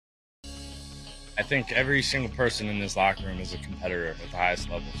I think every single person in this locker room is a competitor at the highest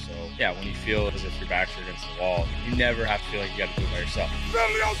level. So, yeah, when you feel as if your backs are against the wall, you never have to feel like you got to do it by yourself.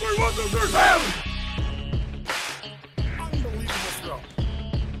 Unbelievable throw.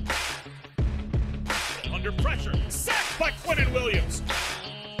 Under pressure. Sacked by Quinnen Williams.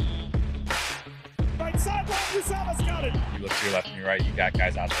 Right sideline, Uzomah's got it. You look to your left and your right, you got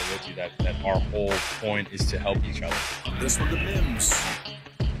guys out there with you that our whole point is to help each other. This one to Mims.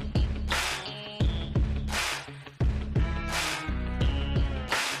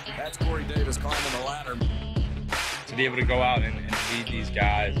 That's Corey Davis climbing the ladder. To be able to go out and lead these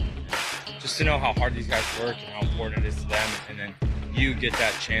guys, just to know how hard these guys work and how important it is to them, and then you get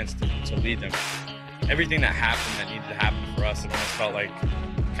that chance to lead them. Everything that happened that needed to happen for us, it almost felt like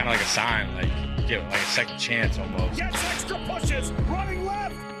kind of like a sign, like get like a second chance almost. Gets extra pushes, running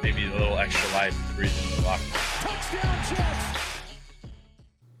left. Maybe a little extra life to breathe into the locker room. Touchdown Jets.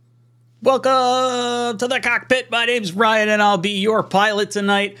 Welcome to the cockpit. My name's Ryan, and I'll be your pilot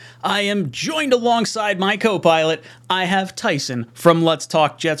tonight. I am joined alongside my co-pilot. I have Tyson from Let's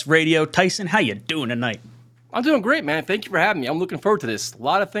Talk Jets Radio. Tyson, how you doing tonight? I'm doing great, man. Thank you for having me. I'm looking forward to this. A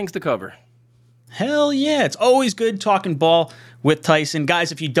lot of things to cover. Hell yeah. It's always good talking ball with Tyson.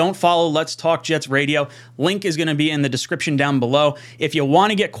 Guys, if you don't follow Let's Talk Jets Radio, link is going to be in the description down below. If you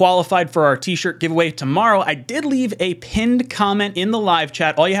want to get qualified for our t-shirt giveaway tomorrow, I did leave a pinned comment in the live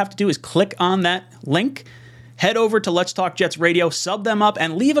chat. All you have to do is click on that link, head over to Let's Talk Jets Radio, sub them up,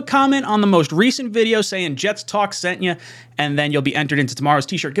 and leave a comment on the most recent video saying Jets Talk sent you, and then you'll be entered into tomorrow's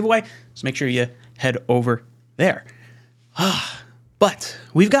t-shirt giveaway. So make sure you head over there. But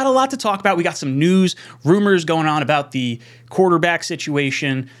we've got a lot to talk about. We got some news, rumors going on about the quarterback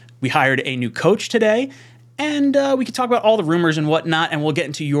situation. We hired a new coach today, and we can talk about all the rumors and whatnot, and we'll get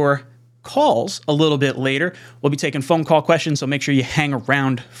into your calls a little bit later. We'll be taking phone call questions, so make sure you hang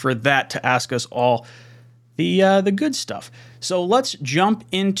around for that to ask us all the good stuff. So let's jump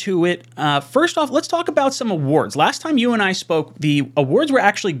into it. First off, let's talk about some awards. Last time you and I spoke, the awards were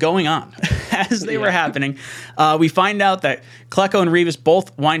actually going on as they were happening. We find out that Klecko and Revis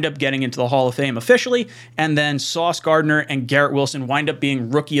both wind up getting into the Hall of Fame officially, and then Sauce Gardner and Garrett Wilson wind up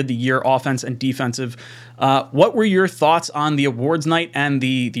being Rookie of the Year, offense and defensive. What were your thoughts on the awards night and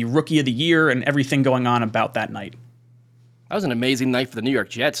the Rookie of the Year and everything going on about that night? That was an amazing night for the New York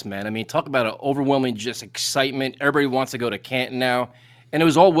Jets, man. I mean, talk about an overwhelming just excitement. Everybody wants to go to Canton now, and it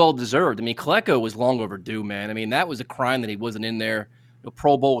was all well-deserved. I mean, Klecko was long overdue, man. I mean, that was a crime that he wasn't in there. A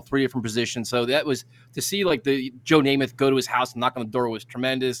Pro Bowl with 3 different positions. So that was, to see like the Joe Namath go to his house and knock on the door was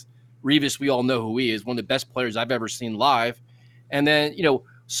tremendous. Revis, we all know who he is, one of the best players I've ever seen live. And then,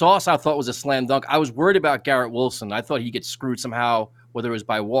 Sauce I thought was a slam dunk. I was worried about Garrett Wilson. I thought he'd get screwed somehow, whether it was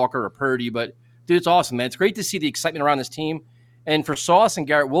by Walker or Purdy, but dude, it's awesome, man. It's great to see the excitement around this team. And for Sauce and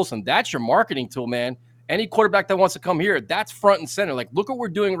Garrett Wilson, that's your marketing tool, man. Any quarterback that wants to come here, that's front and center. Like, look what we're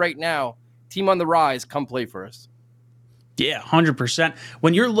doing right now. Team on the rise, come play for us. Yeah, 100%.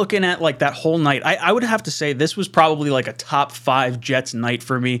 When you're looking at like that whole night, I would have to say this was probably like a top 5 Jets night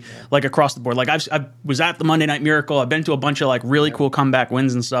for me, like across the board. Like I was at the Monday Night Miracle. I've been to a bunch of like really cool comeback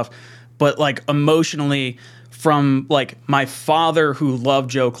wins and stuff. But like emotionally, from like my father who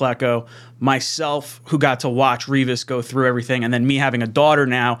loved Joe Klecko, myself who got to watch Revis go through everything, and then me having a daughter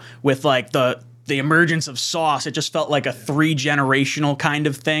now with like the emergence of Sauce, it just felt like a 3-generational kind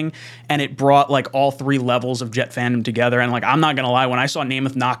of thing, and it brought like all 3 levels of Jet fandom together. And like, I'm not gonna lie, when I saw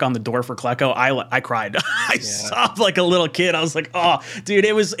Namath knock on the door for Klecko, I cried. I sobbed like a little kid. I was like, oh, dude,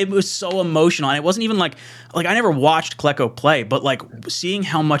 it was so emotional. And it wasn't even like I never watched Klecko play, but like seeing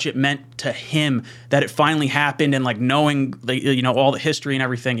how much it meant to him that it finally happened, and like knowing all the history and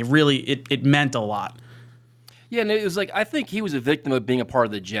everything, it meant a lot. Yeah, and it was like, I think he was a victim of being a part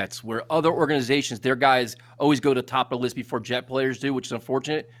of the Jets, where other organizations, their guys always go to the top of the list before Jet players do, which is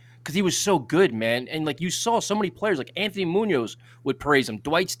unfortunate, because he was so good, man. And like, you saw so many players, like Anthony Munoz would praise him,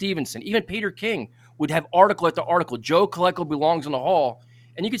 Dwight Stevenson, even Peter King would have article after article. Joe Klecko belongs in the Hall.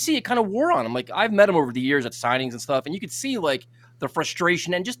 And you could see it kind of wore on him. Like, I've met him over the years at signings and stuff, and you could see like the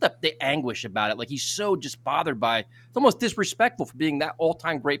frustration and just the anguish about it. Like, he's so just bothered by it. It's almost disrespectful for being that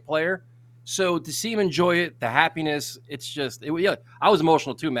all-time great player. So to see him enjoy it, the happiness, it's just, I was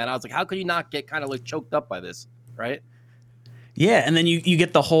emotional too, man. I was like, how could you not get kind of like choked up by this, right? Yeah, and then you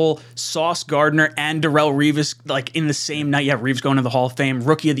get the whole Sauce Gardner and Darrelle Revis like in the same night. Yeah, Revis going to the Hall of Fame,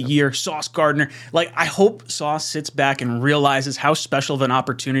 Rookie of the Year, Sauce Gardner. Like, I hope Sauce sits back and realizes how special of an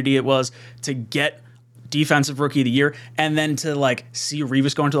opportunity it was to get Defensive Rookie of the Year, and then to like see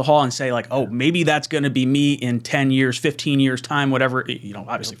Revis go into the Hall and say like, oh, maybe that's going to be me in 10 years, 15 years time, whatever,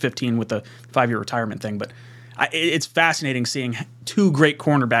 obviously 15 with the 5-year retirement thing. But It's fascinating seeing two great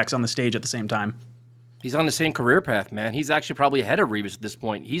cornerbacks on the stage at the same time. He's on the same career path, man. He's actually probably ahead of Revis at this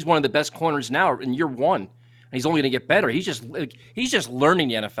point. He's one of the best corners now in year one, and he's only going to get better. He's just learning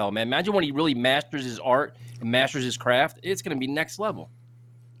the NFL, man. Imagine when he really masters his art and masters his craft. It's going to be next level.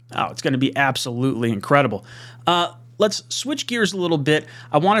 Oh, it's going to be absolutely incredible. Let's switch gears a little bit.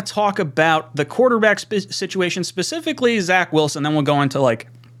 I want to talk about the quarterback situation, specifically Zach Wilson. Then we'll go into like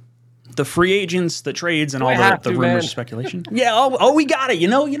the free agents, the trades, and all the rumors, speculation. Yeah, we got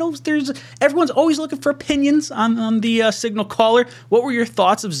it. There's everyone's always looking for opinions on the signal caller. What were your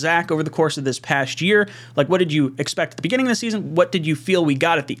thoughts of Zach over the course of this past year? Like, what did you expect at the beginning of the season? What did you feel we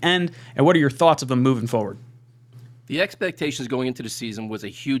got at the end? And what are your thoughts of him moving forward? The expectations going into the season was a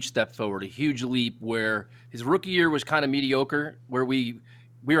huge step forward, a huge leap where his rookie year was kind of mediocre, where we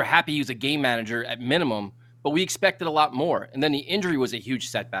were happy he was a game manager at minimum, but we expected a lot more. And then the injury was a huge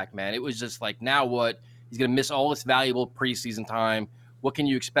setback, man. It was just like, now what? He's going to miss all this valuable preseason time. What can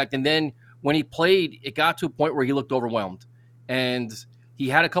you expect? And then when he played, it got to a point where he looked overwhelmed. And he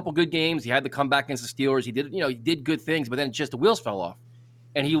had a couple good games. He had the comeback against the Steelers. He did good things, but then just the wheels fell off.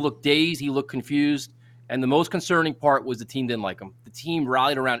 And he looked dazed. He looked confused. And the most concerning part was the team didn't like him. The team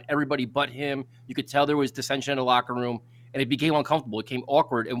rallied around everybody but him. You could tell there was dissension in the locker room, and it became uncomfortable. It became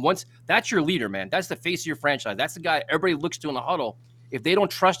awkward. And once that's your leader, man, that's the face of your franchise. That's the guy everybody looks to in the huddle. If they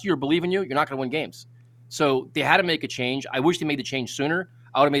don't trust you or believe in you, you're not going to win games. So they had to make a change. I wish they made the change sooner.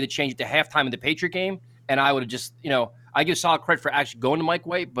 I would have made the change at the halftime of the Patriot game, and I would have just, I give solid credit for actually going to Mike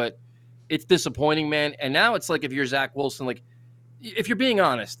White, but it's disappointing, man. And now it's like if you're Zach Wilson, like if you're being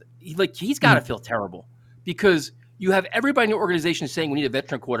honest, he's got to feel terrible. Because you have everybody in the organization saying we need a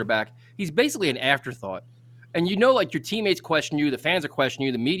veteran quarterback. He's basically an afterthought. And your teammates question you, the fans are questioning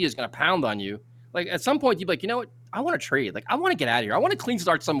you, the media is going to pound on you. Like at some point you'd be like, you know what? I want to trade. Like I want to get out of here. I want to clean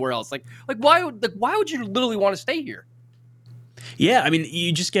start somewhere else. Like why would you literally want to stay here? Yeah, I mean,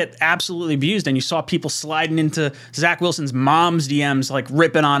 you just get absolutely abused, and you saw people sliding into Zach Wilson's mom's DMs, like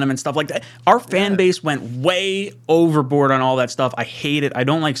ripping on him and stuff like that. Our fan base went way overboard on all that stuff. I hate it. I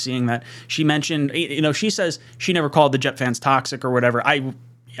don't like seeing that. She mentioned, she says she never called the Jet fans toxic or whatever. I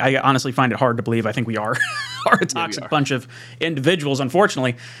honestly find it hard to believe. I think we are a toxic bunch of individuals,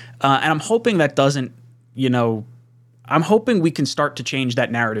 unfortunately. And I'm hoping that doesn't, I'm hoping we can start to change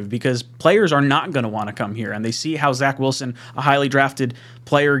that narrative because players are not going to want to come here. And they see how Zach Wilson, a highly drafted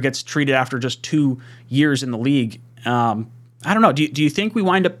player, gets treated after just 2 years in the league. I don't know. Do you think we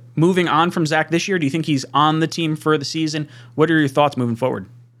wind up moving on from Zach this year? Do you think he's on the team for the season? What are your thoughts moving forward?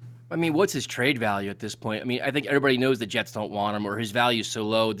 I mean, what's his trade value at this point? I mean, I think everybody knows the Jets don't want him or his value is so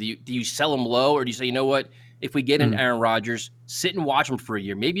low. Do you sell him low or do you say, you know what? If we get an Aaron Rodgers, sit and watch him for a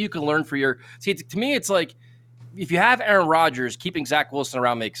year. Maybe you can learn for your – see, to me, it's like – if you have Aaron Rodgers, keeping Zach Wilson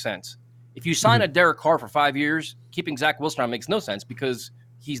around makes sense. If you sign a Derek Carr for 5 years, keeping Zach Wilson around makes no sense because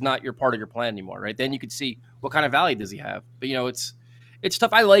he's not part of your plan anymore, right? Then you could see what kind of value does he have. But it's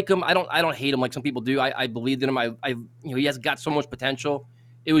tough. I like him. I don't hate him like some people do. I believed in him. He has got so much potential.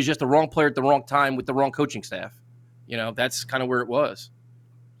 It was just the wrong player at the wrong time with the wrong coaching staff. That's kind of where it was.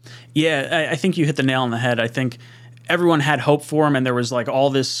 Yeah, I think you hit the nail on the head. I think everyone had hope for him, and there was like all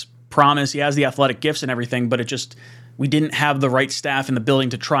this promise. He has the athletic gifts and everything, but we didn't have the right staff in the building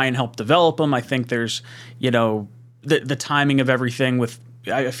to try and help develop him. I think there's, the timing of everything with,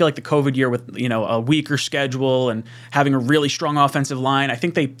 I feel like the COVID year with, a weaker schedule and having a really strong offensive line. I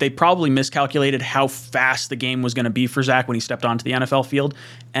think they probably miscalculated how fast the game was going to be for Zach when he stepped onto the NFL field.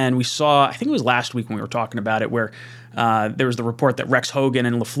 And we saw, I think it was last week when we were talking about it, where there was the report that Rex Hogan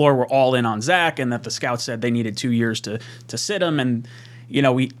and LaFleur were all in on Zach and that the scouts said they needed 2 years to sit him. And,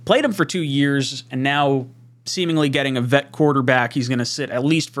 we played him for 2 years, and now seemingly getting a vet quarterback, he's going to sit at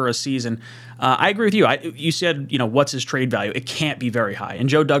least for a season. I agree with you. You said, what's his trade value? It can't be very high. And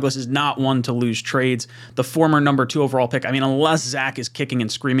Joe Douglas is not one to lose trades. The former number 2 overall pick, I mean, unless Zach is kicking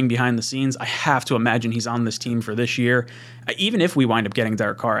and screaming behind the scenes, I have to imagine he's on this team for this year. Even if we wind up getting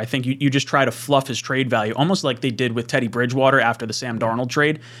Derek Carr, I think you just try to fluff his trade value, almost like they did with Teddy Bridgewater after the Sam Darnold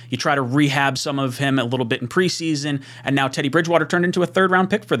trade. You try to rehab some of him a little bit in preseason, and now Teddy Bridgewater turned into a 3rd-round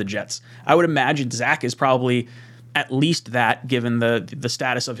pick for the Jets. I would imagine Zach is probably at least that, given the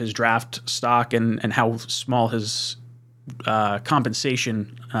status of his draft stock and how small his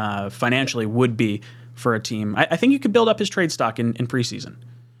compensation financially would be for a team. I think you could build up his trade stock in preseason.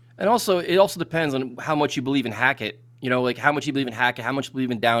 And it also depends on how much you believe in Hackett. Like how much you believe in Hackett, how much you believe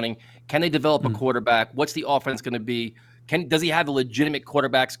in Downing. Can they develop a quarterback? What's the offense going to be? Does he have a legitimate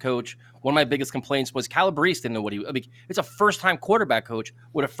quarterbacks coach? One of my biggest complaints was Calabrese didn't know what it's a first-time quarterback coach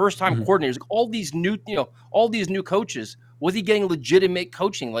with a first-time coordinator. Like all these new coaches. Was he getting legitimate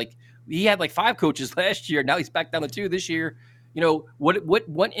coaching? Like he had like 5 coaches last year. Now he's back down to 2 this year. You know,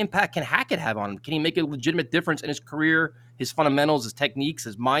 what impact can Hackett have on him? Can he make a legitimate difference in his career, his fundamentals, his techniques,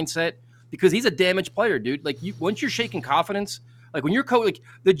 his mindset? Because he's a damaged player, dude. Like, once you're shaking confidence, like when you're like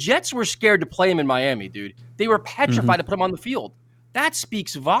the Jets were scared to play him in Miami, dude. They were petrified to put him on the field. That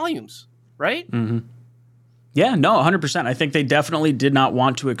speaks volumes, right? Yeah, no, 100%. I think they definitely did not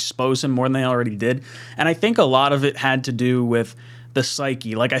want to expose him more than they already did. And I think a lot of it had to do with the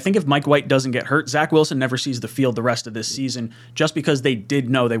psyche. Like, I think if Mike White doesn't get hurt, Zach Wilson never sees the field the rest of this season, just because they did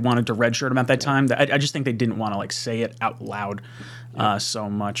know they wanted to redshirt him at that time. I just think they didn't want to like say it out loud so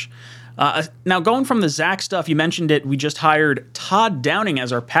much. Now, going from the Zach stuff, you mentioned it. We just hired Todd Downing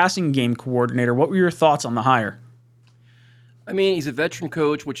as our passing game coordinator. What were your thoughts on the hire? I mean, he's a veteran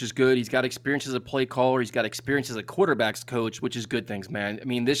coach, which is good. He's got experience as a play caller. He's got experience as a quarterbacks coach, which is good things, man. I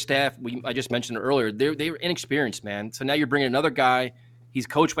mean, this staff, I just mentioned it earlier, they were inexperienced, man. So now you're bringing another guy. He's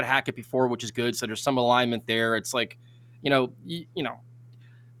coached with Hackett before, which is good. So there's some alignment there. It's like,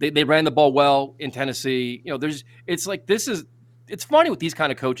 they ran the ball well in Tennessee. It's funny with these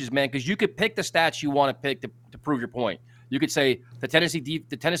kind of coaches, man, because you could pick the stats you want to pick to prove your point. You could say the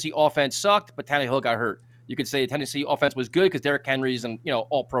Tennessee offense sucked, but Tannehill got hurt. You could say the Tennessee offense was good because Derrick Henry's an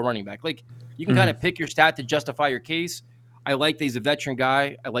all-pro running back. Like, you can kind of pick your stat to justify your case. I like that he's a veteran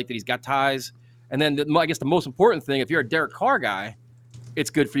guy. I like that he's got ties. And then I guess the most important thing, if you're a Derek Carr guy, it's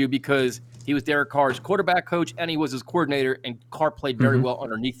good for you because he was Derek Carr's quarterback coach and he was his coordinator, and Carr played very well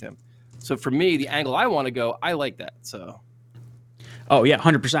underneath him. So for me, the angle I want to go, I like that. So. Oh, yeah,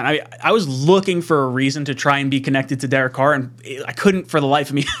 100%. I was looking for a reason to try and be connected to Derek Carr, and I couldn't for the life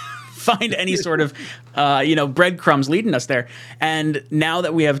of me find any sort of, breadcrumbs leading us there. And now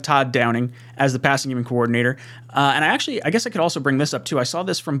that we have Todd Downing as the passing game coordinator, and I guess I could also bring this up too. I saw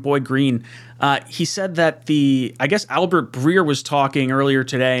this from Boyd Green. He said that Albert Breer was talking earlier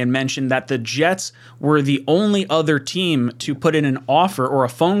today and mentioned that the Jets were the only other team to put in an offer or a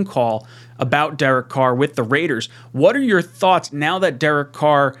phone call about Derek Carr with the Raiders. What are your thoughts now that Derek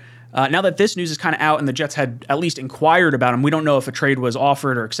Carr, now that this news is kind of out and the Jets had at least inquired about him? We don't know if a trade was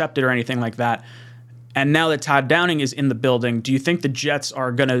offered or accepted or anything like that. And now that Todd Downing is in the building, do you think the Jets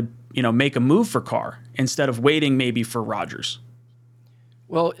are going to, make a move for Carr instead of waiting maybe for Rodgers?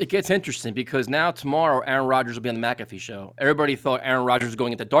 Well, it gets interesting because now tomorrow Aaron Rodgers will be on the McAfee show. Everybody thought Aaron Rodgers was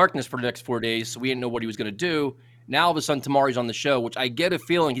going into darkness for the next 4 days, so we didn't know what he was going to do. Now, all of a sudden, tomorrow he's on the show, which I get a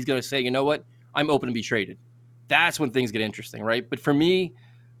feeling he's going to say, you know what, I'm open to be traded. That's when things get interesting, right? But for me,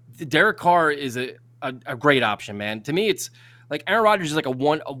 Derek Carr is a great option, man. To me, it's like Aaron Rodgers is like a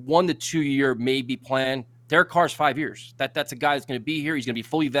 1 to 2 year maybe plan. Derek Carr's 5 years. That's a guy that's going to be here. He's going to be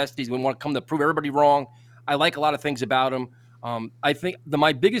fully vested. He's going to want to come to prove everybody wrong. I like a lot of things about him. I think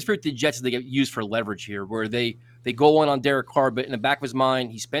my biggest fear with the Jets is they get used for leverage here, where they go on Derek Carr, but in the back of his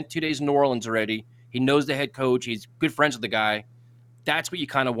mind, he spent 2 days in New Orleans already. He knows the head coach. He's good friends with the guy. That's what you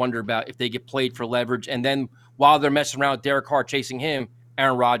kind of wonder about if they get played for leverage. And then while they're messing around with Derek Carr chasing him,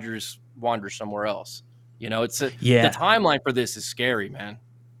 Aaron Rodgers wanders somewhere else. The timeline for this is scary, man.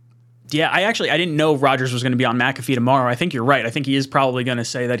 Yeah, I didn't know Rodgers was going to be on McAfee tomorrow. I think you're right. I think he is probably going to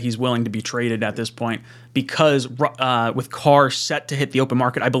say that he's willing to be traded at this point because with Carr set to hit the open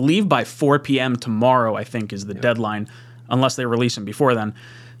market, I believe by 4 p.m. tomorrow, I think is the deadline, unless they release him before then.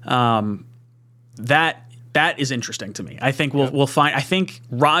 That is interesting to me. I think we'll find. I think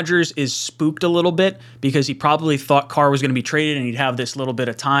Rodgers is spooked a little bit because he probably thought Carr was going to be traded and he'd have this little bit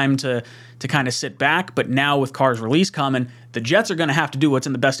of time to kind of sit back. But now with Carr's release coming, the Jets are going to have to do what's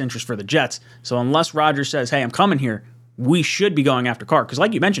in the best interest for the Jets. So unless Rodgers says, "Hey, I'm coming here," we should be going after Carr because,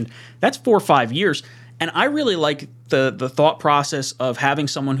 like you mentioned, that's 4 or 5 years. And I really like the thought process of having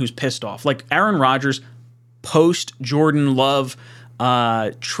someone who's pissed off, like Aaron Rodgers, post Jordan Love.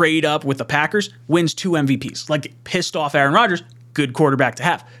 Trade up with the Packers, wins 2 MVPs. Like, pissed off Aaron Rodgers, good quarterback to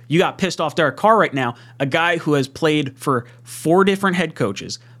have. You got pissed off Derek Carr right now, a guy who has played for 4 different head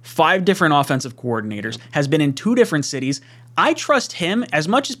coaches, 5 different offensive coordinators, has been in 2 different cities. I trust him, as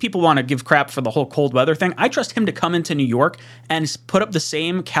much as people want to give crap for the whole cold weather thing, I trust him to come into New York and put up the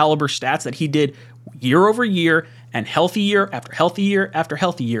same caliber stats that he did year over year and healthy year after healthy year after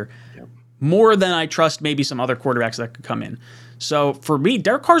healthy year. More than I trust maybe some other quarterbacks that could come in. So for me,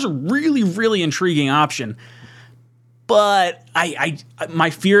 Derek Carr's a really, really intriguing option. But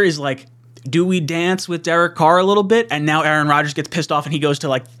my fear is like, do we dance with Derek Carr a little bit? And now Aaron Rodgers gets pissed off and he goes to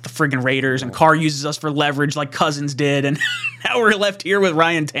like the friggin' Raiders and Carr uses us for leverage like Cousins did. And now we're left here with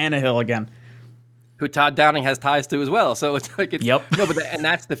Ryan Tannehill again. Who Todd Downing has ties to as well. So it's like, and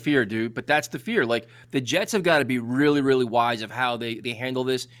that's the fear, dude. But that's the fear. Like, the Jets have got to be really, really wise of how they handle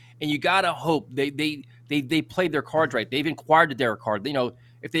this. And you got to hope they played their cards right. They've inquired to Derek Carr.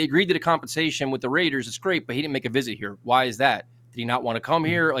 if they agreed to the compensation with the Raiders, it's great, but he didn't make a visit here. Why is that? Did he not want to come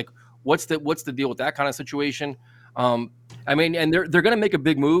here? Like, what's the deal with that kind of situation? I mean, and they're going to make a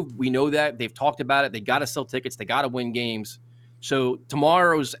big move. We know that. They've talked about it. They got to sell tickets. They got to win games. So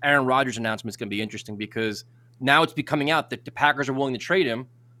tomorrow's Aaron Rodgers announcement is going to be interesting because now it's coming out that the Packers are willing to trade him.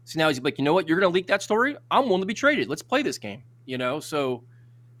 So now he's like, you know what? You're going to leak that story? I'm willing to be traded. Let's play this game. So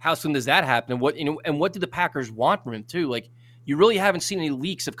how soon does that happen? And what do the Packers want from him too? Like, you really haven't seen any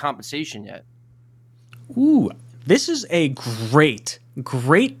leaks of compensation yet. Ooh, this is a great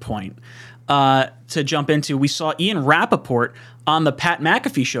point to jump into. We saw Ian Rappaport on the Pat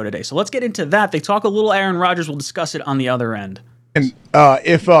McAfee show today. So let's get into that. They talk a little Aaron Rodgers. We'll discuss it on the other end. And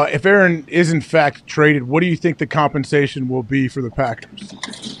if Aaron is in fact traded, what do you think the compensation will be for the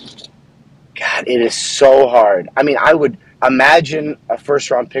Packers? God, it is so hard. I mean, I would imagine a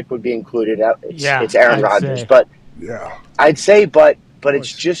first-round pick would be included. It's Aaron Rodgers, but yeah, I'd say, but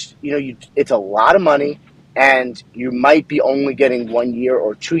it's just it's a lot of money, and you might be only getting 1 year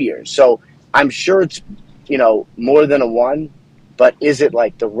or 2 years. So I'm sure it's more than a one, but is it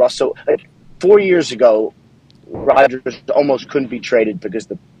like the Russell? Like 4 years ago, Rodgers almost couldn't be traded because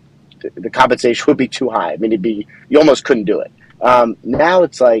the compensation would be too high. I mean, you almost couldn't do it. Now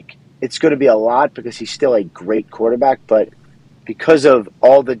it's like it's going to be a lot because he's still a great quarterback, but because of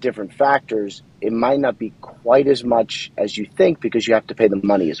all the different factors, it might not be quite as much as you think because you have to pay the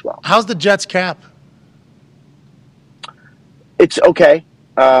money as well. How's the Jets cap? It's okay.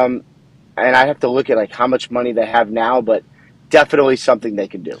 And I have to look at like how much money they have now, but definitely something they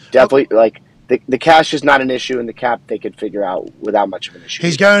can do. Definitely like the cash is not an issue, and the cap they could figure out without much of an issue.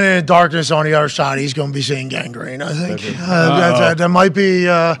 He's going into darkness on the other side. He's going to be seeing gangrene, I think.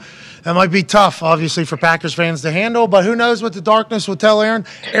 That might be tough, obviously, for Packers fans to handle, but who knows what the darkness will tell Aaron.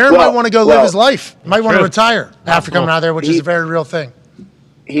 Aaron might want to go live his life. Might want to retire after coming out of there, which is a very real thing.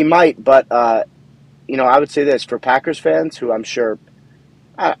 He might, but I would say this for Packers fans, who I'm sure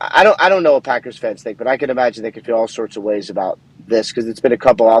I don't know what Packers fans think, but I can imagine they could feel all sorts of ways about this because it's been a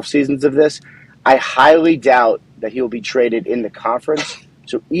couple off seasons of this. I highly doubt that he'll be traded in the conference.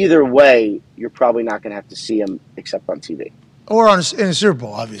 So either way, you're probably not going to have to see him except on TV. Or in a Super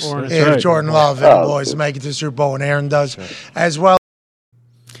Bowl, obviously. If Jordan Love and the boys make it to the Super Bowl and Aaron does as well.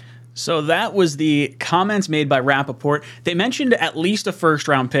 So that was the comments made by Rappaport. They mentioned at least a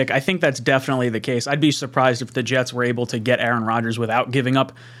first-round pick. I think that's definitely the case. I'd be surprised if the Jets were able to get Aaron Rodgers without giving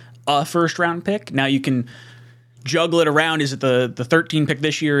up a first-round pick. Now you can juggle it around. Is it the 13 pick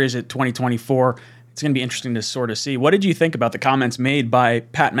this year? Is it 2024? It's going to be interesting to sort of see. What did you think about the comments made by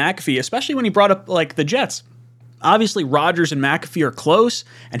Pat McAfee, especially when he brought up like the Jets? Obviously, Rodgers and McAfee are close,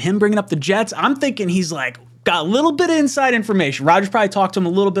 and him bringing up the Jets, I'm thinking he's like got a little bit of inside information. Rodgers probably talked to him a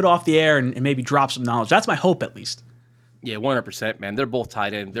little bit off the air and maybe dropped some knowledge. That's my hope, at least. Yeah, 100%, man. They're both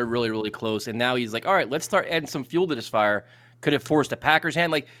tied in. They're really, really close. And now he's like, all right, let's start adding some fuel to this fire. Could it force the Packers'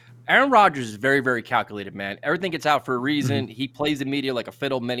 hand? Like, Aaron Rodgers is very, very calculated, man. Everything gets out for a reason. He plays the media like a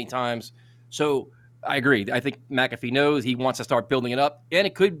fiddle many times. So I agree. I think McAfee knows he wants to start building it up. And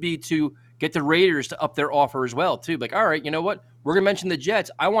it could be to get the Raiders to up their offer as well, too. Like, all right, you know what? We're going to mention the Jets.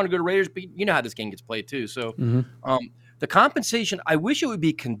 I want to go to Raiders, but you know how this game gets played, too. So the compensation, I wish it would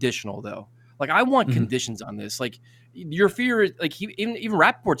be conditional, though. Like, I want conditions on this. Like, your fear is, like, even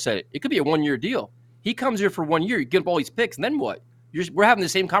Rappaport said it. It could be a one-year deal. He comes here for 1 year. You give up all these picks, and then what? We're having the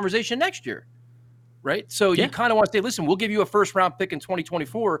same conversation next year, right? So you kind of want to say, listen, we'll give you a first-round pick in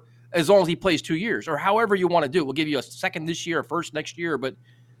 2024 as long as he plays 2 years, or however you want to do it. We'll give you a second this year, a first next year, but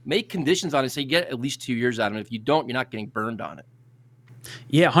make conditions on it so you get at least 2 years out of it. If you don't, you're not getting burned on it.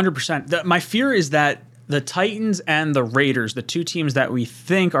 Yeah, 100%. My fear is that the Titans and the Raiders, the two teams that we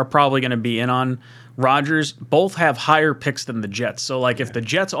think are probably going to be in on Rodgers, both have higher picks than the Jets. So, like, if the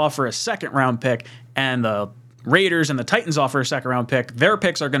Jets offer a second-round pick and the Raiders and the Titans offer a second-round pick, their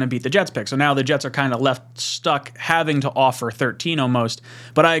picks are going to beat the Jets' pick. So now the Jets are kind of left stuck having to offer 13 almost.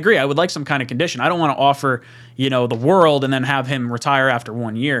 But I agree. I would like some kind of condition. I don't want to offer, the world and then have him retire after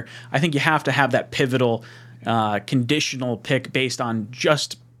 1 year. I think you have to have that pivotal conditional pick based on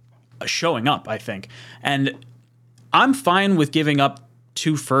just showing up, I think. And I'm fine with giving up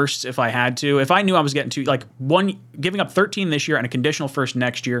 2 firsts if I had to. If I knew I was getting giving up 13 this year and a conditional first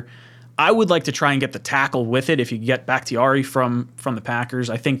next year, I would like to try and get the tackle with it if you get Bakhtiari from the Packers.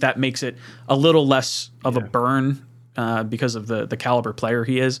 I think that makes it a little less of a burn because of the caliber player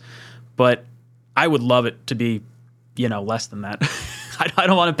he is. But I would love it to be, less than that. I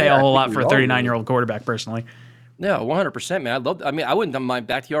don't want to pay a whole lot for a 39-year-old quarterback personally. No, 100%, man. I wouldn't mind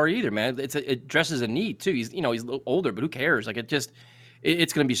Bakhtiari either, man. It addresses a need too. He's a little older, but who cares? Like,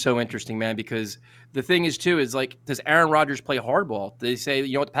 it's going to be so interesting, man, because the thing is, too, is like, does Aaron Rodgers play hardball? They say,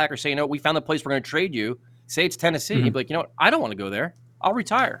 you know what, the Packers say, we found the place we're going to trade you. Say it's Tennessee. He'd be like, you know what, I don't want to go there. I'll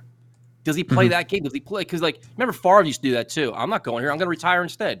retire. Does he play that game? Does he play? Because, like, remember Favre used to do that, too. I'm not going here. I'm going to retire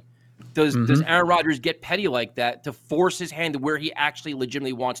instead. Does Aaron Rodgers get petty like that to force his hand to where he actually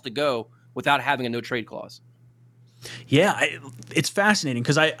legitimately wants to go without having a no-trade clause? Yeah, it's fascinating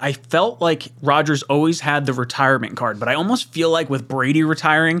because I felt like Rodgers always had the retirement card, but I almost feel like with Brady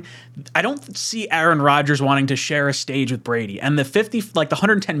retiring, I don't see Aaron Rodgers wanting to share a stage with Brady. And the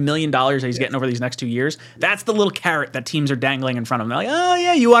 $110 million that he's getting over these next 2 years, that's the little carrot that teams are dangling in front of him. They're like, oh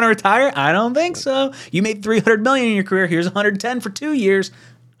yeah, you want to retire? I don't think so. You made $300 million in your career. Here's 110 for 2 years.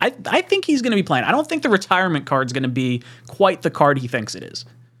 I think he's going to be playing. I don't think the retirement card's going to be quite the card he thinks it is.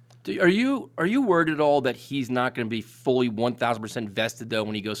 Are you worried at all that he's not going to be fully 1,000% vested though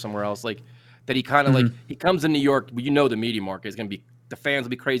when he goes somewhere else? Like that he kind of like he comes to New York, but the media market is going to be, the fans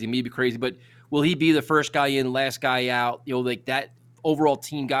will be crazy, me be crazy, but will he be the first guy in, last guy out? Like that overall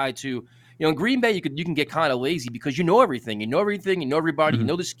team guy to, in Green Bay you can get kind of lazy because you know everything, you know everybody, you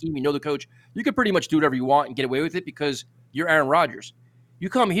know the scheme, you know the coach. You can pretty much do whatever you want and get away with it because you're Aaron Rodgers. You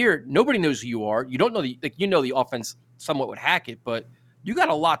come here, nobody knows who you are. You don't know the offense somewhat would hack it, but you got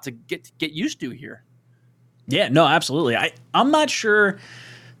a lot to get used to here. Yeah, no, absolutely. I'm not sure.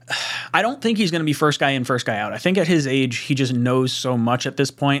 I don't think he's going to be first guy in, first guy out. I think at his age, he just knows so much at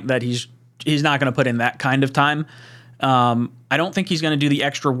this point that he's not going to put in that kind of time. I don't think he's going to do the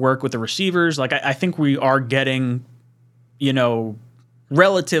extra work with the receivers. Like I think we are getting,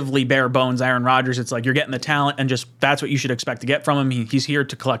 relatively bare bones Aaron Rodgers. It's like you're getting the talent and just that's what you should expect to get from him. He's here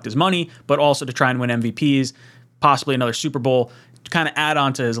to collect his money, but also to try and win MVPs, possibly another Super Bowl, to kind of add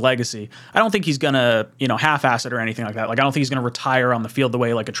on to his legacy. I don't think he's going to, half-ass it or anything like that. Like I don't think he's going to retire on the field the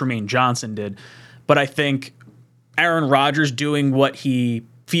way like a Tremaine Johnson did. But I think Aaron Rodgers doing what he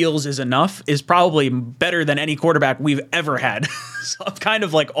feels is enough is probably better than any quarterback we've ever had. So I'm kind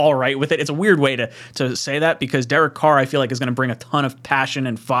of like all right with it. It's a weird way to say that because Derek Carr, I feel like, is going to bring a ton of passion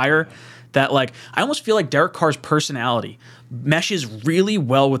and fire that like I almost feel like Derek Carr's personality meshes really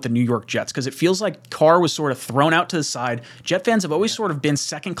well with the New York Jets because it feels like Carr was sort of thrown out to the side. Jet fans have always sort of been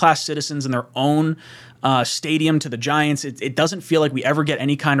second-class citizens in their own stadium to the Giants. It doesn't feel like we ever get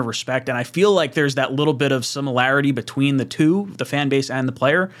any kind of respect, and I feel like there's that little bit of similarity between the two, the fan base and the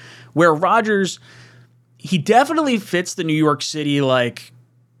player, where Rodgers, he definitely fits the New York City like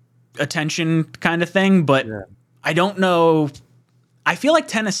attention kind of thing, but I don't know. I feel like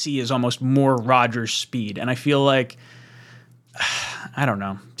Tennessee is almost more Rodgers' speed, and I feel like I don't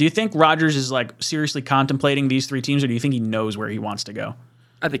know. Do you think Rodgers is like seriously contemplating these three teams, or do you think he knows where he wants to go?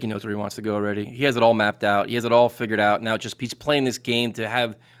 I think he knows where he wants to go already. He has it all mapped out. He has it all figured out. Now just he's playing this game to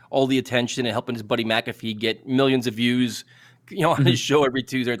have all the attention and helping his buddy McAfee get millions of views, on his show every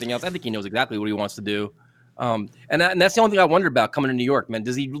Tuesday, everything else. I think he knows exactly what he wants to do. And that's the only thing I wonder about coming to New York, man.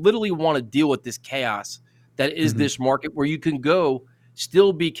 Does he literally want to deal with this chaos that is this market where you can go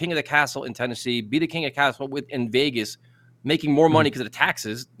still be king of the castle in Tennessee, be the king of the castle in Vegas, making more money because of the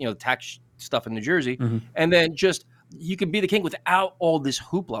taxes, the tax stuff in New Jersey. And then just you can be the king without all this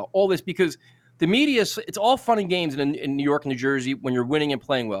hoopla, all this, because the media, it's all fun and games in New York and New Jersey when you're winning and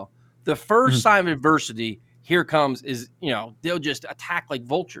playing well. The first sign of adversity, here comes, is, they'll just attack like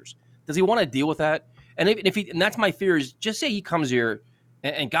vultures. Does he want to deal with that? And and that's my fear is just say he comes here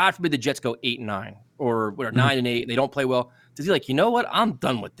and God forbid the Jets go 8-9 or 9-8 and they don't play well. Does he like, you know what? I'm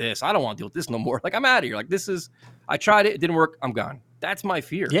done with this. I don't want to deal with this no more. Like I'm out of here. Like I tried it. It didn't work. I'm gone. That's my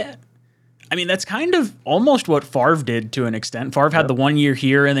fear. Yeah. I mean, that's kind of almost what Favre did to an extent. Favre had the 1 year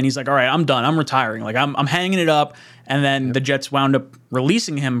here, and then he's like, all right, I'm done. I'm retiring. Like, I'm hanging it up. And then the Jets wound up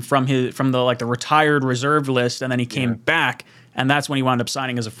releasing him from the retired reserve list, and then he came back, and that's when he wound up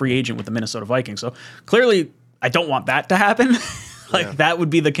signing as a free agent with the Minnesota Vikings. So clearly, I don't want that to happen. That would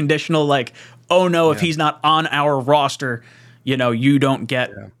be the conditional, like, oh no, if he's not on our roster, you don't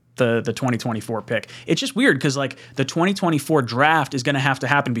get the 2024 pick. It's just weird because like the 2024 draft is going to have to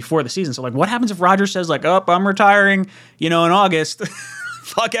happen before the season. So like what happens if Rodgers says like, oh, I'm retiring, in August,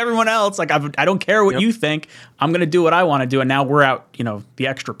 fuck everyone else. Like I don't care what you think. I'm going to do what I want to do. And now we're out, the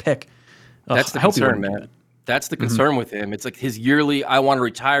extra pick. That's the concern, man. That's the concern with him. It's like his yearly, I want to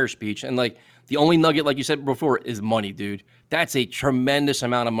retire speech. And like the only nugget, like you said before, is money, dude. That's a tremendous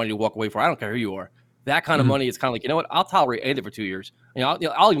amount of money to walk away for. I don't care who you are. That kind of money, it's kind of like, you know what? I'll tolerate anything for 2 years.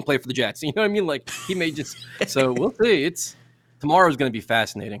 I'll even play for the Jets. You know what I mean? Like he may just. So we'll see. Tomorrow's going to be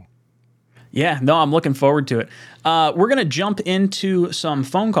fascinating. Yeah, no, I'm looking forward to it. We're going to jump into some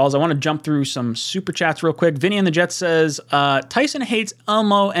phone calls. I want to jump through some super chats real quick. Vinny in the Jets says Tyson hates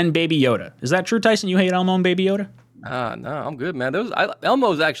Elmo and Baby Yoda. Is that true, Tyson? You hate Elmo and Baby Yoda? No, I'm good, man.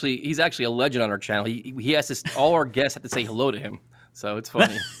 Elmo's he's actually a legend on our channel. He has to, all our guests have to say hello to him, so it's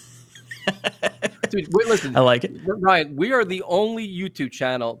funny. Dude, listen, I like it. Ryan, we are the only YouTube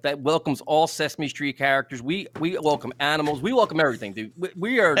channel that welcomes all Sesame Street characters. We welcome animals. We welcome everything, dude.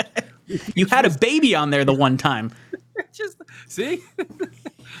 We are. You had a baby on there the one time. Just see,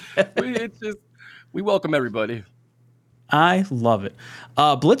 we welcome everybody. I love it.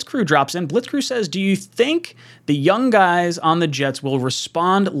 Blitzcrew drops in. Blitzcrew says, do you think the young guys on the Jets will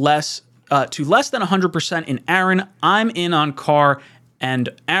respond to less than 100% in Aaron? I'm in on Carr and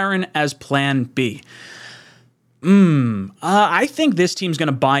Aaron as plan B. I think this team's going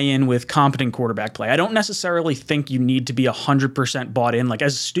to buy in with competent quarterback play. I don't necessarily think you need to be 100% bought in. Like,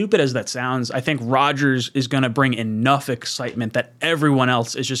 as stupid as that sounds, I think Rodgers is going to bring enough excitement that everyone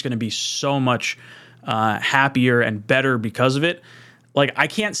else is just going to be so much happier and better because of it. Like, I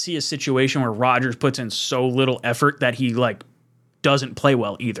can't see a situation where Rodgers puts in so little effort that he doesn't play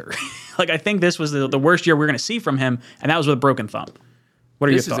well either. I think this was the worst year we're going to see from him, and that was with a broken thumb. What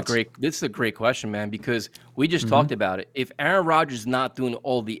are your thoughts? This is a great question, man, because we just talked about it. If Aaron Rodgers is not doing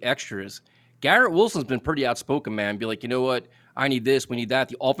all the extras, Garrett Wilson's been pretty outspoken, man. Be like, you know what? I need this. We need that.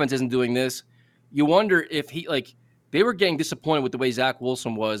 The offense isn't doing this. You wonder if they were getting disappointed with the way Zach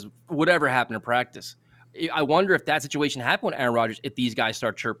Wilson was, whatever happened in practice. I wonder if that situation happened with Aaron Rodgers, if these guys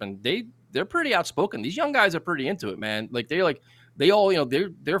start chirping. They're pretty outspoken. These young guys are pretty into it, man.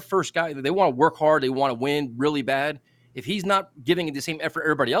 They're first guy. They want to work hard. They want to win really bad. If he's not giving it the same effort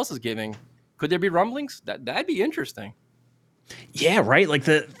everybody else is giving, could there be rumblings? That'd be interesting. Yeah, right.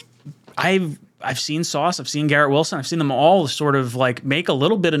 I've seen Sauce, I've seen Garrett Wilson, I've seen them all sort of make a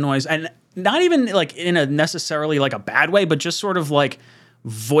little bit of noise, and not even in a necessarily a bad way, but just sort of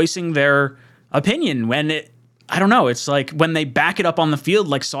voicing their opinion when I don't know. It's when they back it up on the field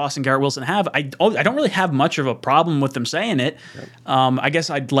like Sauce and Garrett Wilson have, I don't really have much of a problem with them saying it. Yep. I guess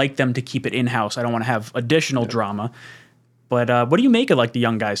I'd like them to keep it in-house. I don't want to have additional drama. But what do you make of the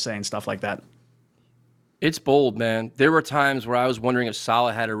young guys saying stuff like that? It's bold, man. There were times where I was wondering if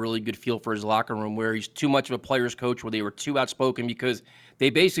Saleh had a really good feel for his locker room, where he's too much of a player's coach, where they were too outspoken because they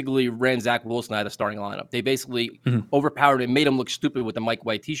basically ran Zach Wilson out of the starting lineup. They basically overpowered and made him look stupid with the Mike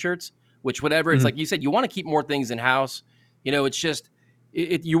White T-shirts, which whatever. It's like you said, you want to keep more things in-house. It's just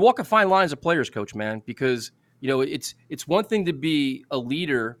you walk a fine line as a player's coach, man, because it's one thing to be a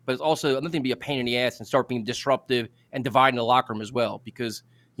leader, but it's also another thing to be a pain in the ass and start being disruptive and dividing the locker room as well. Because,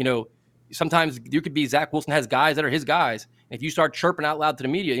 sometimes you could be Zach Wilson has guys that are his guys. And if you start chirping out loud to the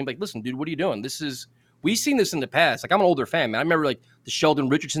media, you're like, listen, dude, what are you doing? We've seen this in the past. I'm an older fan, man. I remember the Sheldon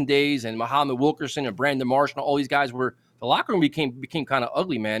Richardson days and Muhammad Wilkerson and Brandon Marsh and all these guys where the locker room became kind of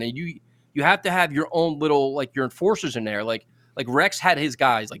ugly, man. And you have to have your own little, your enforcers in there. Like Rex had his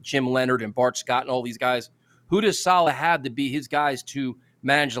guys, like Jim Leonard and Bart Scott and all these guys. Who does Saleh have to be his guys to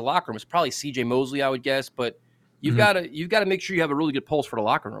manage the locker room? It's probably C.J. Mosley, I would guess, but you've got to make sure you have a really good pulse for the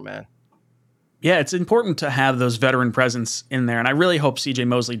locker room, man. Yeah, it's important to have those veteran presence in there, and I really hope C.J.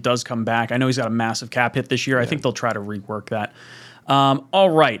 Mosley does come back. I know he's got a massive cap hit this year. Yeah. I think they'll try to rework that. All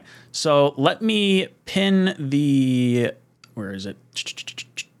right, so let me pin the – where is it?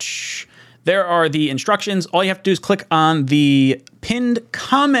 There are the instructions. All you have to do is click on the pinned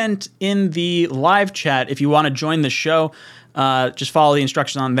comment in the live chat if you want to join the show. Just follow the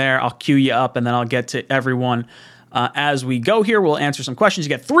instructions on there. I'll queue you up, and then I'll get to everyone as we go here. We'll answer some questions. You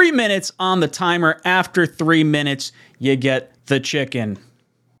get 3 minutes on the timer. After 3 minutes, you get the chicken.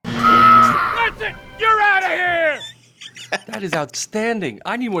 That's it! You're out of here! That is outstanding.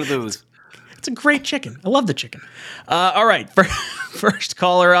 I need one of those. It's a great chicken. I love the chicken. All right, first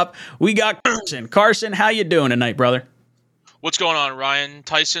caller up, we got Carson. Carson, how you doing tonight, brother? What's going on, Ryan,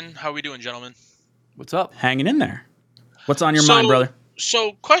 Tyson? How we doing, gentlemen? What's up? Hanging in there. What's on your mind, brother?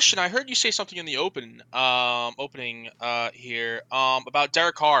 So, question. I heard you say something in the opening here about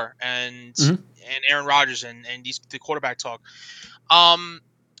Derek Carr and Aaron Rodgers and the quarterback talk.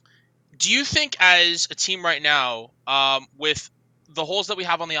 Do you think, as a team right now, with the holes that we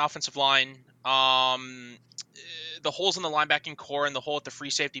have on the offensive line, the holes in the linebacking core and the hole at the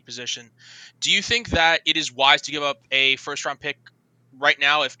free safety position, do you think that it is wise to give up a first-round pick right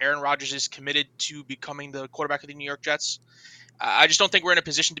now if Aaron Rodgers is committed to becoming the quarterback of the New York Jets? I just don't think we're in a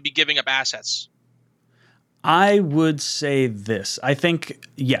position to be giving up assets. I would say this. I think,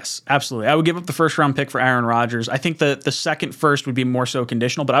 yes, absolutely. I would give up the first-round pick for Aaron Rodgers. I think the second first would be more so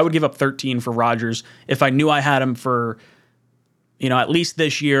conditional, but I would give up 13 for Rodgers if I knew I had him for at least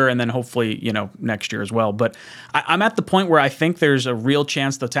this year and then hopefully, next year as well. But I'm at the point where I think there's a real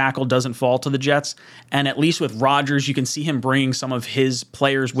chance the tackle doesn't fall to the Jets. And at least with Rodgers, you can see him bringing some of his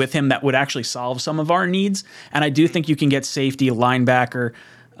players with him that would actually solve some of our needs. And I do think you can get safety, linebacker,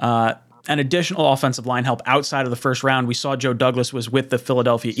 an additional offensive line help outside of the first round. We saw Joe Douglas was with the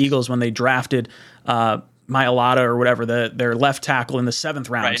Philadelphia Eagles when they drafted Mailata or whatever, their left tackle in the 7th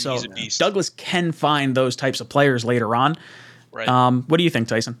round. Right, so he's a beast. Douglas can find those types of players later on. Right. What do you think,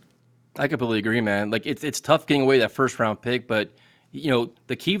 Tyson? I completely agree, man. Like it's tough getting away that first round pick, but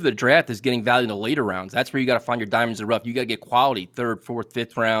the key of the draft is getting value in the later rounds. That's where you got to find your diamonds in the rough. You got to get quality 3rd, 4th,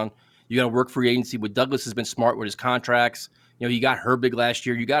 5th round. You got to work free agency. With Douglas has been smart with his contracts. You got Herbig last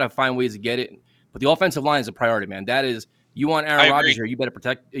year. You got to find ways to get it. But the offensive line is a priority, man. That is, you want Aaron Rodgers here. You got to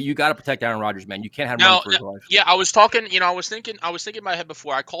protect Aaron Rodgers, man. You can't have him running for his life. Yeah, I was talking. I was thinking in my head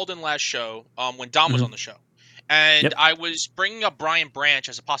before. I called in last show when Dom was on the show, and I was bringing up Brian Branch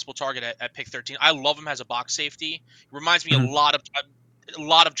as a possible target at pick 13. I love him as a box safety. He reminds me a lot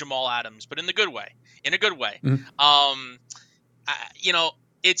of Jamal Adams, but in the good way.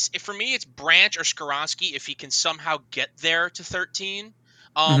 It's for me, it's Branch or Skoronski if he can somehow get there to 13.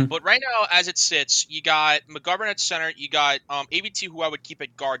 But right now, as it sits, you got McGovern at center. You got AVT, who I would keep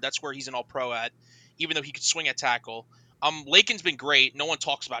at guard. That's where he's an all-pro at, even though he could swing at tackle. Lakin's been great. No one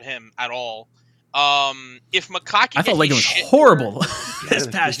talks about him at all. If Makai can I thought Lakin was horrible this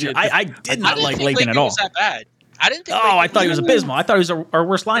past year. I did not like Lakin at all. Was that bad? I didn't think. I thought he was abysmal. I thought he was our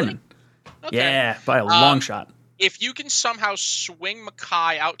worst lineman. Okay. Yeah, by a long shot. If you can somehow swing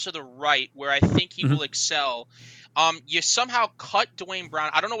Makai out to the right, where I think he will excel. You somehow cut Dwayne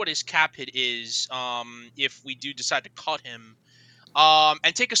Brown. I don't know what his cap hit is if we do decide to cut him.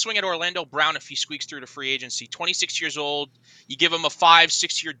 And take a swing at Orlando Brown if he squeaks through to free agency. 26 years old. You give him a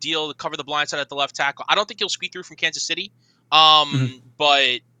 5-6-year deal to cover the blind side at the left tackle. I don't think he'll squeak through from Kansas City.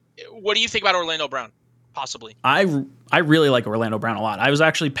 But what do you think about Orlando Brown? Possibly. I really like Orlando Brown a lot. I was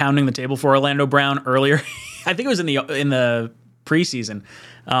actually pounding the table for Orlando Brown earlier. I think it was in the preseason.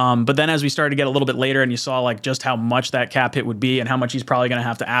 But then as we started to get a little bit later and you saw like just how much that cap hit would be and how much he's probably going to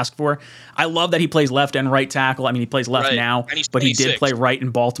have to ask for. I love that he plays left and right tackle. I mean, he plays left now, but he did play right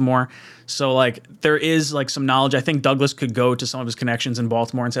in Baltimore. So like there is like some knowledge. I think Douglas could go to some of his connections in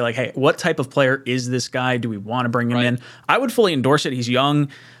Baltimore and say like, hey, what type of player is this guy? Do we want to bring him in? I would fully endorse it. He's young.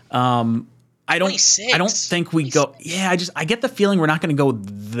 I don't think we go. Yeah, I get the feeling we're not going to go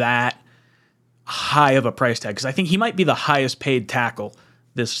that high of a price tag because I think he might be the highest paid tackle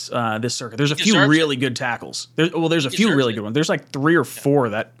this circuit. There's a few really good tackles. There's a few really good ones. There's like 3 or 4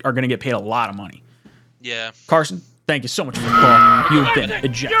 that are going to get paid a lot of money. Yeah. Carson, thank you so much for the call. You've been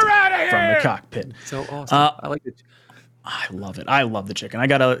ejected from the cockpit. So awesome. I like it. I love it. I love the chicken. I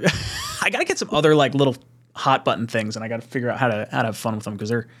gotta get some other like little hot button things, and I gotta figure out how to have fun with them because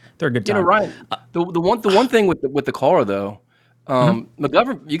they're a good time. Ryan. The one thing with the caller though,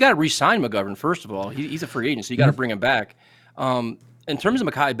 McGovern, you got to re-sign McGovern first of all. He's a free agent, so you got to bring him back. In terms of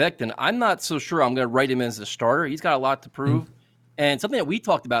Mekhi Becton, I'm not so sure I'm going to write him as a starter. He's got a lot to prove. And something that we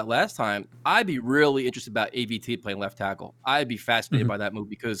talked about last time, I'd be really interested about AVT playing left tackle. I'd be fascinated by that move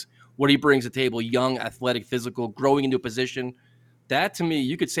because what he brings to the table, young, athletic, physical, growing into a position, that to me,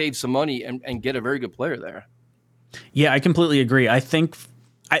 you could save some money and get a very good player there. Yeah, I completely agree. I think,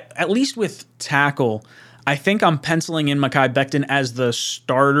 at least with tackle, I think I'm penciling in Mekhi Becton as the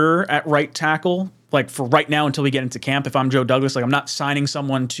starter at right tackle. Like for right now until we get into camp, if I'm Joe Douglas, like I'm not signing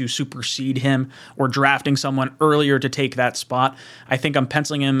someone to supersede him or drafting someone earlier to take that spot. I think I'm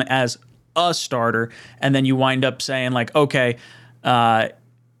penciling him as a starter, and then you wind up saying like, okay,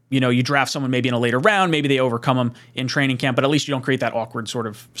 you draft someone maybe in a later round, maybe they overcome them in training camp, but at least you don't create that awkward sort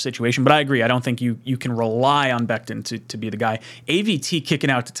of situation. But I agree, I don't think you can rely on Becton to be the guy. AVT kicking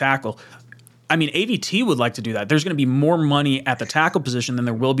out to tackle. I mean, AVT would like to do that. There's going to be more money at the tackle position than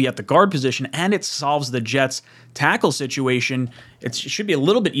there will be at the guard position, and it solves the Jets' tackle situation. It should be a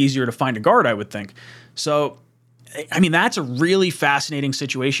little bit easier to find a guard, I would think. So, I mean, that's a really fascinating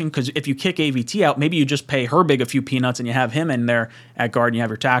situation because if you kick AVT out, maybe you just pay Herbig a few peanuts and you have him in there at guard and you have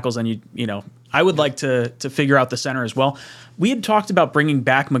your tackles, and I would like to figure out the center as well. We had talked about bringing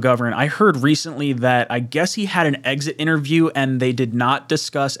back McGovern. I heard recently that I guess he had an exit interview and they did not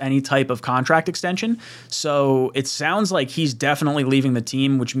discuss any type of contract extension. So it sounds like he's definitely leaving the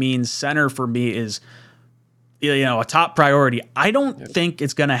team, which means center for me is a top priority. I don't think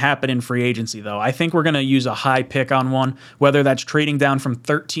it's going to happen in free agency, though. I think we're going to use a high pick on one, whether that's trading down from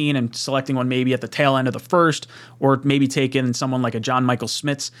 13 and selecting one maybe at the tail end of the first, or maybe taking someone like a John Michael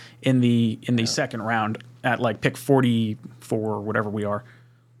Schmitz in the second round at like pick 44 or whatever we are.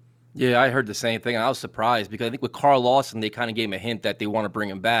 Yeah, I heard the same thing. I was surprised because I think with Carl Lawson, they kind of gave him a hint that they want to bring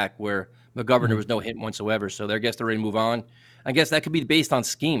him back, where McGovern, there was no hint whatsoever. So I guess they're ready to move on. I guess that could be based on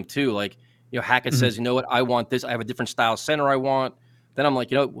scheme too. Like, Hackett says, you know what, I want this. I have a different style center I want. Then I'm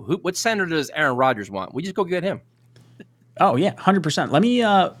like, what center does Aaron Rodgers want? We just go get him. Oh, yeah, 100%. Let me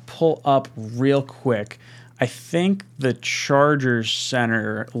pull up real quick. I think the Chargers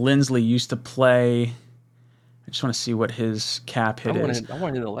center, Lindsley, used to play. I just want to see what his cap hit is. I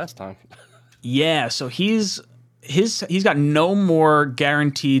wanted it the last time. Yeah, so he's got no more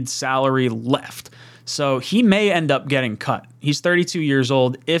guaranteed salary left. So he may end up getting cut. He's 32 years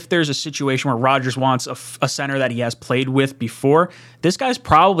old. If there's a situation where Rodgers wants a center that he has played with before, this guy's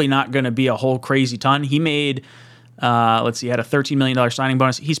probably not going to be a whole crazy ton. He made, he had a $13 million signing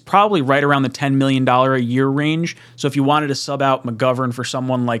bonus. He's probably right around the $10 million a year range. So if you wanted to sub out McGovern for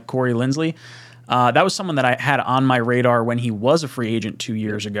someone like Corey Linsley, that was someone that I had on my radar when he was a free agent 2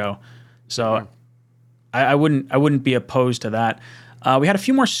 years ago. So I wouldn't be opposed to that. We had a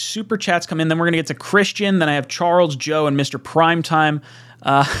few more super chats come in. Then we're going to get to Christian. Then I have Charles, Joe, and Mr. Primetime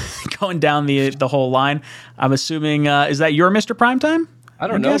going down the whole line. I'm assuming, is that your Mr. Primetime? I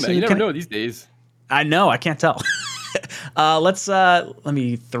don't know, man. You never know these days. I know. I can't tell. Let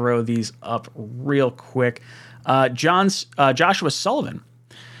me throw these up real quick. Joshua Sullivan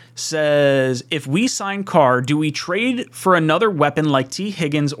says, if we sign Carr, do we trade for another weapon like T.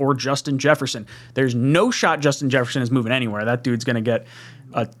 Higgins or Justin Jefferson? There's no shot Justin Jefferson is moving anywhere. That dude's going to get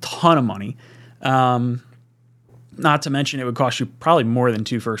a ton of money. Not to mention it would cost you probably more than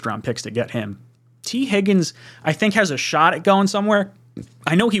 2 first-round picks to get him. T. Higgins, I think, has a shot at going somewhere.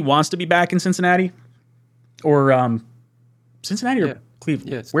 I know he wants to be back in Cincinnati or Cincinnati or Cleveland.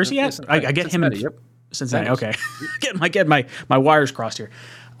 Yeah, where's he at? I get him in Cincinnati. Okay. Get my wires crossed here.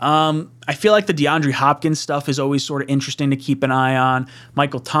 I feel like the DeAndre Hopkins stuff is always sort of interesting to keep an eye on.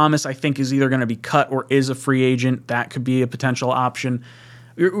 Michael Thomas, I think, is either going to be cut or is a free agent. That could be a potential option.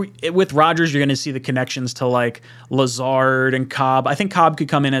 With Rodgers, you're going to see the connections to like Lazard and Cobb. I think Cobb could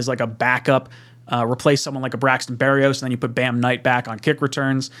come in as like a backup, replace someone like a Braxton Berrios, and then you put Bam Knight back on kick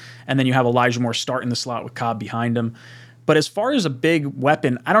returns, and then you have Elijah Moore start in the slot with Cobb behind him. But as far as a big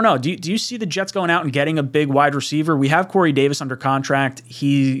weapon, I don't know. Do you see the Jets going out and getting a big wide receiver? We have Corey Davis under contract.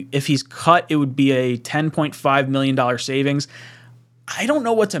 If he's cut, it would be a $10.5 million savings. I don't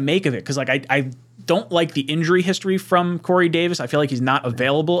know what to make of it because I don't like the injury history from Corey Davis. I feel like he's not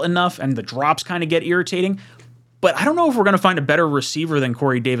available enough, and the drops kind of get irritating. But I don't know if we're going to find a better receiver than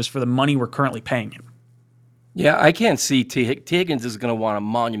Corey Davis for the money we're currently paying him. Yeah, I can't see T. Higgins is going to want a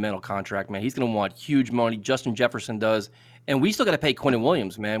monumental contract, man. He's going to want huge money. Justin Jefferson does. And we still got to pay Quinnen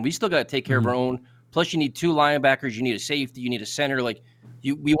Williams, man. We still got to take care of our own. Plus, you need 2 linebackers. You need a safety. You need a center.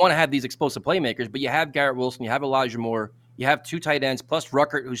 We want to have these explosive playmakers, but you have Garrett Wilson. You have Elijah Moore. You have 2 tight ends, plus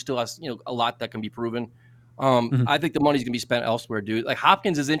Ruckert, who still has a lot that can be proven. I think the money's going to be spent elsewhere, dude. Like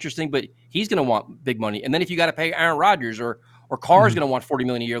Hopkins is interesting, but he's going to want big money. And then if you got to pay Aaron Rodgers or Carr is going to want $40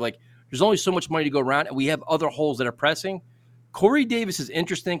 million a year, there's only so much money to go around, and we have other holes that are pressing. Corey Davis is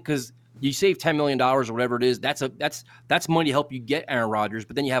interesting because you save $10 million or whatever it is. That's money to help you get Aaron Rodgers,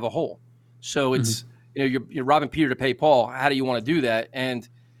 but then you have a hole. So it's you're robbing Peter to pay Paul. How do you want to do that? And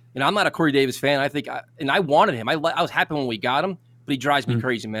I'm not a Corey Davis fan. I wanted him. I was happy when we got him, but he drives me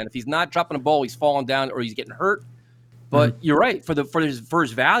crazy, man. If he's not dropping a ball, he's falling down or he's getting hurt. But you're right, for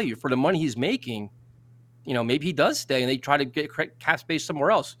his value, for the money he's making, maybe he does stay and they try to get cap space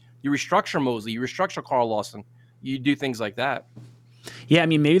somewhere else. You restructure Mosley, you restructure Carl Lawson, you do things like that. Yeah, I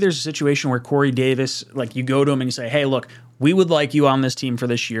mean, maybe there's a situation where Corey Davis, you go to him and you say, hey, look, we would like you on this team for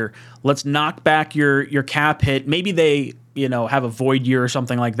this year. Let's knock back your cap hit. Maybe they, have a void year or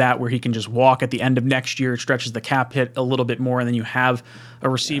something like that where he can just walk at the end of next year. It stretches the cap hit a little bit more, and then you have a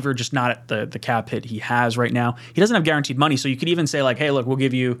receiver just not at the cap hit he has right now. He doesn't have guaranteed money, so you could even say, hey, look, we'll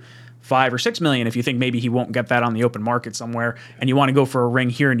give you $5 or $6 million if you think maybe he won't get that on the open market somewhere, and you want to go for a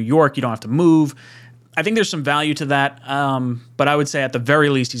ring here in New York. You don't have to move. I think there's some value to that, but I would say at the very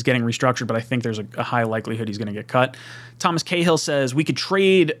least he's getting restructured, but I think there's a high likelihood he's going to get cut. Thomas Cahill says, we could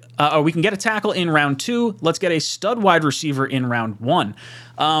trade, we can get a tackle in round 2. Let's get a stud wide receiver in round 1.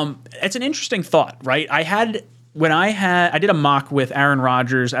 It's an interesting thought, right? I did a mock with Aaron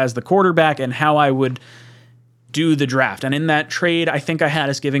Rodgers as the quarterback and how I would do the draft. And in that trade, I think I had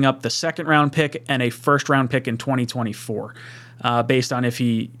us giving up the 2nd round pick and a 1st round pick in 2024, based on if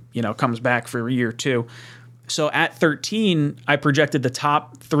he, comes back for a year 2. So at 13, I projected the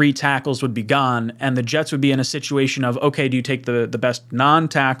top 3 tackles would be gone, and the Jets would be in a situation of, okay, do you take the best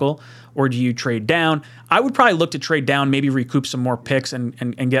non-tackle, or do you trade down? I would probably look to trade down, maybe recoup some more picks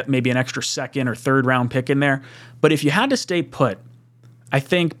and get maybe an extra 2nd or 3rd round pick in there. But if you had to stay put, I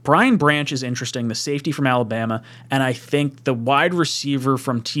think Brian Branch is interesting, the safety from Alabama, and I think the wide receiver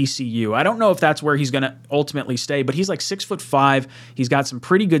from TCU. I don't know if that's where he's going to ultimately stay, but he's like 6'5". He's got some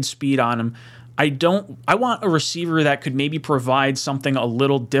pretty good speed on him. I want a receiver that could maybe provide something a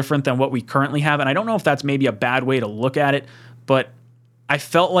little different than what we currently have, and I don't know if that's maybe a bad way to look at it, but I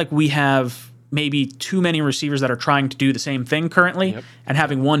felt like we have maybe too many receivers that are trying to do the same thing currently, and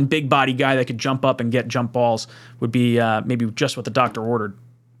having one big body guy that could jump up and get jump balls would be maybe just what the doctor ordered.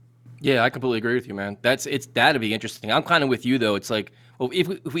 Yeah, I completely agree with you, man. That'd be interesting. I'm kind of with you though. It's like, well, if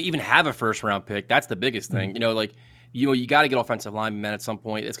we even have a first round pick, that's the biggest thing. You got to get offensive linemen at some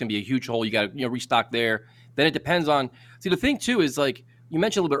point. It's going to be a huge hole. You got to restock there. Then it depends on. See, the thing too is like you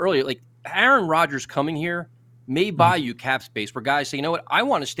mentioned a little bit earlier, like Aaron Rodgers coming here may buy you cap space where guys say, you know what, I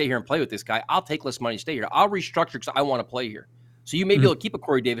want to stay here and play with this guy. I'll take less money to stay here. I'll restructure because I want to play here. So you may be able to keep a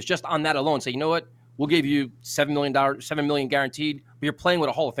Corey Davis just on that alone. Say, you know what, we'll give you $7 million guaranteed, but you're playing with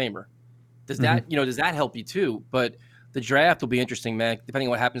a Hall of Famer. Does that help you too? But the draft will be interesting, man, depending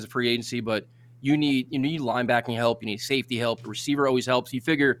on what happens in free agency. But you need linebacking help, you need safety help. The receiver always helps. You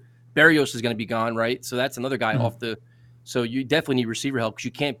figure Berrios is going to be gone, right? So that's another guy off the. So you definitely need receiver help because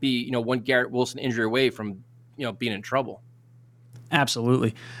you can't be one Garrett Wilson injury away from being in trouble.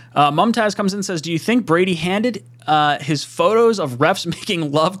 Absolutely. Mumtaz comes in and says, do you think Brady handed his photos of refs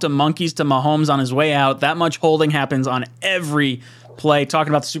making love to monkeys to Mahomes on his way out? That much holding happens on every play.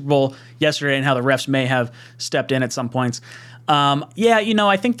 Talking about the Super Bowl yesterday and how the refs may have stepped in at some points.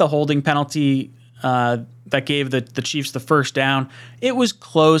 I think the holding penalty that gave the Chiefs the first down, it was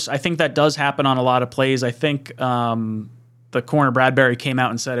close. I think that does happen on a lot of plays. I think the corner Bradbury came out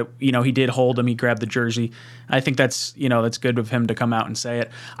and said he did hold him. He grabbed the jersey. I think that's good of him to come out and say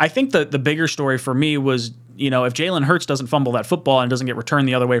it. I think the bigger story for me was, if Jalen Hurts doesn't fumble that football and doesn't get returned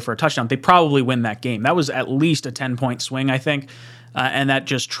the other way for a touchdown, they probably win that game. That was at least a 10-point swing, I think. And that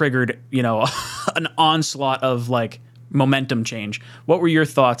just triggered, an onslaught of momentum change. What were your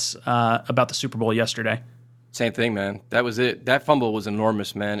thoughts about the Super Bowl yesterday? Same thing, man. That was it. That fumble was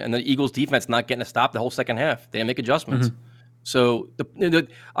enormous, man. And the Eagles defense not getting a stop the whole second half. They didn't make adjustments. So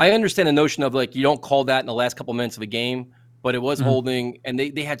I understand the notion of you don't call that in the last couple minutes of a game, but it was holding, and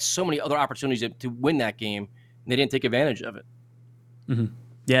they had so many other opportunities to win that game, and they didn't take advantage of it.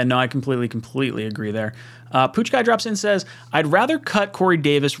 Yeah, no, I completely agree there. Pooch Guy drops in and says, I'd rather cut Corey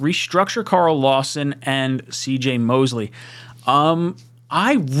Davis, restructure Carl Lawson, and CJ Mosley.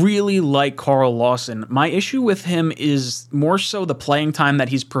 I really like Carl Lawson. My issue with him is more so the playing time that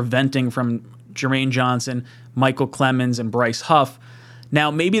he's preventing from Jermaine Johnson, Michael Clemens, and Bryce Huff.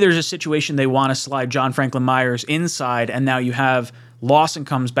 Now, maybe there's a situation they want to slide John Franklin Myers inside, and now you have Lawson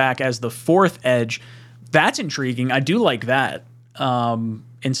comes back as the fourth edge. That's intriguing. I do like that.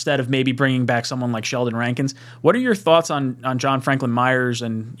 Instead of maybe bringing back someone like Sheldon Rankins. What are your thoughts on John Franklin Myers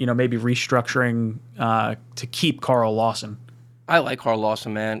and maybe restructuring to keep Carl Lawson? I like Carl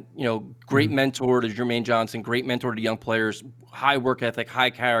Lawson, man. Great mentor to Jermaine Johnson, great mentor to young players, high work ethic, high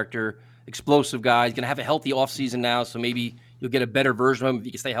character, explosive guy. He's going to have a healthy offseason now, so maybe you'll get a better version of him if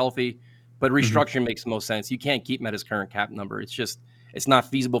you can stay healthy. But restructuring makes the most sense. You can't keep him at his current cap number. It's not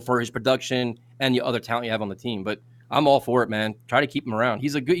feasible for his production and the other talent you have on the team. But I'm all for it, man. Try to keep him around.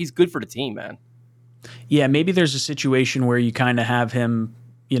 He's good for the team, man. Yeah, maybe there's a situation where you kind of have him,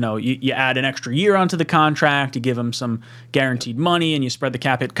 you add an extra year onto the contract, you give him some guaranteed money, and you spread the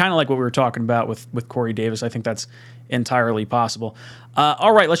cap hit, kind of like what we were talking about with Corey Davis. I think that's entirely possible.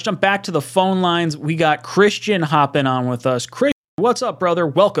 All right, let's jump back to the phone lines. We got Christian hopping on with us. Christian, what's up, brother?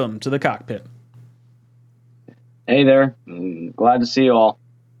 Welcome to the cockpit. Hey there. Glad to see you all.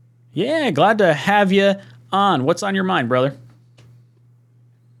 Yeah, glad to have you on. What's on your mind, brother?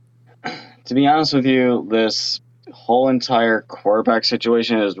 To be honest with you, this whole entire quarterback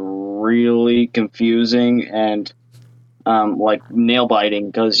situation is really confusing and nail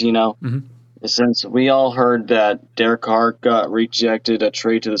biting because since we all heard that Derek Carr got rejected a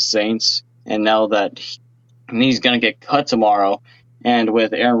trade to the Saints, and now that he's going to get cut tomorrow, and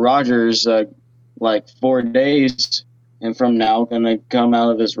with Aaron Rodgers 4 days and from now going to come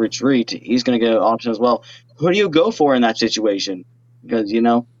out of his retreat, he's going to get an option as well. Who do you go for in that situation? Because,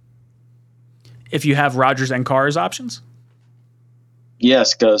 if you have Rodgers and Carr as options?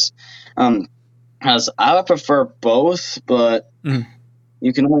 Yes, because I would prefer both, but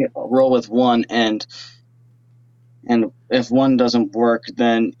you can only roll with one, and if one doesn't work,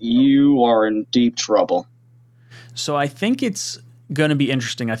 then you are in deep trouble. So I think it's going to be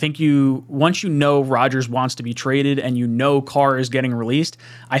interesting. I think once you know Rodgers wants to be traded and you know Carr is getting released,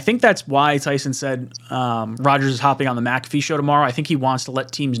 I think that's why Tyson said Rodgers is hopping on the McAfee show tomorrow. I think he wants to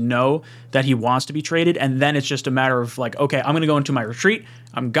let teams know that he wants to be traded, and then it's just a matter of like, okay, I'm going to go into my retreat.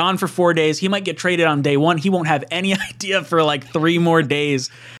 I'm gone for 4 days. He might get traded on day one. He won't have any idea for like 3 more days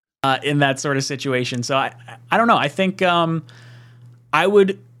in that sort of situation. So I don't know. I think I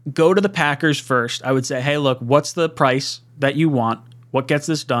would go to the Packers first. I would say, hey, look, what's the price that you want? What gets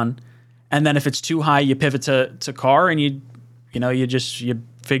this done? And then if it's too high, you pivot to Carr and you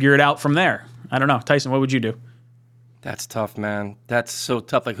figure it out from there. I don't know. Tyson, what would you do? That's tough, man. That's so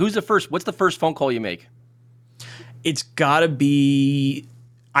tough. Like, what's the first phone call you make?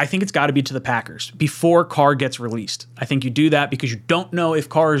 I think it's got to be to the Packers before Carr gets released. I think you do that because you don't know if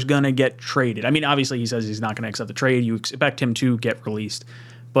Carr is going to get traded. I mean, obviously he says he's not going to accept the trade. You expect him to get released.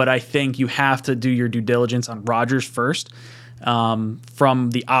 But I think you have to do your due diligence on Rodgers first from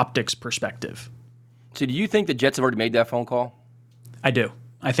the optics perspective. So do you think the Jets have already made that phone call? I do.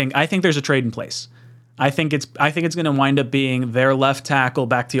 I think there's a trade in place. I think it's going to wind up being their left tackle,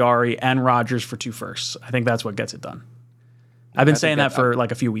 Bakhtiari, and Rodgers for 2 firsts. I think that's what gets it done. I've been saying that for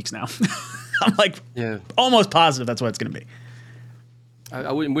like a few weeks now. I'm like almost positive that's what it's going to be.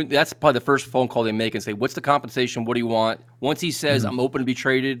 I wouldn't. That's probably the first phone call they make and say, "What's the compensation? What do you want?" Once he says, "I'm open to be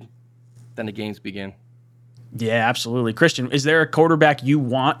traded," then the games begin. Yeah, absolutely. Christian, is there a quarterback you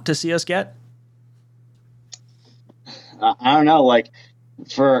want to see us get? I don't know. Like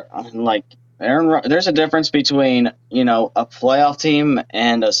for Aaron, there's a difference between a playoff team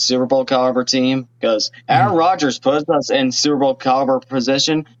and a Super Bowl caliber team because Aaron Rodgers puts us in Super Bowl caliber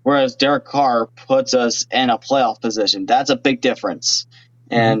position, whereas Derek Carr puts us in a playoff position. That's a big difference.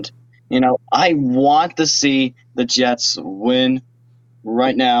 And I want to see the Jets win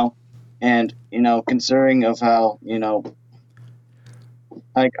right now, and considering of how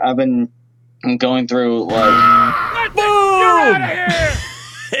like I've been going through like boom.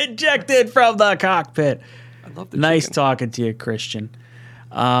 Ejected from the cockpit. I love the nice chicken. talking to you, Christian.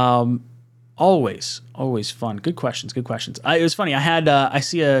 Always fun. Good questions. It was funny. I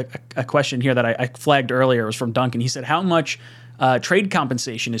see a question here that I flagged earlier. It was from Duncan. He said, "How much trade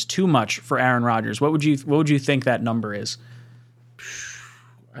compensation is too much for Aaron Rodgers?" What would you think that number is?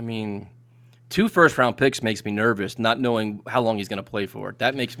 I mean, 2 first-round picks makes me nervous, not knowing how long he's going to play for.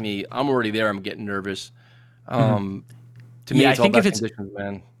 That makes me. I'm already there. I'm getting nervous. To me, it's all about conditions,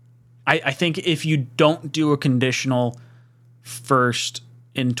 man. I think if you don't do a conditional first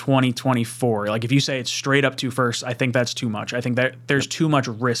in 2024, like if you say it's straight up 2 firsts, I think that's too much. I think that there's too much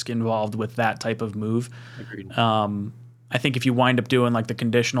risk involved with that type of move. Agreed. I think if you wind up doing like the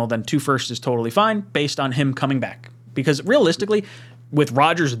conditional, then 2 firsts is totally fine based on him coming back. Because realistically, with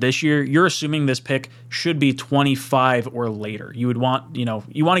Rodgers this year, you're assuming this pick should be 25 or later. You would want,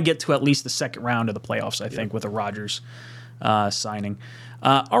 you want to get to at least the second round of the playoffs, I think, with a Rodgers signing.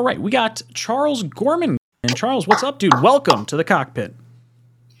 All right, we got Charles Gorman. And Charles, what's up, dude? Welcome to the cockpit.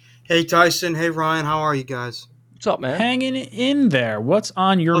 Hey, Tyson. Hey, Ryan. How are you guys? What's up, man? Hanging in there. What's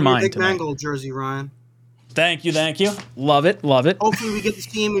on your mind Nick tonight? Mangold jersey, Ryan. Thank you. Love it. Hopefully we get to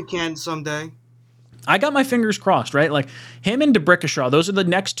see him in Canton someday. I got my fingers crossed, right? Like him and DeBrickashaw, those are the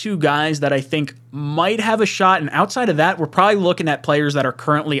next 2 guys that I think might have a shot. And outside of that, we're probably looking at players that are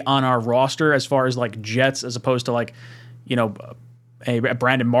currently on our roster as far as like Jets, as opposed to like, a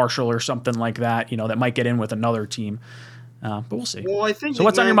Brandon Marshall or something like that, that might get in with another team. But we'll see. Well, I think so.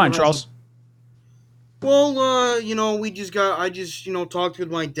 What's on your mind, Charles? Well, I just talked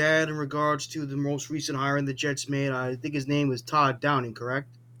with my dad in regards to the most recent hiring the Jets made. I think his name was Todd Downing, correct?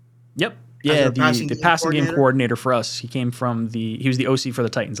 Yep. Yeah, the passing game coordinator for us. He came from he was the OC for the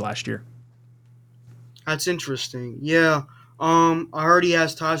Titans last year. That's interesting. Yeah. I heard he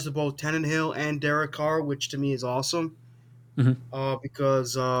has ties to both Tannehill and Derek Carr, which to me is awesome. Mm-hmm.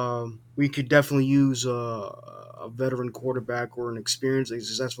 Because we could definitely use a veteran quarterback or an experienced,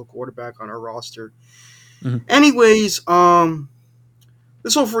 successful quarterback on our roster. Mm-hmm. Anyways,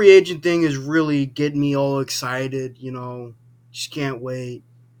 this whole free agent thing is really getting me all excited. Just can't wait.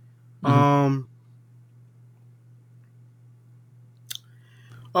 Mm-hmm.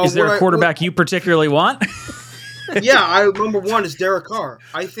 Is there a quarterback you particularly want? Yeah, number one is Derek Carr.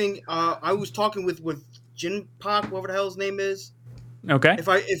 I think I was talking with Jin Pak, whatever the hell his name is. Okay. If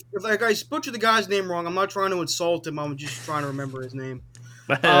I butcher the guy's name wrong, I'm not trying to insult him. I'm just trying to remember his name.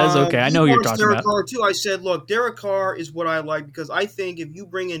 That's okay. I know who you're talking Derek about. Carr too. I said, look, Derek Carr is what I like because I think if you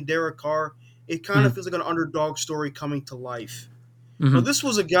bring in Derek Carr, it kind of feels like an underdog story coming to life. Mm-hmm. Now, this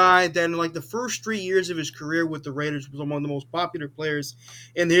was a guy that in like the first 3 years of his career with the Raiders was among the most popular players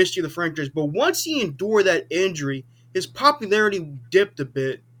in the history of the franchise. But once he endured that injury, his popularity dipped a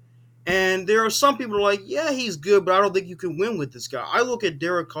bit. And there are some people who are like, yeah, he's good, but I don't think you can win with this guy. I look at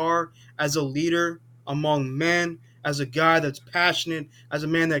Derek Carr as a leader among men, as a guy that's passionate, as a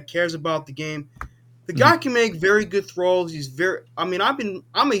man that cares about the game. The guy can make very good throws. I'm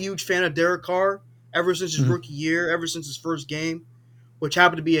a huge fan of Derek Carr ever since his rookie year, ever since his first game, which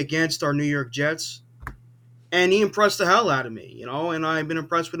happened to be against our New York Jets. And he impressed the hell out of me, and I've been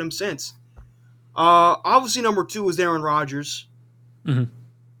impressed with him since. Obviously, number 2 is Aaron Rodgers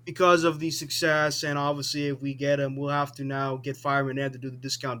because of the success, and obviously, if we get him, we'll have to now get Fireman Ed to do the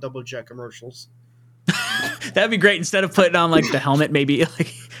discount double check commercials. That'd be great. Instead of putting on like the helmet, maybe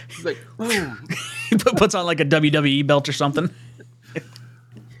like he puts on like a WWE belt or something.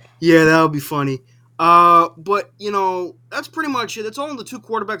 Yeah, that would be funny. But that's pretty much it. That's only the 2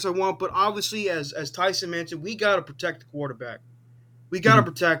 quarterbacks I want. But obviously, as Tyson mentioned, we got to protect the quarterback. We got to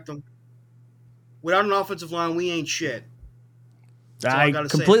protect them. Without an offensive line, we ain't shit. I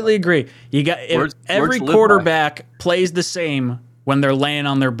completely agree. You got every quarterback plays the same when they're laying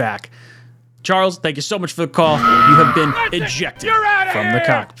on their back. Charles, thank you so much for the call. You have been ejected from the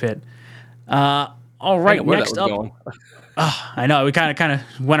cockpit. All right, next up. I know, we kind of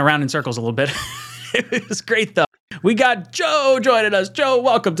went around in circles a little bit. It was great, though. We got Joe joining us. Joe,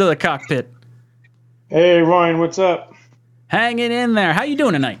 welcome to the cockpit. Hey, Ryan, what's up? Hanging in there. How you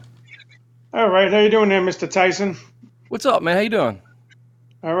doing tonight? All right, how you doing there, Mr. Tyson? What's up, man? How you doing?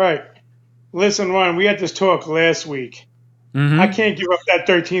 All right. Listen, Ryan, we had this talk last week. I can't give up that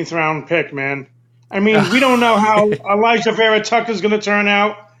 13th round pick, man. I mean, we don't know how Elijah Vera Tucker's going to turn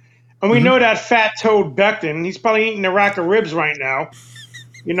out. And we know that fat toad Becton, he's probably eating a rack of ribs right now.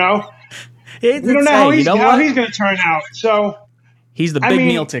 We don't know how he's going to turn out. So he's the big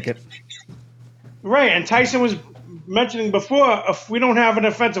meal ticket. Right. And Tyson was mentioning before, if we don't have an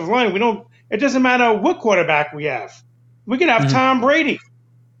offensive line, it doesn't matter what quarterback we have. We could have Tom Brady.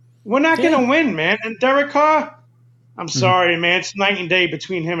 We're not going to win, man. And Derek Carr, I'm sorry, man. It's night and day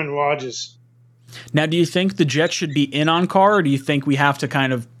between him and Rodgers. Now, do you think the Jets should be in on Carr, or do you think we have to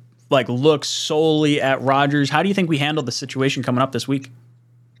kind of look solely at Rodgers? How do you think we handle the situation coming up this week?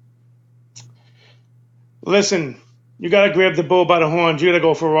 Listen, you got to grab the bull by the horns. You got to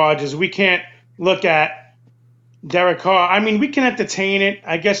go for Rodgers. We can't look at Derek Carr. I mean, we can entertain it.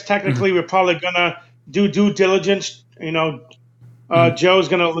 I guess technically we're probably going to do due diligence. Joe's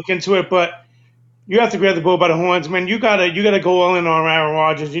going to look into it, but you have to grab the bull by the horns, man. You gotta go all in on Aaron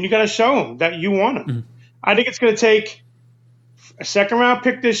Rodgers, and you gotta show him that you want him. I think it's gonna take a 2nd round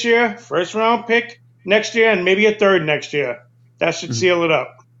pick this year, 1st round pick next year, and maybe a 3rd next year. That should seal it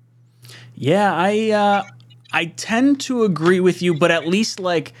up. Yeah, I tend to agree with you, but at least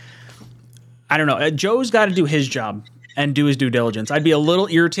I don't know. Joe's got to do his job and do his due diligence. I'd be a little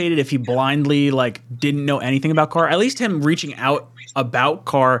irritated if he blindly didn't know anything about Carr. At least him reaching out about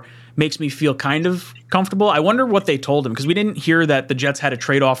Carr makes me feel kind of comfortable. I wonder what they told him, because we didn't hear that the Jets had a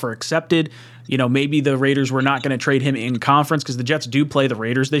trade offer accepted. Maybe the Raiders were not going to trade him in conference, because the Jets do play the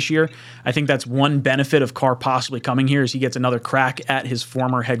Raiders this year. I think that's one benefit of Carr possibly coming here, is he gets another crack at his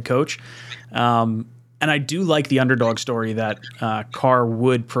former head coach. And I do like the underdog story that Carr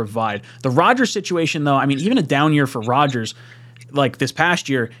would provide. The Rodgers situation, though, I mean, even a down year for Rodgers, like this past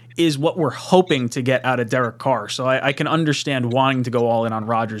year, is what we're hoping to get out of Derek Carr. So I can understand wanting to go all in on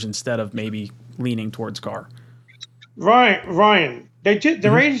Rodgers instead of maybe leaning towards Carr. Ryan,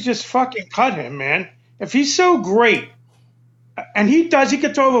 the Raiders just fucking cut him, man. If he's so great, and he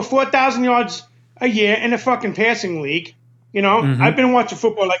could throw over 4,000 yards a year in a fucking passing league. I've been watching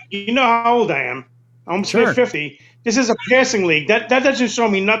football, how old I am. I'm 50. This is a passing league. That doesn't show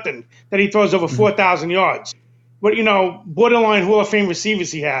me nothing that he throws over 4,000 yards. But borderline Hall of Fame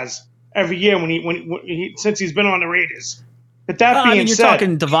receivers he has every year since he's been on the Raiders. But that being you're said,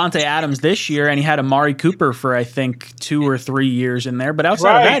 talking Devontae Adams this year, and he had Amari Cooper for I think 2 or 3 years in there. But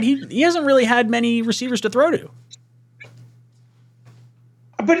outside of that, he hasn't really had many receivers to throw to.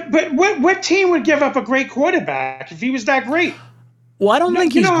 But what team would give up a great quarterback if he was that great? Well, I don't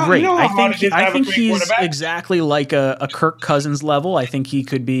think he's great. I think he's exactly like a Kirk Cousins level. I think he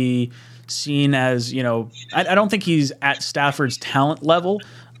could be seen as, I don't think he's at Stafford's talent level.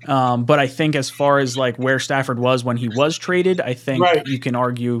 But I think as far as where Stafford was when he was traded, I think you can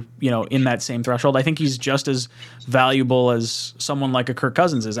argue, in that same threshold. I think he's just as valuable as someone like a Kirk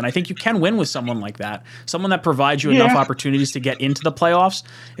Cousins is. And I think you can win with someone like that, someone that provides you enough opportunities to get into the playoffs.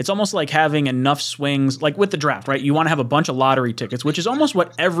 It's almost like having enough swings, like with the draft, right? You want to have a bunch of lottery tickets, which is almost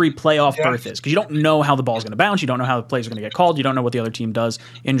what every playoff berth is, because you don't know how the ball's going to bounce. You don't know how the plays are going to get called. You don't know what the other team does,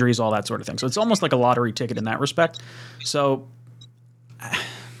 injuries, all that sort of thing. So it's almost like a lottery ticket in that respect. So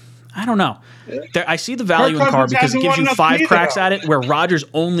I don't know. I see the value in Carr because it gives you 5 cracks at it, where Rodgers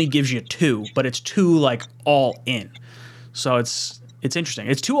only gives you 2, but it's 2 like all in. So it's interesting.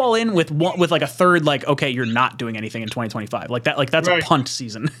 It's 2 all in with like a third like, okay, you're not doing anything in 2025 like that. Like that's a punt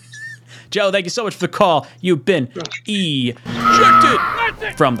season. Joe, thank you so much for the call. You've been ejected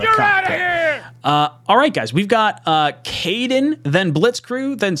from the cockpit. All right, guys, we've got Caden, then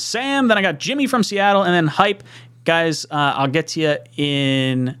Blitzcrew, then Sam, then I got Jimmy from Seattle, and then Hype. Guys, I'll get to you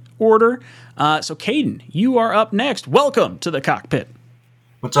in order. So, Caden, you are up next. Welcome to the cockpit.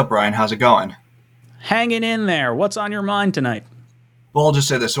 What's up, Brian? How's it going? Hanging in there. What's on your mind tonight? Well, I'll just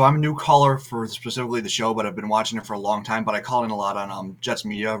say this. So I'm a new caller for specifically the show, but I've been watching it for a long time. But I call in a lot on Jets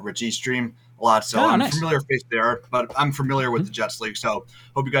Media, Rich Eastream, a lot. So I'm nice. familiar face there, but I'm familiar with the Jets League. So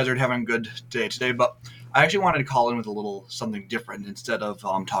hope you guys are having a good day today. But I actually wanted to call in with a little something different instead of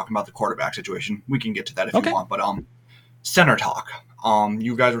talking about the quarterback situation. We can get to that if you want. But center talk.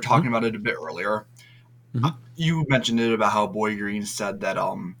 You guys were talking about it a bit earlier. You mentioned it about how Boy Green said that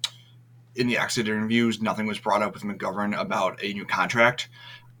in the exit interviews, nothing was brought up with McGovern about a new contract.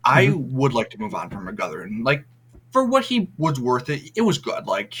 I would like to move on from McGovern. Like, for what he was worth, it was good.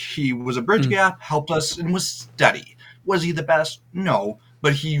 Like, he was a bridge gap, helped us, and was steady. Was he the best? No,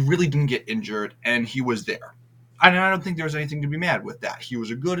 but he really didn't get injured, and he was there. And I don't think there's anything to be mad with that. He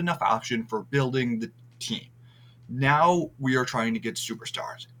was a good enough option for building the team. Now we are trying to get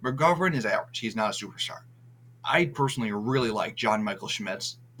superstars. McGovern is average. He's not a superstar. I personally really like John Michael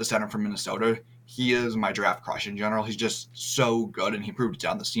Schmitz, the center from Minnesota. He is my draft crush in general. He's just so good, and he proved it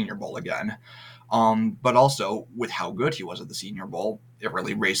on the Senior Bowl again. But also, with how good he was at the Senior Bowl, it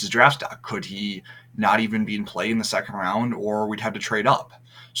really raised his draft stock. Could he not even be in play in the second round, or we'd have to trade up?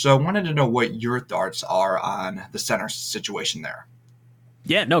 So I wanted to know what your thoughts are on the center situation there.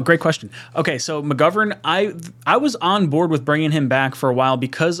 Yeah, no, great question. Okay, so McGovern, I was on board with bringing him back for a while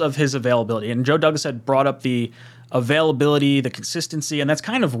because of his availability. And Joe Douglas had brought up the availability, the consistency, and that's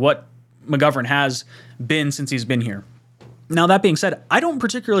kind of what McGovern has been since he's been here. Now, that being said, I don't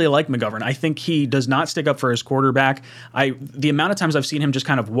particularly like McGovern. I think he does not stick up for his quarterback. The amount of times I've seen him just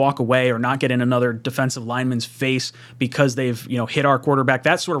kind of walk away or not get in another defensive lineman's face because they've hit our quarterback,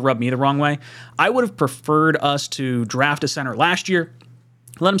 that sort of rubbed me the wrong way. I would have preferred us to draft a center last year,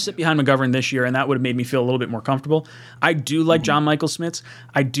 let him sit behind McGovern this year, and that would have made me feel a little bit more comfortable. I do like John Michael Schmitz.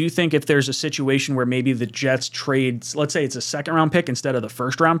 I do think if there's a situation where maybe the Jets trade, let's say it's a second-round pick instead of the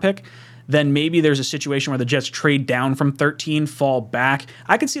first-round pick, then maybe there's a situation where the Jets trade down from 13, fall back.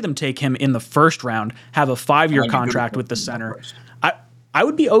 I could see them take him in the first round, have a 5-year contract with the center. I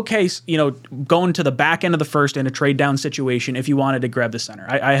would be okay, going to the back end of the first in a trade down situation if you wanted to grab the center.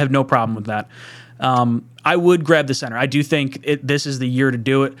 I have no problem with that. I would grab the center. I do think this is the year to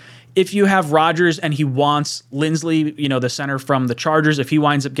do it. If you have Rodgers and he wants Lindsley, the center from the Chargers, if he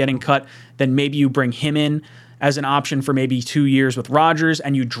winds up getting cut, then maybe you bring him in as an option for maybe 2 years with Rodgers,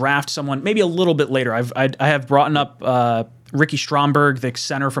 and you draft someone maybe a little bit later. I have brought up Ricky Stromberg, the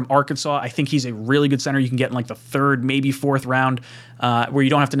center from Arkansas. I think he's a really good center. You can get in like the 3rd, maybe 4th round, where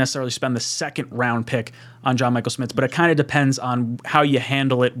you don't have to necessarily spend the 2nd round pick on John Michael Schmitz, but it kind of depends on how you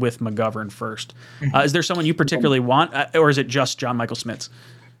handle it with McGovern first. Is there someone you particularly want, or is it just John Michael Schmitz?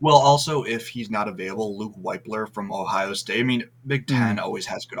 Well, also, if he's not available, Luke Weipler from Ohio State. I mean, Big Ten always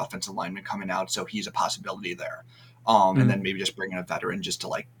has good offensive linemen coming out, so he's a possibility there. And then maybe just bring in a veteran just to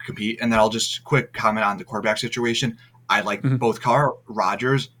compete. And then I'll just quick comment on the quarterback situation. I like both Carr,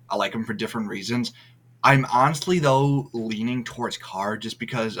 Rodgers. I like them for different reasons. I'm honestly, though, leaning towards Carr just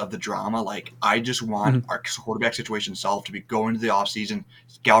because of the drama. I just want our quarterback situation solved to be go into the offseason,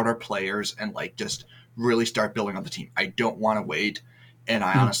 scout our players, and just really start building on the team. I don't want to wait. And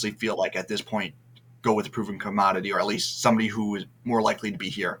I honestly feel like at this point, go with a proven commodity, or at least somebody who is more likely to be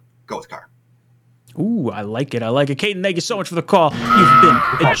here. Go with Carr. Ooh, I like it. Caden, thank you so much for the call. You've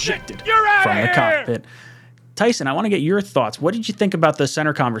been ejected from the cockpit. Tyson, I want to get your thoughts. What did you think about the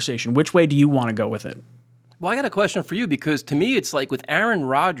center conversation? Which way do you want to go with it? Well, I got a question for you because to me, it's like with Aaron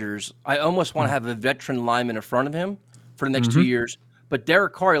Rodgers, I almost want to have a veteran lineman in front of him for the next 2 years. But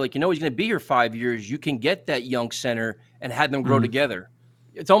Derek Carr, he's going to be here 5 years. You can get that young center and have them grow together.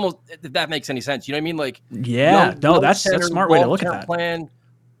 It's almost, if that makes any sense. You know what I mean? That's a smart way to look at that. Plan,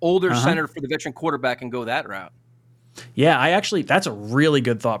 older center for the veteran quarterback and go that route. Yeah, that's a really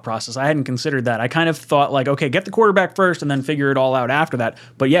good thought process. I hadn't considered that. I kind of thought like, okay, get the quarterback first and then figure it all out after that.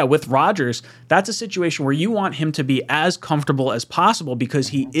 But yeah, with Rodgers, that's a situation where you want him to be as comfortable as possible because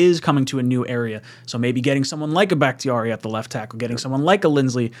he is coming to a new area. So maybe getting someone like a Bakhtiari at the left tackle, getting someone like a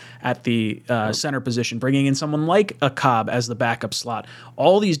Lindsley at the center position, bringing in someone like a Cobb as the backup slot.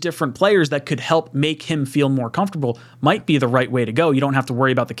 All these different players that could help make him feel more comfortable might be the right way to go. You don't have to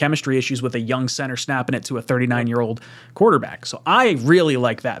worry about the chemistry issues with a young center snapping it to a 39-year-old quarterback. So I really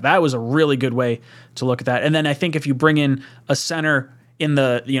like that. That was a really good way to look at that. And then I think if you bring in a center in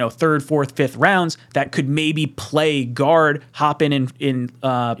the third, fourth, fifth rounds that could maybe play guard, hop in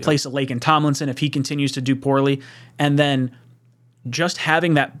place of Laken Tomlinson if he continues to do poorly, and then just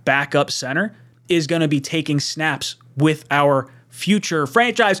having that backup center is going to be taking snaps with our future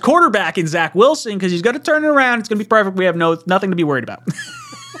franchise quarterback in Zach Wilson because he's going to turn it around. It's going to be perfect. We have nothing to be worried about.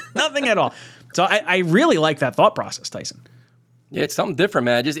 Nothing at all. So I really like that thought process, Tyson. Yeah, it's something different,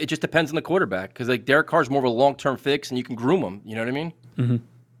 man. It just depends on the quarterback because like Derek Carr's more of a long-term fix, and you can groom him. You know what I mean? Mm-hmm.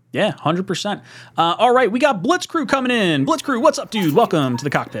 Yeah, 100%. All right, we got Blitz Crew coming in. Blitz Crew, what's up, dude? Welcome to the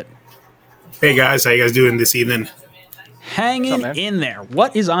cockpit. Hey guys, how you guys doing this evening? Hanging in there.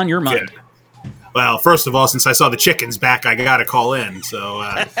 What is on your mind? Good. Well, first of all, since I saw the chickens back, I got to call in. So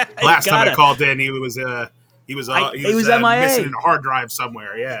last time I called in, he was MIA. Missing a hard drive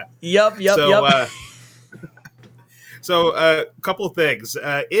somewhere. Yeah. Yep. So a couple of things.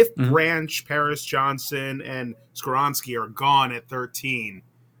 If Branch, Paris Johnson, and Skoronski are gone at 13,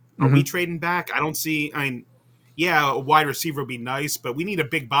 are we trading back? I don't see. I mean, yeah, a wide receiver would be nice, but we need a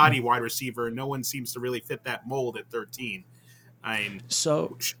big body wide receiver, and no one seems to really fit that mold at 13.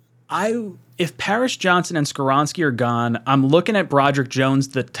 If Paris Johnson and Skoronski are gone, I'm looking at Broderick Jones,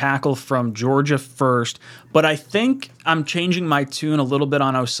 the tackle from Georgia first, but I think I'm changing my tune a little bit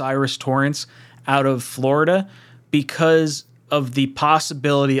on Osiris Torrance out of Florida because of the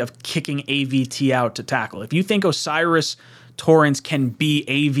possibility of kicking AVT out to tackle. If you think Osiris Torrance can be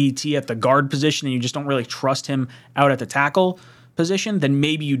AVT at the guard position and you just don't really trust him out at the tackle position, then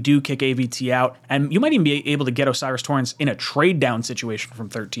maybe you do kick AVT out, and you might even be able to get Osiris Torrance in a trade down situation from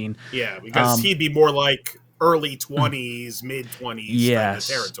 13. Yeah, because he'd be more like early 20s, mid 20s kind of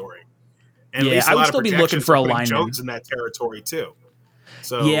territory. And at least I would still be looking for a lineman. Jones in that territory too.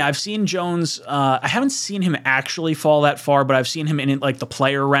 So yeah, I've seen Jones. I haven't seen him actually fall that far, but I've seen him in like the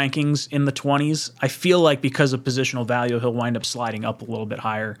player rankings in the 20s. I feel like because of positional value, he'll wind up sliding up a little bit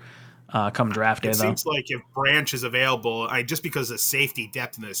higher. Come draft day, it seems like if Branch is available, just because of safety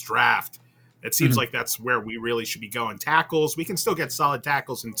depth in this draft, it seems like that's where we really should be going. Tackles, we can still get solid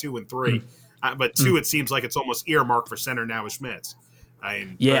tackles in 2 and 3, but 2, it seems like it's almost earmarked for center now with Schmitz.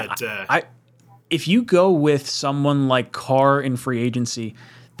 If you go with someone like Carr in free agency,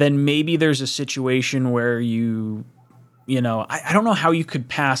 then maybe there's a situation where I don't know how you could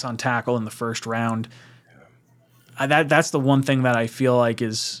pass on tackle in the first round. That's the one thing that I feel like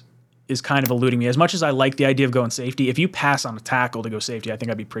is kind of eluding me. As much as I like the idea of going safety, if you pass on a tackle to go safety, I think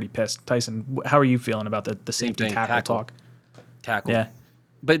I'd be pretty pissed. Tyson, how are you feeling about the safety tackle talk? Tackle. Yeah.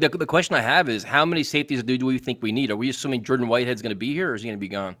 But the question I have is, how many safeties do we think we need? Are we assuming Jordan Whitehead's going to be here, or is he going to be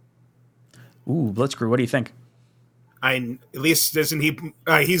gone? Ooh, Blitzkrieg, what do you think? At least isn't he?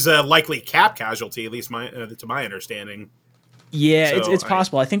 He's a likely cap casualty, at least to my understanding. Yeah, so it's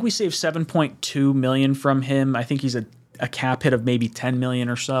possible. I think we saved $7.2 million from him. I think he's a cap hit of maybe $10 million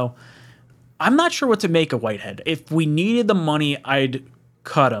or so. I'm not sure what to make of Whitehead. If we needed the money, I'd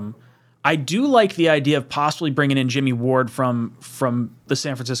cut him. I do like the idea of possibly bringing in Jimmy Ward from the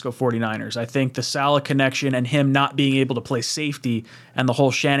San Francisco 49ers. I think the Saleh connection and him not being able to play safety and the whole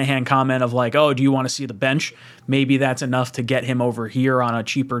Shanahan comment of like, oh, do you want to see the bench? Maybe that's enough to get him over here on a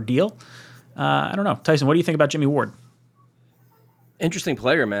cheaper deal. I don't know. Tyson, what do you think about Jimmy Ward? Interesting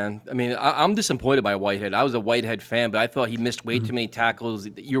player, man. I mean, I'm disappointed by Whitehead. I was a Whitehead fan, but I thought he missed way too many tackles.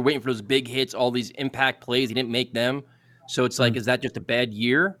 You're waiting for those big hits, all these impact plays. He didn't make them. So it's like, is that just a bad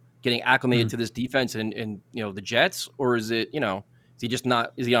year getting acclimated to this defense and the Jets? Or is it, is he just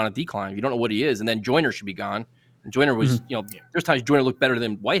not, is he on a decline? You don't know what he is. And then Joyner should be gone. And Joyner was, there's times Joyner looked better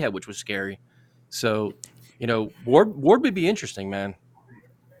than Whitehead, which was scary. So, Ward would be interesting, man.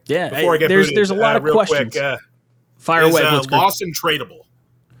 Yeah. Before I get there's a lot of questions. Quick, Fire away. Lawson tradable?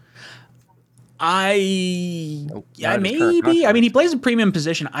 Maybe. I mean, he plays a premium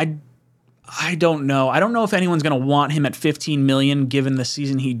position. I don't know. I don't know if anyone's going to want him at $15 million given the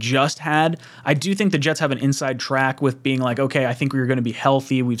season he just had. I do think the Jets have an inside track with being like, okay, I think we're going to be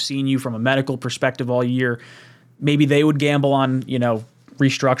healthy. We've seen you from a medical perspective all year. Maybe they would gamble on,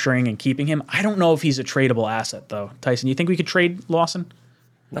 restructuring and keeping him. I don't know if he's a tradable asset, though. Tyson, you think we could trade Lawson?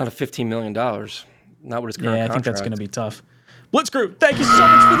 Not at $15 million. Not with his current Yeah, I think that's contract. going to be tough. Blitzkrieg, thank you so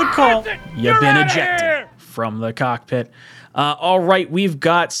much for the call. You've been ejected from the cockpit. All right, we've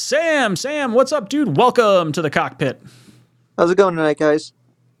got Sam. Sam, what's up, dude? Welcome to the cockpit. How's it going tonight, guys?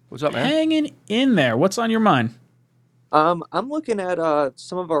 What's up, man? Hanging in there. What's on your mind? I'm looking at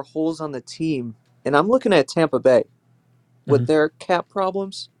some of our holes on the team, and I'm looking at Tampa Bay with their cap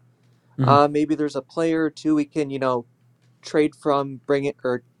problems. Maybe there's a player or two we can, trade from, bring it,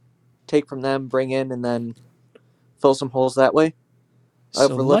 or take from them, bring in, and then fill some holes that way. So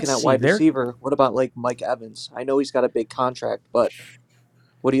if we're looking let's at see, wide there- receiver, what about like Mike Evans? I know he's got a big contract, but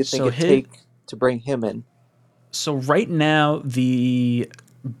what do you think So it'd take to bring him in? So right now, the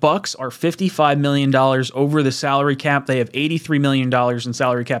Bucks are $55 million over the salary cap. They have $83 million in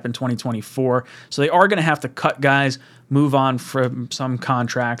salary cap in 2024. So they are going to have to cut guys, move on from some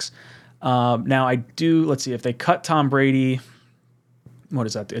contracts. Now, let's see, if they cut Tom Brady, what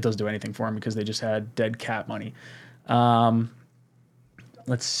does that do? It doesn't do anything for him because they just had dead cap money.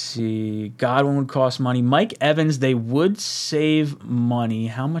 Let's see. Godwin would cost money. Mike Evans, they would save money.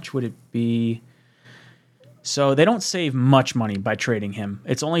 How much would it be? So they don't save much money by trading him.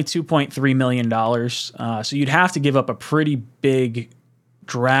 It's only $2.3 million. So you'd have to give up a pretty big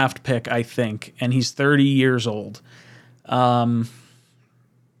draft pick, I think. And he's 30 years old. I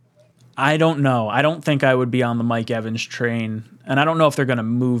don't know. I don't think I would be on the Mike Evans train. And I don't know if they're going to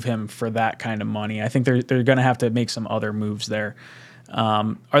move him for that kind of money. I think they're going to have to make some other moves there.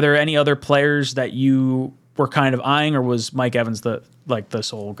 Are there any other players that you were kind of eyeing, or was Mike Evans the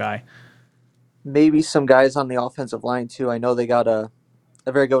sole guy? Maybe some guys on the offensive line too. I know they got a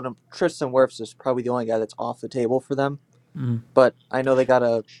very good one. Tristan Wirfs is probably the only guy that's off the table for them. But I know they got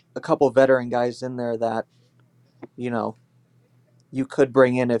a couple veteran guys in there that, you could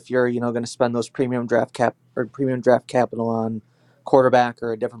bring in if you're, going to spend those premium draft capital on quarterback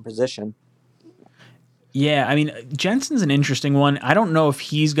or a different position. Yeah, I mean, Jensen's an interesting one. I don't know if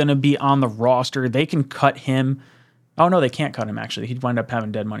he's going to be on the roster. They can cut him. Oh, no, they can't cut him, actually. He'd wind up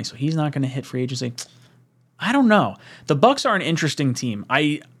having dead money, so he's not going to hit free agency. I don't know. The Bucks are an interesting team.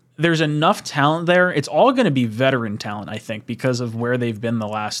 There's enough talent there. It's all going to be veteran talent, I think, because of where they've been the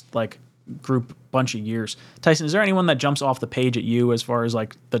last bunch of years. Tyson, is there anyone that jumps off the page at you as far as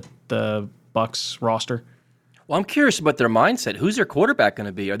the Bucks roster? Well, I'm curious about their mindset. Who's their quarterback going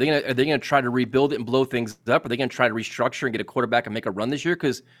to be? Are they going to try to rebuild it and blow things up? Are they going to try to restructure and get a quarterback and make a run this year?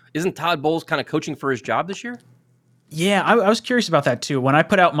 Because isn't Todd Bowles kind of coaching for his job this year? Yeah, I was curious about that too. When I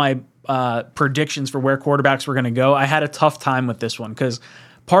put out my predictions for where quarterbacks were going to go, I had a tough time with this one because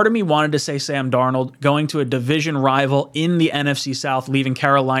part of me wanted to say Sam Darnold, going to a division rival in the NFC South, leaving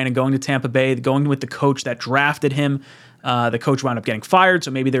Carolina, going to Tampa Bay, going with the coach that drafted him. The coach wound up getting fired,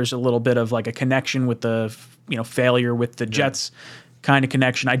 so maybe there's a little bit of a connection with the failure with the Jets kind of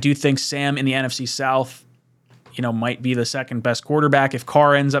connection. I do think Sam in the NFC South, might be the second best quarterback if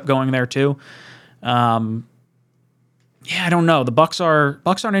Carr ends up going there too. Yeah, I don't know. The Bucks are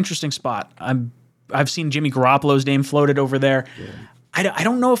an interesting spot. I've seen Jimmy Garoppolo's name floated over there. Yeah. I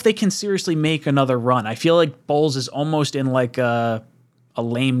don't know if they can seriously make another run. I feel like Bowles is almost in a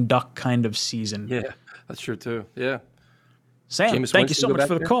lame duck kind of season. Yeah, that's true too. Yeah. Sam, Jameis thank you Winston so much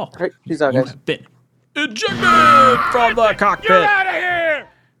for the there? call. Great. Peace out, guys. You've been ejected from the cockpit. Get out of here!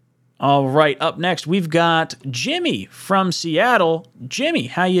 All right, up next we've got Jimmy from Seattle. Jimmy,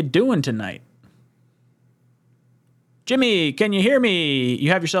 how you doing tonight? Jimmy, can you hear me? You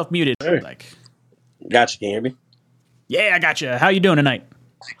have yourself muted. Gotcha. Can you hear me? Yeah, I got you. How you doing tonight?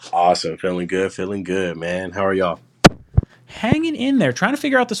 Awesome. Feeling good, man. How are y'all? Hanging in there, trying to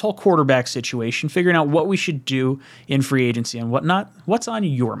figure out this whole quarterback situation, figuring out what we should do in free agency and whatnot. What's on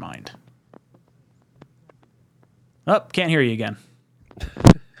your mind? Oh, can't hear you again.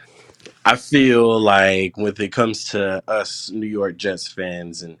 I feel like when it comes to us New York Jets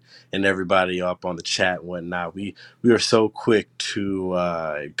fans and everybody up on the chat and whatnot, we are so quick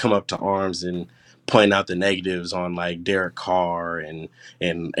to come up to arms and point out the negatives on Derek Carr and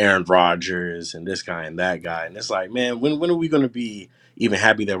Aaron Rodgers and this guy and that guy. And it's like, man, when are we going to be even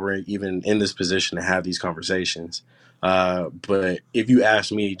happy that we're even in this position to have these conversations? But if you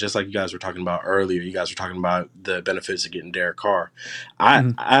ask me, just like you guys were talking about earlier, you guys were talking about the benefits of getting Derek Carr.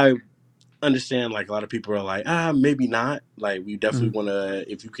 I understand a lot of people are like, maybe not. We definitely want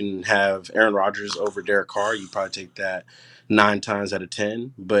to, if you can have Aaron Rodgers over Derek Carr, you probably take that 9 times out of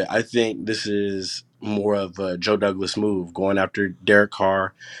 10. But I think this is more of a Joe Douglas move, going after Derek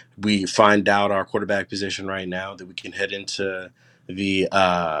Carr. We find out our quarterback position right now that we can head into the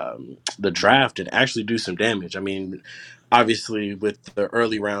draft and actually do some damage. I mean, obviously with the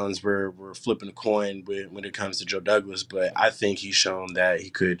early rounds we're flipping a coin when it comes to Joe Douglas, but I think he's shown that he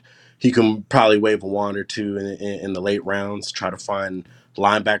could he can probably wave a wand or two in the late rounds, try to find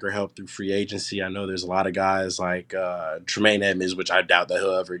linebacker help through free agency. I know there's a lot of guys like Tremaine Edmonds, which I doubt that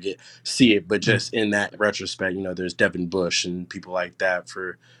he'll ever see it. But just in that retrospect, there's Devin Bush and people like that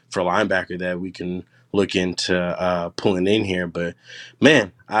for linebacker that we can look into pulling in here. But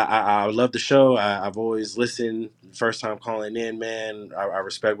man, I love the show. I've always listened. First time calling in, man. I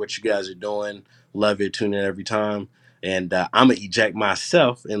respect what you guys are doing. Love it. Tune in every time. And I'm gonna eject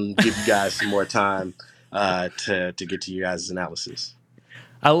myself and give you guys some more time to get to your guys' analysis.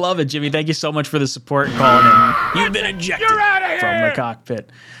 I love it, Jimmy. Thank you so much for the support and calling in. You've been ejected from the cockpit.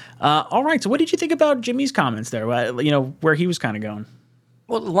 All right. So, what did you think about Jimmy's comments there? Where he was kind of going.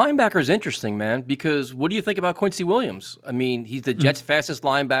 Well, the linebacker is interesting, man, because what do you think about Quincy Williams? I mean, he's the Jets' fastest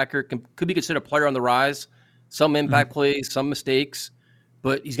linebacker, could be considered a player on the rise. Some impact plays, some mistakes,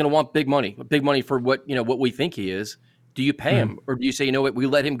 but he's going to want big money for what we think he is. Do you pay him, or do you say, you know what, we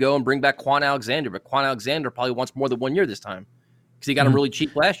let him go and bring back Quan Alexander? But Quan Alexander probably wants more than 1 year this time because he got him really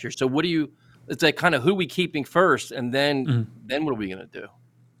cheap last year. So it's like kind of who we keeping first, and then what are we going to do?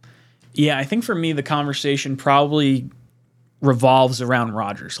 Yeah, I think for me, the conversation probably revolves around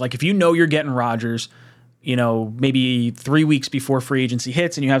Rodgers. Like if you're getting Rodgers, maybe 3 weeks before free agency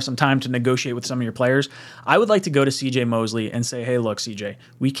hits and you have some time to negotiate with some of your players, I would like to go to CJ Mosley and say, hey, look, CJ,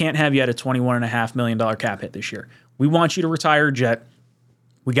 we can't have you at a $21.5 million cap hit this year. We want you to retire a Jet.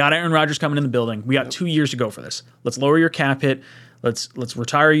 We got Aaron Rodgers coming in the building. We got 2 years to go for this. Let's lower your cap hit. Let's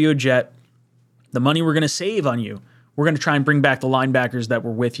retire you a Jet. The money we're going to save on you, we're going to try and bring back the linebackers that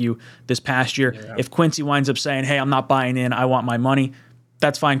were with you this past year. Yeah. If Quincy winds up saying, hey, I'm not buying in, I want my money,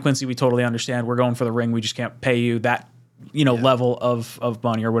 that's fine, Quincy. We totally understand. We're going for the ring. We just can't pay you that, level of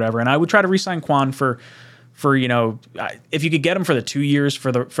money or whatever. And I would try to re-sign Quan for if you could get him for the 2 years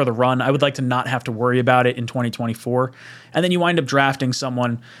for the run, I would like to not have to worry about it in 2024. And then you wind up drafting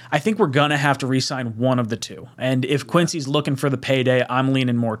someone. I think we're going to have to re-sign one of the two. And if Quincy's looking for the payday, I'm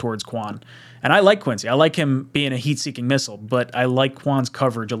leaning more towards Quan. And I like Quincy. I like him being a heat-seeking missile, but I like Quan's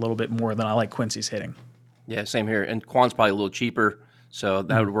coverage a little bit more than I like Quincy's hitting. Yeah, same here. And Quan's probably a little cheaper, so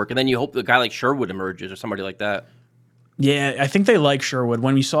that would work. And then you hope a guy like Sherwood emerges or somebody like that. Yeah, I think they like Sherwood.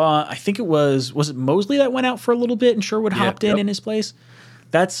 When we saw, I think it was it Mosley that went out for a little bit and Sherwood hopped in his place?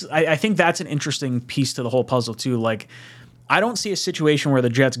 I think that's an interesting piece to the whole puzzle too. Like, I don't see a situation where the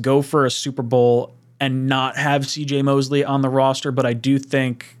Jets go for a Super Bowl and not have CJ Mosley on the roster, but I do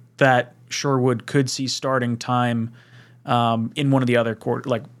think that Sherwood could see starting time in one of the other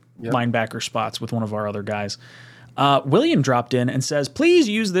linebacker spots with one of our other guys. William dropped in and says, please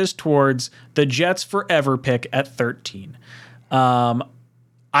use this towards the Jets Forever pick at 13.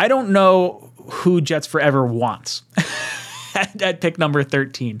 I don't know who Jets Forever wants at pick number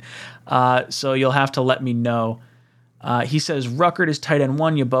 13. So you'll have to let me know. He says, Ruckert is tight end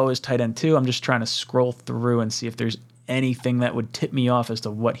 1, Yeboah is tight end 2. I'm just trying to scroll through and see if there's anything that would tip me off as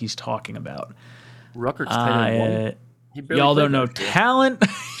to what he's talking about. Ruckert's tight end 1. Y'all don't know talent.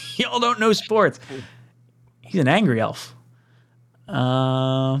 Y'all don't know sports. He's an angry elf.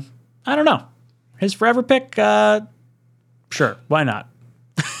 I don't know. His forever pick, sure, why not?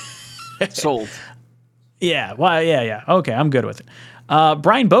 Sold. Yeah, well, yeah. Okay, I'm good with it.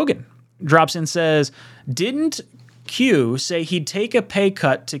 Brian Bogan drops in and says, didn't Q say he'd take a pay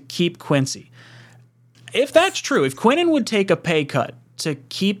cut to keep Quincy? If that's true, if Quinnen would take a pay cut to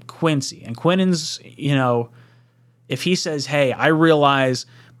keep Quincy, and Quinnen's, if he says, hey, I realize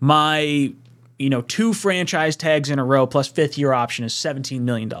my 2 franchise tags in a row plus 5th-year option is $17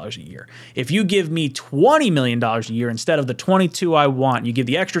 million a year. If you give me $20 million a year instead of the 22 I want, you give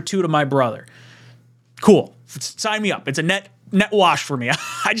the extra 2 to my brother. Cool. Sign me up. It's a net wash for me.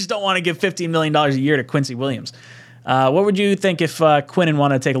 I just don't want to give $15 million a year to Quincy Williams. What would you think if Quinnen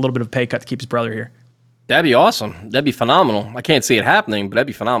wanted to take a little bit of a pay cut to keep his brother here? That'd be awesome. That'd be phenomenal. I can't see it happening, but that'd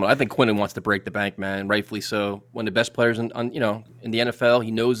be phenomenal. I think Quinnen wants to break the bank, man, rightfully so. One of the best players in the NFL.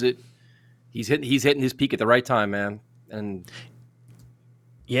 He knows it. He's hitting his peak at the right time, man. And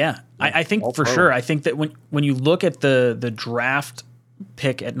yeah, I think for sure. I think that when you look at the draft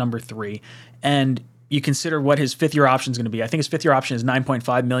pick at number 3 and you consider what his 5th-year option is going to be, I think his 5th-year option is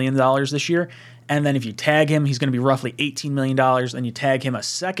 $9.5 million this year. And then if you tag him, he's going to be roughly $18 million. Then you tag him a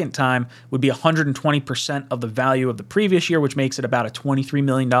second time, would be 120% of the value of the previous year, which makes it about a $23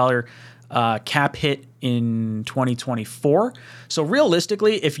 million cap hit in 2024. So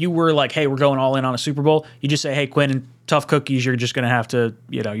realistically, if you were like, hey, we're going all in on a Super Bowl, you just say, hey, Quinn, tough cookies, you're just going to have to,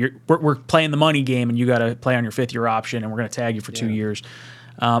 we're playing the money game and you got to play on your 5th-year option and we're going to tag you for 2 years.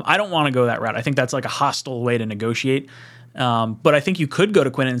 I don't want to go that route. I think that's like a hostile way to negotiate. But I think you could go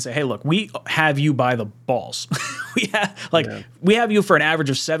to Quinnen and say, hey, look, we have you by the balls. We have you for an average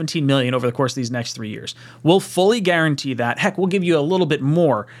of $17 million over the course of these next 3 years. We'll fully guarantee that. Heck, we'll give you a little bit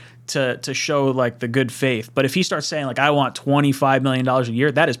more to show like the good faith. But if he starts saying like, I want $25 million a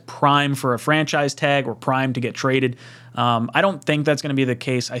year, that is prime for a franchise tag or prime to get traded. I don't think that's going to be the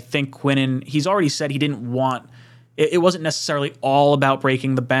case. I think Quinnen, he's already said he didn't want, it wasn't necessarily all about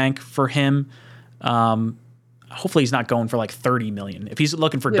breaking the bank for him. Hopefully he's not going for like $30 million. If he's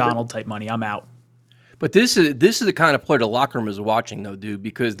looking for Donald type money, I'm out. But this is the kind of player the locker room is watching, though, dude,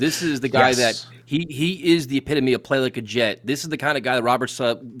 because this is the guy that he is the epitome of play like a Jet. This is the kind of guy that Robert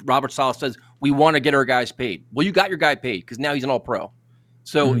Saleh says, we want to get our guys paid. Well, you got your guy paid because now he's an all-pro.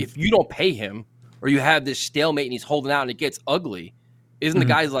 So if you don't pay him or you have this stalemate and he's holding out and it gets ugly, isn't the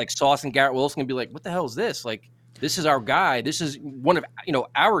guys like Sauce and Garrett Wilson going to be like, what the hell is this? Like, this is our guy. This is one of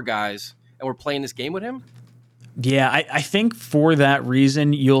our guys, and we're playing this game with him? Yeah, I think for that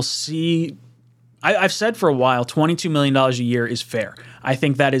reason, you'll see – I've said for a while, $22 million a year is fair. I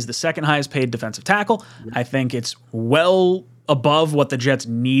think that is the second highest paid defensive tackle. I think it's well above what the Jets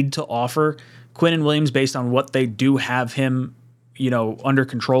need to offer Quinnen Williams based on what they do have him, under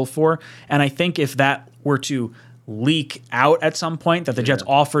control for. And I think if that were to leak out at some point that the Jets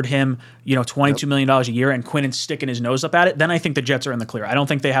offered him, $22 million a year and Quinnen's sticking his nose up at it, then I think the Jets are in the clear. I don't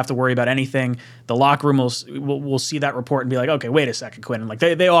think they have to worry about anything. The locker room will see that report and be like, okay, wait a second, Quinnen. Like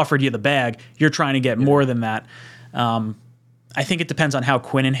they offered you the bag. You're trying to get more than that. I think it depends on how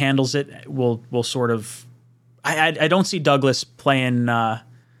Quinnen handles it. We'll sort of. I don't see Douglas playing. What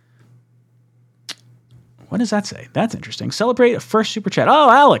does that say? That's interesting. Celebrate a first super chat. Oh,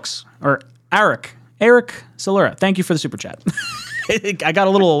 Alex or Eric Solera, thank you for the super chat. I got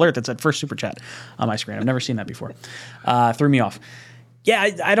a little alert that said first super chat on my screen. I've never seen that before. Threw me off. Yeah,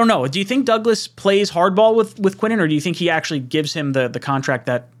 I don't know. Do you think Douglas plays hardball with Quinnen, or do you think he actually gives him the contract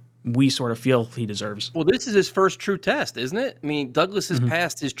that we sort of feel he deserves? Well, this is his first true test, isn't it? I mean, Douglas has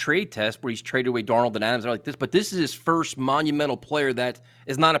passed his trade test where he's traded away Darnold and Adams and like this, but this is his first monumental player that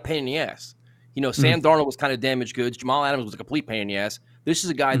is not a pain in the ass. Sam Darnold was kind of damaged goods. Jamal Adams was a complete pain in the ass. This is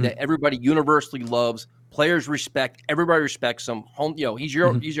a guy that everybody universally loves. Players respect. Everybody respects him. He's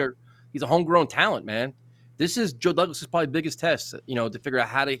a homegrown talent, man. This is Joe Douglas's probably biggest test, to figure out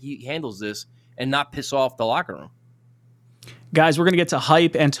how he handles this and not piss off the locker room. Guys, we're going to get to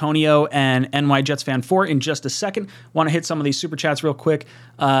Hype, Antonio, and NY Jets Fan 4 in just a second. Want to hit some of these super chats real quick.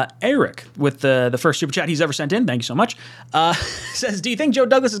 Eric, with the first super chat he's ever sent in, thank you so much, says, do you think Joe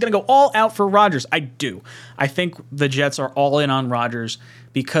Douglas is going to go all out for Rodgers? I do. I think the Jets are all in on Rodgers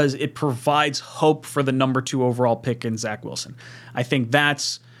because it provides hope for the number 2 overall pick in Zach Wilson. I think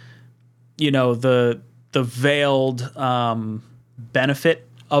that's, the veiled benefit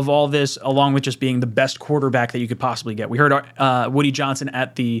of all this, along with just being the best quarterback that you could possibly get. We heard Woody Johnson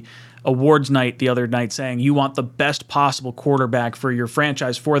at the awards night the other night saying you want the best possible quarterback for your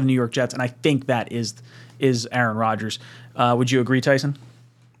franchise for the New York Jets, and I think that is Aaron Rodgers. Would you agree, Tyson?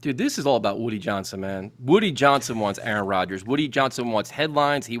 Dude, this is all about Woody Johnson, man. Woody Johnson wants Aaron Rodgers. Woody Johnson wants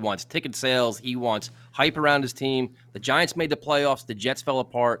headlines. He wants ticket sales. He wants hype around his team. The Giants made the playoffs. The Jets fell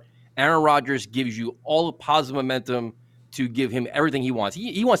apart. Aaron Rodgers gives you all the positive momentum to give him everything he wants.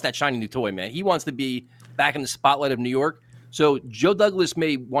 He wants that shiny new toy, man. He wants to be back in the spotlight of New York. So Joe Douglas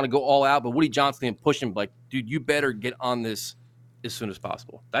may want to go all out, but Woody Johnson can push him like, dude, you better get on this as soon as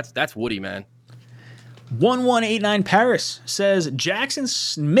possible. That's Woody, man. 1189 Paris says Jackson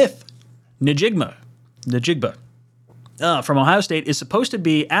Smith Njigba from Ohio State is supposed to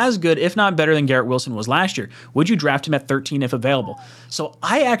be as good, if not better, than Garrett Wilson was last year. Would you draft him at 13 if available? So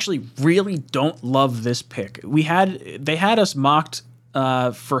I actually really don't love this pick. They had us mocked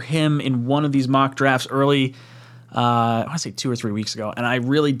for him in one of these mock drafts early, I want to say 2 or 3 weeks ago, and I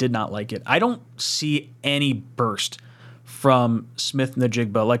really did not like it. I don't see any burst from Smith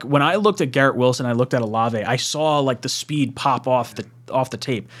Njigba. Like when I looked at Garrett Wilson, I looked at Olave, I saw like the speed pop off the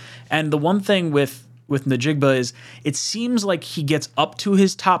tape. And the one thing with Njigba is it seems like he gets up to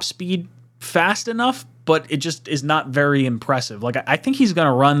his top speed fast enough, but it just is not very impressive. Like I think he's going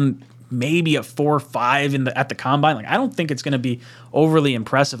to run maybe a 4.5 at the combine. Like I don't think it's going to be overly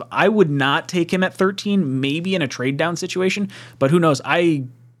impressive. I would not take him at 13, maybe in a trade down situation, but who knows? I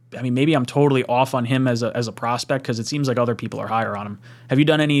mean, maybe I'm totally off on him as a prospect because it seems like other people are higher on him. Have you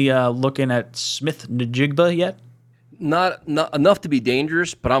done any looking at Smith Njigba yet? Not enough to be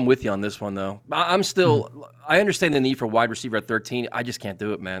dangerous, but I'm with you on this one, though. I'm still I understand the need for wide receiver at 13. I just can't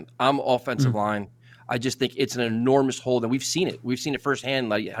do it, man. I'm offensive line. I just think it's an enormous hole, and we've seen it. We've seen it firsthand,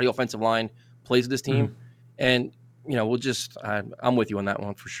 like how the offensive line plays this team. And, we'll just I'm with you on that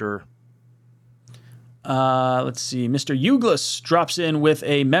one for sure. Let's see. Mr. Uglis drops in with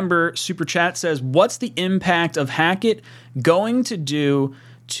a member super chat, says, what's the impact of Hackett going to do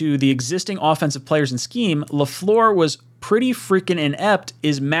to the existing offensive players and scheme? LaFleur was pretty freaking inept.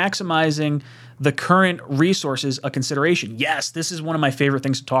 Is maximizing the current resources a consideration? Yes, this is one of my favorite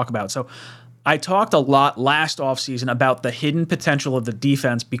things to talk about. So I talked a lot last offseason about the hidden potential of the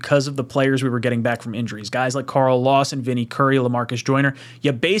defense because of the players we were getting back from injuries. Guys like Carl Lawson, Vinny Curry, LaMarcus Joyner.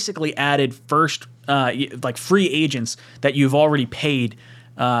 You basically added free agents that you've already paid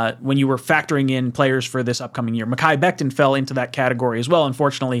when you were factoring in players for this upcoming year. Mekhi Becton fell into that category as well.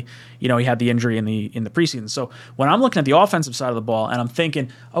 Unfortunately, he had the injury in the preseason. So when I'm looking at the offensive side of the ball and I'm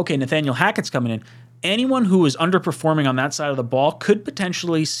thinking, okay, Nathaniel Hackett's coming in, anyone who is underperforming on that side of the ball could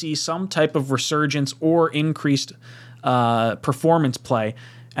potentially see some type of resurgence or increased performance play,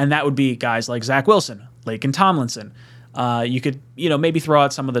 and that would be guys like Zach Wilson, Laken Tomlinson. You could maybe throw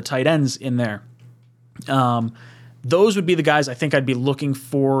out some of the tight ends in there. Those would be the guys I think I'd be looking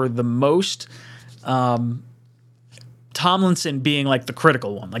for the most. Tomlinson being like the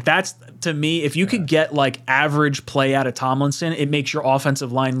critical one. Like that's, to me, if you could get like average play out of Tomlinson, it makes your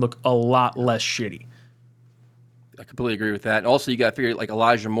offensive line look a lot less shitty. I completely agree with that. And also, you got to figure like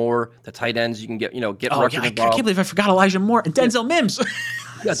Elijah Moore, the tight ends you can get, get Rucker involved. I can't believe I forgot Elijah Moore and Denzel Mims.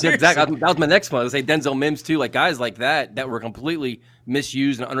 Yeah, exactly. That was my next one. I was say Denzel Mims too. Like guys like that were completely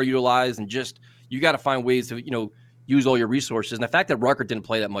misused and underutilized, and just you got to find ways to use all your resources. And the fact that Rucker didn't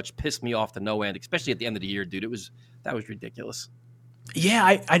play that much pissed me off to no end, especially at the end of the year, dude. That was ridiculous.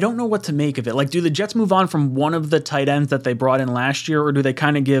 Yeah, I don't know what to make of it. Like, do the Jets move on from one of the tight ends that they brought in last year, or do they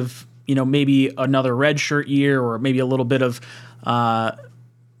kind of give maybe another redshirt year, or maybe a little bit of a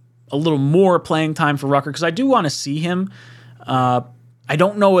little more playing time for Rucker? Because I do want to see him. I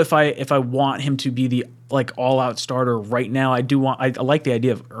don't know if I want him to be the all-out starter right now. I like the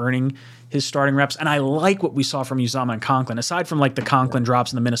idea of earning his starting reps, and I like what we saw from Uzomah and Conklin. Aside from the Conklin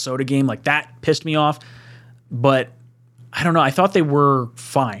drops in the Minnesota game, that pissed me off. But I don't know. I thought they were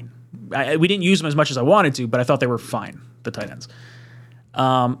fine. We didn't use them as much as I wanted to, but I thought they were fine, the tight ends.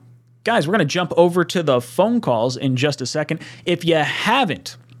 Guys, we're going to jump over to the phone calls in just a second. If you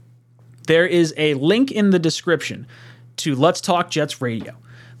haven't, there is a link in the description to Let's Talk Jets Radio.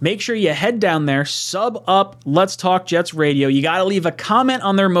 Make sure you head down there, sub up Let's Talk Jets Radio. You got to leave a comment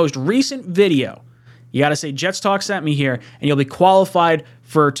on their most recent video. You got to say, Jets Talk sent me here, and you'll be qualified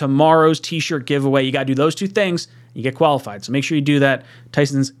for tomorrow's t-shirt giveaway. You got to do those two things, you get qualified. So make sure you do that.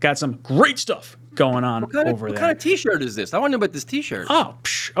 Tyson's got some great stuff going on over there. What kind of t-shirt is this? I want to know about this t-shirt. Oh,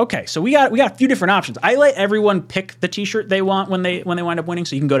 okay. So we got a few different options. I let everyone pick the t-shirt they want when they wind up winning.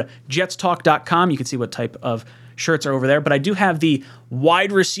 So you can go to jetstalk.com. You can see what type of shirts are over there. But I do have the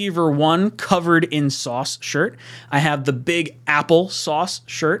wide receiver 1 covered in sauce shirt. I have the big apple sauce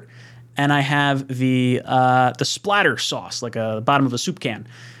shirt. And I have the splatter sauce, like the bottom of a soup can,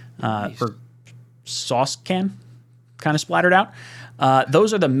 or sauce can, kind of splattered out.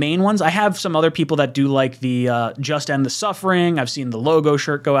 Those are the main ones. I have some other people that do like the Just End the Suffering. I've seen the logo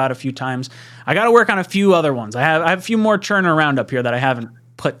shirt go out a few times. I got to work on a few other ones. I have a few more churning around up here that I haven't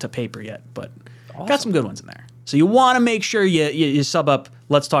put to paper yet, but awesome. Got some good ones in there. So you want to make sure you sub up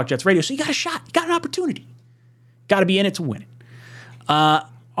Let's Talk Jets Radio. So you got a shot. You got an opportunity. Got to be in it to win it.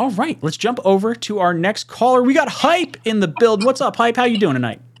 All right, let's jump over to our next caller. We got Hype in the build. What's up, Hype? How you doing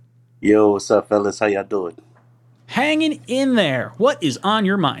tonight? Yo, what's up, fellas? How y'all doing? Hanging in there. What is on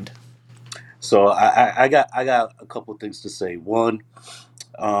your mind? So I got a couple things to say. One,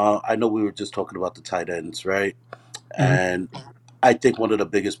 I know we were just talking about the tight ends, right? Mm-hmm. And I think one of the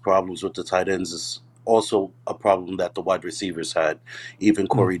biggest problems with the tight ends is also a problem that the wide receivers had, even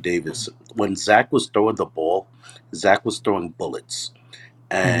Corey Davis. When Zach was throwing the ball, Zach was throwing bullets.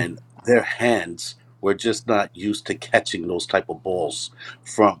 And their hands were just not used to catching those type of balls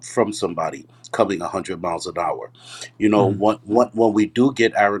from somebody coming 100 miles an hour. When we do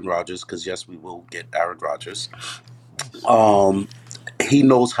get Aaron Rodgers, because yes, we will get Aaron Rodgers, he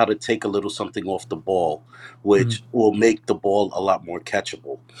knows how to take a little something off the ball, which will make the ball a lot more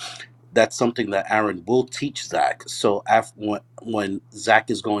catchable. That's something that Aaron will teach Zach. So when Zach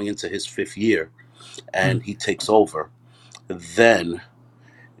is going into his 5th year and he takes over, then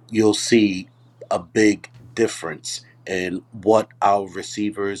you'll see a big difference in what our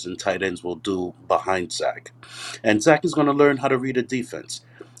receivers and tight ends will do behind Zach. And Zach is going to learn how to read a defense.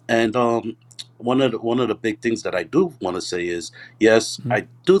 And one of the big things that I do want to say is, yes, I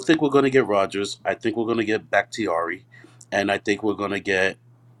do think we're going to get Rodgers. I think we're going to get Bakhtiari. And I think we're going to get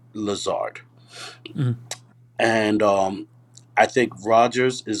Lazard. And I think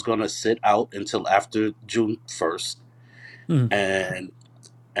Rodgers is going to sit out until after June 1st.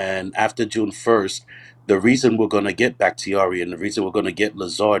 And after June 1st, The reason we're going to get Bakhtiari and the reason we're going to get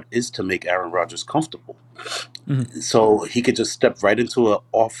Lazard is to make Aaron Rodgers comfortable. So he could just step right into an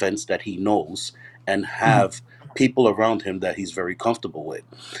offense that he knows and have people around him that he's very comfortable with.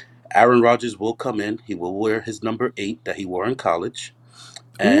 Aaron Rodgers will come in. He will wear his number 8 that he wore in college.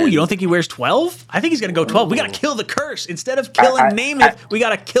 Ooh, you don't think he wears 12? I think he's going to go 12. We got to kill the curse. Instead of killing Namath, we got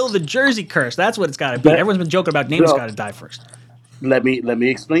to kill the jersey curse. That's what it's got to be. Everyone's been joking about Namath's got to die first. Let me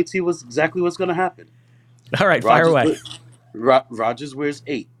explain to you exactly what's going to happen. All right, fire away. Rodgers wears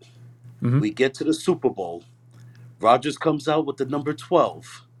 8. We get to the Super Bowl. Rodgers comes out with the number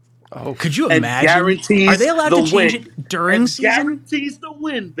 12. Oh, could you imagine? Guarantees Are they allowed to change win. it during season? Guarantees the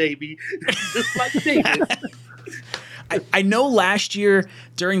win, baby. Just like David. I know last year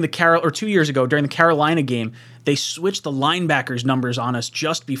during the 2 years ago during the Carolina game, they switched the linebackers numbers on us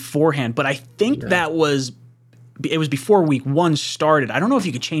just beforehand, but I think it was before week 1 started. I don't know if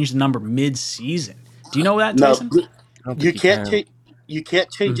you could change the number mid-season. Do you know that, Tyson? No, you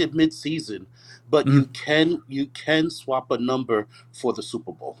can't change it mid-season, but you can swap a number for the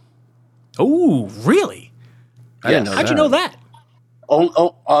Super Bowl. Oh, really? I didn't know How'd you know that?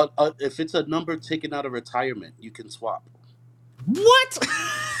 If it's a number taken out of retirement, you can swap. What?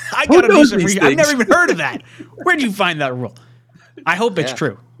 I gotta do some research. I've never even heard of that. Where'd you find that rule? I hope it's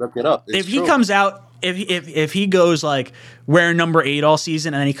true. Look it up. If he comes out, if he goes like wearing number 8 all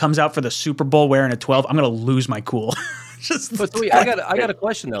season, and then he comes out for the Super Bowl wearing a 12, I'm gonna lose my cool. But wait, I got a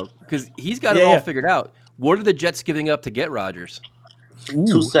question though, because he's got it all figured out. What are the Jets giving up to get Rodgers?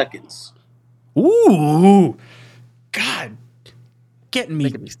 2 seconds. Ooh, God, getting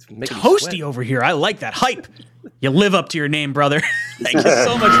me toasty over here. I like that hype. You live up to your name, brother. Thank you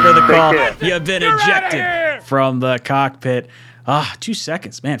so much for the call. You've been ejected from the cockpit. 2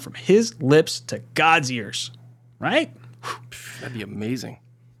 seconds, man, from his lips to God's ears. Right? That'd be amazing.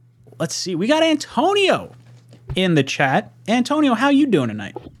 Let's see. We got Antonio in the chat. Antonio, how you doing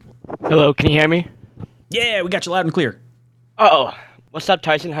tonight? Hello, can you hear me? Yeah, we got you loud and clear. Oh, what's up,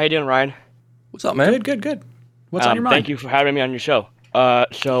 Tyson? How you doing, Ryan? What's up, man? Good. What's on your mind? Thank you for having me on your show. I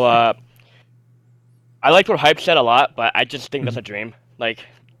liked what Hype said a lot, but I just think that's a dream. Like,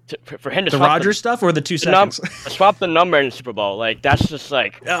 for him to the swap Rodgers stuff or the 2 seconds? Swap the number in the Super Bowl. Like, that's just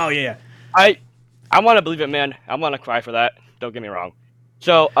like... Oh, yeah. I want to believe it, man. I want to cry for that. Don't get me wrong.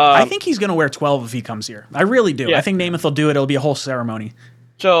 So I think he's going to wear 12 if he comes here. I really do. Yeah. I think Namath will do it. It'll be a whole ceremony.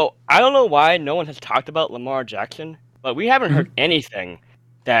 So I don't know why no one has talked about Lamar Jackson, but we haven't heard anything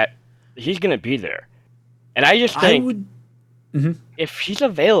that he's going to be there. And I just think if he's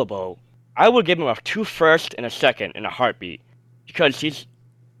available, I would give him a 2 first and a second in a heartbeat, because he's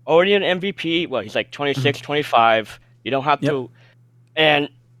already an MVP. Well, he's like 26, 25. You don't have to. And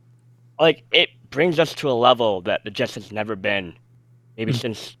like, it brings us to a level that the Jets has never been. Maybe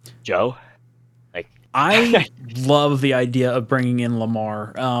since Joe. Like, I love the idea of bringing in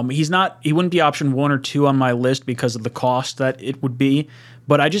Lamar. He wouldn't be option 1 or 2 on my list because of the cost that it would be,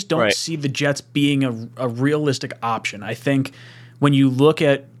 but I just don't see the Jets being a realistic option. I think when you look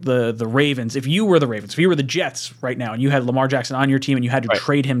at the Ravens, if you were the Ravens, if you were the Jets right now and you had Lamar Jackson on your team and you had to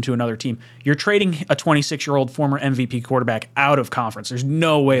trade him to another team, you're trading a 26-year-old former MVP quarterback out of conference. There's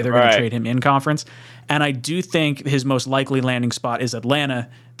no way they're going to trade him in conference. And I do think his most likely landing spot is Atlanta.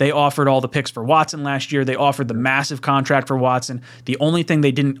 They offered all the picks for Watson last year. They offered the massive contract for Watson. The only thing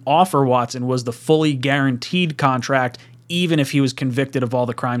they didn't offer Watson was the fully guaranteed contract, even if he was convicted of all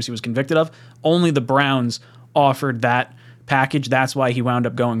the crimes he was convicted of. Only the Browns offered that package. That's why he wound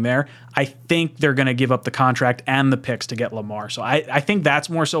up going there. I think they're going to give up the contract and the picks to get Lamar. So I think that's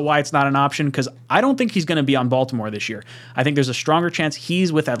more so why it's not an option, because I don't think he's going to be on Baltimore this year. I think there's a stronger chance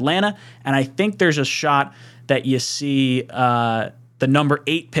he's with Atlanta, and I think there's a shot that you see the number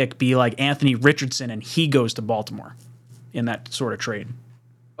 8 pick be like Anthony Richardson and he goes to Baltimore in that sort of trade.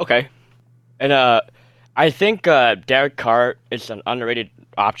 Okay. And I think Derek Carr is an underrated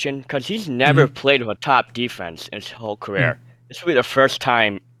option because he's never played with a top defense in his whole career. This would be the first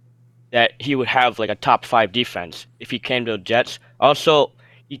time that he would have like a top 5 defense if he came to the Jets. Also,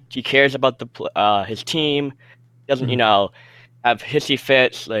 he cares about his team. Doesn't have hissy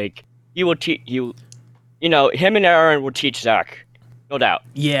fits. Like he will teach you. Him and Aaron will teach Zach, no doubt.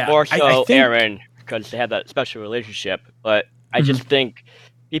 Yeah, more so I think Aaron because they have that special relationship. But I just think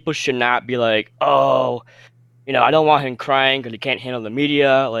people should not be like, oh, I don't want him crying because he can't handle the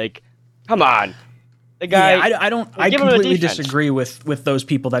media. Like, come on. The guy. Yeah, I completely disagree with those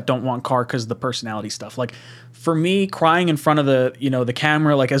people that don't want Carr because of the personality stuff. Like, for me, crying in front of the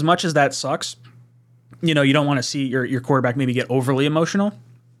camera, like as much as that sucks, you don't want to see your quarterback maybe get overly emotional.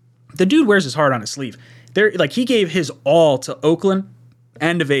 The dude wears his heart on his sleeve. He gave his all to Oakland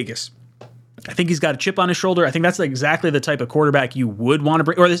and to Vegas. I think he's got a chip on his shoulder. I think that's exactly the type of quarterback you would want to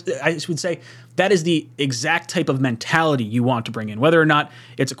bring, or I would say that is the exact type of mentality you want to bring in, whether or not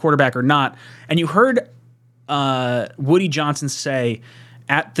it's a quarterback or not. And you heard Woody Johnson say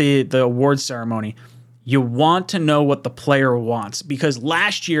at the awards ceremony, you want to know what the player wants, because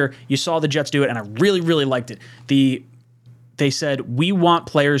last year you saw the Jets do it, and I really, really liked it. They said, we want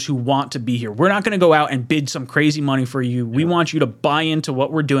players who want to be here. We're not going to go out and bid some crazy money for you. We want you to buy into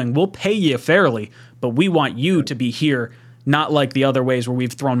what we're doing. We'll pay you fairly, but we want you to be here, not like the other ways where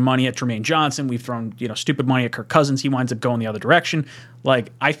we've thrown money at Tremaine Johnson. We've thrown stupid money at Kirk Cousins. He winds up going the other direction.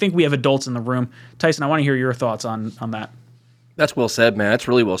 Like, I think we have adults in the room. Tyson, I want to hear your thoughts on that. That's well said, man. That's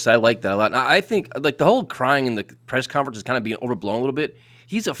really well said. I like that a lot. I think like the whole crying in the press conference is kind of being overblown a little bit.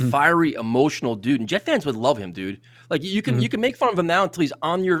 He's a fiery, emotional dude, and Jet fans would love him, dude. Like you can make fun of him now until he's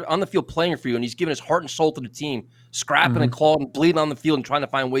on the field playing for you, and he's giving his heart and soul to the team, scrapping and clawing and bleeding on the field and trying to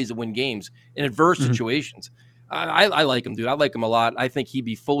find ways to win games in adverse situations. I like him, dude. I like him a lot. I think he'd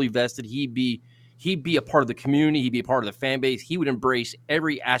be fully vested. He'd be a part of the community. He'd be a part of the fan base. He would embrace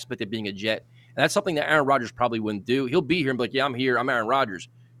every aspect of being a Jet. And that's something that Aaron Rodgers probably wouldn't do. He'll be here and be like, yeah, I'm here. I'm Aaron Rodgers.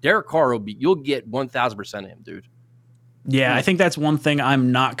 Derek Carr you'll get 1,000% of him, dude. Yeah, I think that's one thing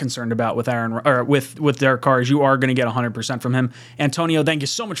I'm not concerned about with with Derek Carr is you are going to get 100% from him. Antonio, thank you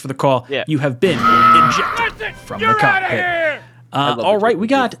so much for the call. Yeah. You have been ejected from the cockpit. All right, we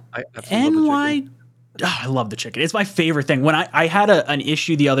got NY. I love the chicken. It's my favorite thing. When I had an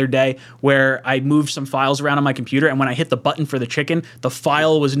issue the other day where I moved some files around on my computer, and when I hit the button for the chicken, the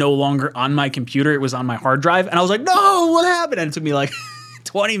file was no longer on my computer. It was on my hard drive. And I was like, no, what happened? And it took me like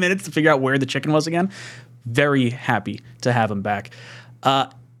 20 minutes to figure out where the chicken was again. Very happy to have him back.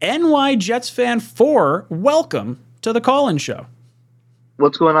 NY Jets fan 4, welcome to the call-in show.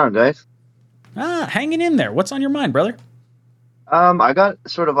 What's going on, guys? Hanging in there. What's on your mind, brother? I got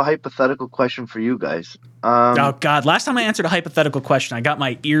sort of a hypothetical question for you guys. Oh, God. Last time I answered a hypothetical question, I got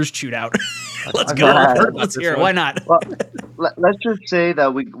my ears chewed out. Let's go. Let's hear it. Why not? Well, let's just say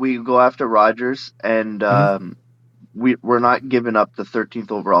that we go after Rodgers, and we're not giving up the 13th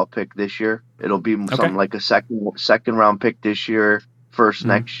overall pick this year. It'll be something like a second round pick this year, first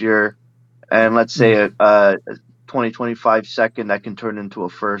next year, and let's say a 2025 second that can turn into a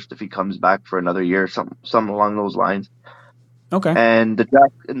first if he comes back for another year, something along those lines. Okay. And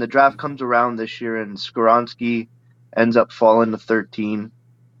the draft comes around this year, and Skoronski ends up falling to 13.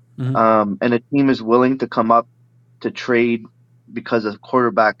 And a team is willing to come up to trade because a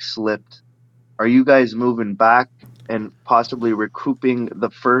quarterback slipped. Are you guys moving back and possibly recouping the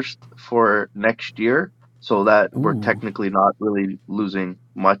first for next year so that we're technically not really losing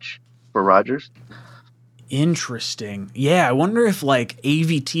much for Rodgers? Interesting. Yeah, I wonder if like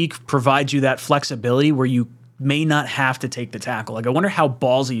AVT provides you that flexibility where you may not have to take the tackle. Like, I wonder how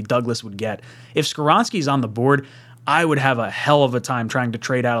ballsy Douglas would get. If Skoronski's on the board, I would have a hell of a time trying to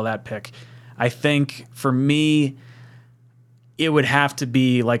trade out of that pick. I think for me, it would have to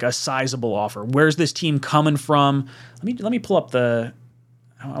be like a sizable offer. Where's this team coming from? Let me pull up I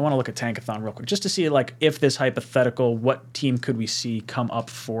want to look at Tankathon real quick just to see like if this hypothetical, what team could we see come up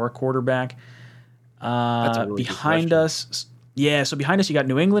for a quarterback? That's a really behind us. Yeah, so behind us you got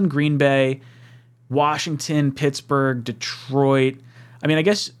New England, Green Bay, Washington, Pittsburgh, Detroit. I mean, I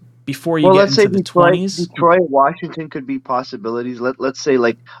guess before you get into the 20s. Detroit, Washington could be possibilities. Let's say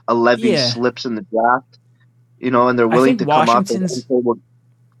like a Levy slips in the draft, and they're willing to come up and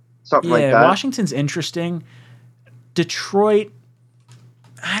something like that. Washington's interesting. Detroit,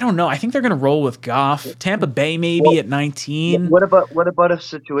 I don't know. I think they're going to roll with Goff. Tampa Bay maybe at 19. What about a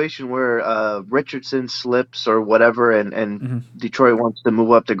situation where Richardson slips or whatever, and Detroit wants to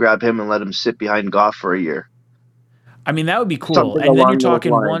move up to grab him and let him sit behind Goff for a year? I mean, that would be cool. Something and then you're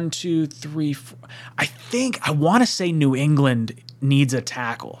talking 1, 2, 3, 4. I want to say New England needs a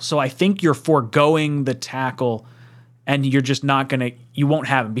tackle. So I think you're foregoing the tackle, and you're just not going to. You won't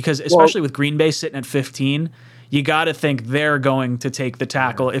have him because especially with Green Bay sitting at 15. You got to think they're going to take the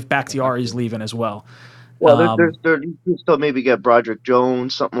tackle if Bakhtiari's leaving as well. Well, you can still maybe get Broderick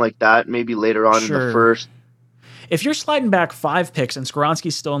Jones, something like that, maybe later on in the first. If you're sliding back 5 picks and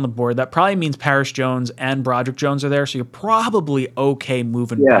Skoronski's still on the board, that probably means Paris Jones and Broderick Jones are there, so you're probably okay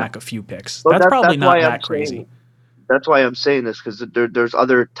moving back a few picks. Well, that's probably not that crazy. That's why I'm saying this, because there's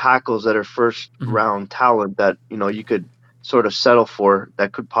other tackles that are first-round talent that you could sort of settle for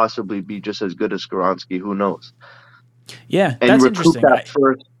that could possibly be just as good as Skoronski. Who knows? Yeah, and that's recruit interesting. That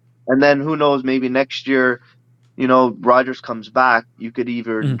first, and then who knows? Maybe next year, Rodgers comes back. You could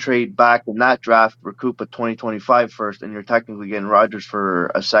either trade back in that draft, recoup a 2025 first, and you're technically getting Rodgers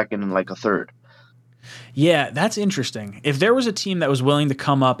for a second and like a third. Yeah, that's interesting. If there was a team that was willing to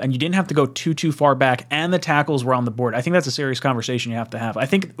come up and you didn't have to go too far back and the tackles were on the board, I think that's a serious conversation you have to have. I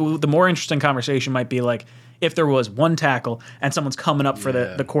think the more interesting conversation might be like if there was one tackle and someone's coming up for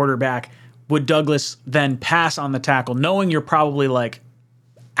the quarterback, would Douglas then pass on the tackle knowing you're probably like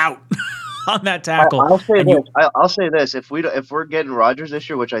out on that tackle? I'll say this. If we're getting Rodgers this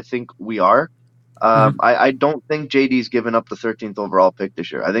year, which I think we are, I don't think JD's given up the 13th overall pick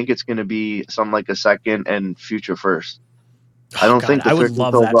this year. I think it's going to be something like a second and future first. I don't think the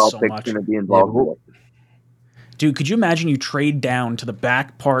 13th overall pick is going to be involved with it. Dude, could you imagine you trade down to the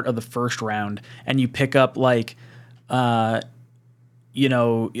back part of the first round and you pick up like, let's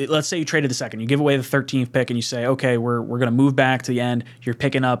say you traded the second, you give away the 13th pick and you say, okay, we're going to move back to the end. You're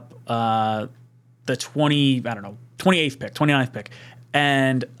picking up the 28th pick, 29th pick,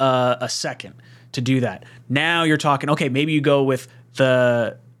 and a second to do that. Now you're talking, okay, maybe you go with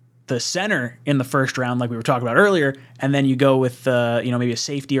the center in the first round, like we were talking about earlier, and then you go with maybe a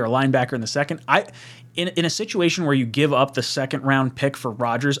safety or a linebacker in the second. In a situation where you give up the second round pick for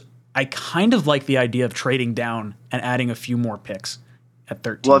Rodgers, I kind of like the idea of trading down and adding a few more picks at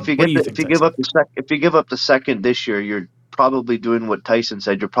 13. Well, if you give up the second this year, you're probably doing what Tyson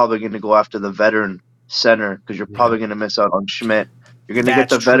said. You're probably going to go after the veteran center because you're probably going to miss out on Schmidt. You're going to get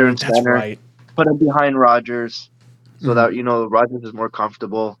the veteran center, put him behind Rodgers, so that Rodgers is more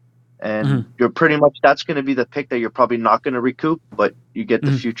comfortable. And you're pretty much that's going to be the pick that you're probably not going to recoup, but you get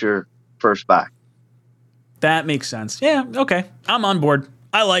the future first back. That makes sense. Yeah, okay. I'm on board.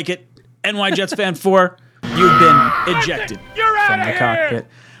 I like it. NY Jets fan 4, you've been ejected from the cockpit.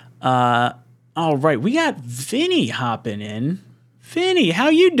 All right, we got Vinny hopping in. Vinny, how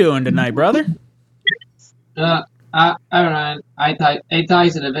you doing tonight, brother? I don't know. Hey,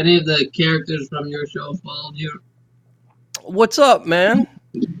 Tyson, have any of the characters from your show followed you? What's up, man?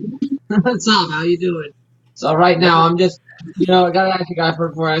 What's up? How you doing? So right now, I'm just, I got to ask you guys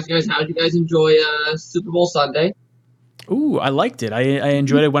before I ask you guys, how did you guys enjoy Super Bowl Sunday? Ooh, I liked it. I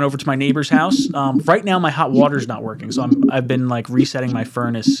enjoyed it. Went over to my neighbor's house. Right now, my hot water's not working, so I've been like resetting my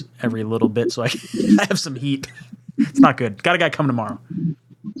furnace every little bit, so I have some heat. It's not good. Got a guy coming tomorrow.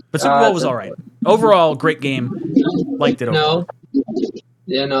 But Super Bowl was all right. Overall, great game. Liked it overall.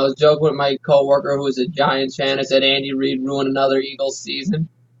 I was joking with my coworker who was a Giants fan. I said Andy Reid ruined another Eagles season.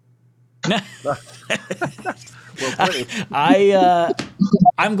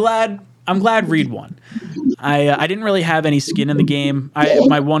 I'm glad Reid won. I didn't really have any skin in the game.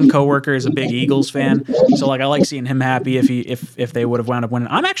 My one coworker is a big Eagles fan, so like I like seeing him happy if they would have wound up winning.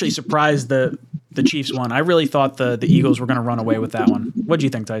 I'm actually surprised the Chiefs won. I really thought the Eagles were going to run away with that one. What do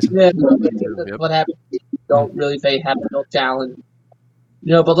you think, Tyson? Yeah, that's what happened. Don't really have no challenge.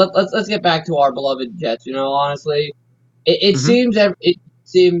 But let's get back to our beloved Jets. Honestly, it seems like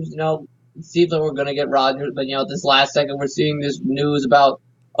we're going to get Rodgers, but this last second we're seeing this news about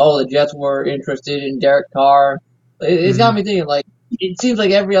the Jets were interested in Derek Carr. It's got me thinking, like, it seems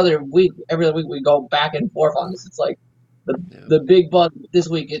like every other week we go back and forth on this. It's like the big buzz this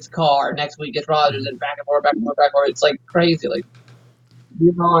week it's Carr, next week it's Rodgers, and back and forth. It's like crazy. Like,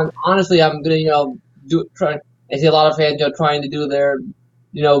 and honestly, I'm gonna I see a lot of fans trying to do their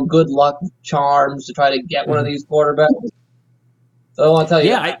good luck charms to try to get one of these quarterbacks. So I want to tell you,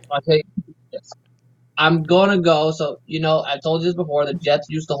 yes. I'm going to go. So, I told you this before. The Jets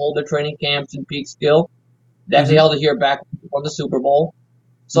used to hold their training camps in Peekskill. They actually held it here back on the Super Bowl.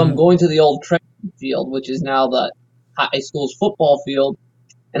 So I'm going to the old training field, which is now the high school's football field,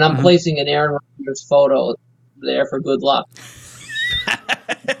 and I'm placing an Aaron Rodgers photo there for good luck.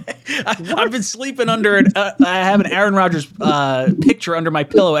 I've been sleeping under it. I have an Aaron Rodgers picture under my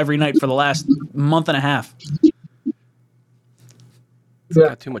pillow every night for the last month and a half.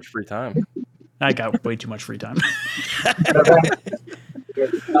 Got too much free time. I got way too much free time. I'm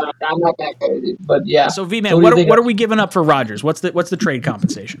not that crazy, but yeah. So V-Man, what are we giving up for Rodgers? What's the trade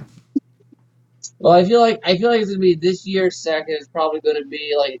compensation? Well, I feel like it's gonna be this year's second is probably gonna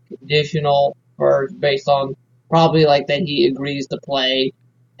be like conditional first, based on probably like that he agrees to play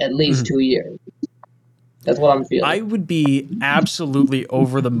at least 2 years. That's what I'm feeling. I would be absolutely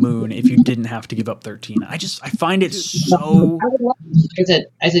over the moon if you didn't have to give up 13. I find it so.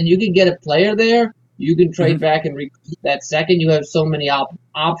 I said you can get a player there. You can trade back and recruit that second. You have so many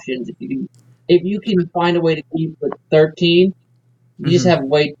options. If you can find a way to keep with 13, you just have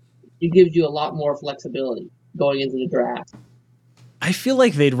It gives you a lot more flexibility going into the draft. I feel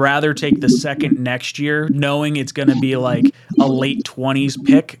like they'd rather take the second next year, knowing it's going to be like a late 20s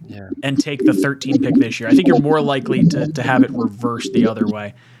pick, and take the 13 pick this year. I think you're more likely to have it reversed the other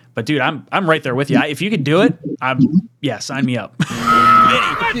way. But dude, I'm right there with you. If you could do it, sign me up.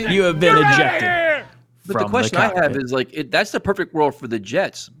 Vinny, you have been ejected But the question I have is that's the perfect world for the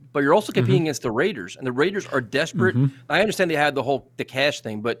Jets, but you're also competing against the Raiders, and the Raiders are desperate. I understand they had the cash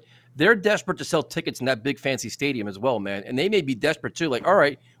thing, but they're desperate to sell tickets in that big fancy stadium as well, man. And they may be desperate too. Like, all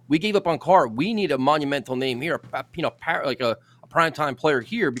right, we gave up on Carr. We need a monumental name here, like a primetime player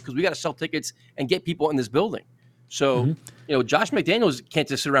here, because we got to sell tickets and get people in this building. So, Josh McDaniels can't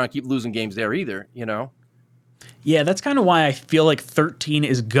just sit around and keep losing games there either, Yeah, that's kind of why I feel like 13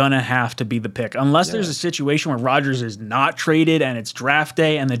 is going to have to be the pick. Unless there's a situation where Rodgers is not traded and it's draft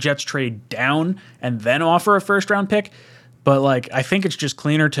day and the Jets trade down and then offer a first-round pick. But, I think it's just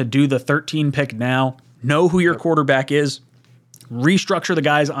cleaner to do the 13 pick now, know who your quarterback is, restructure the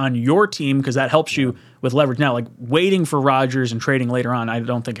guys on your team because that helps you with leverage now. Waiting for Rodgers and trading later on, I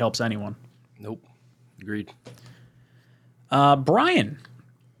don't think helps anyone. Nope. Agreed. Brian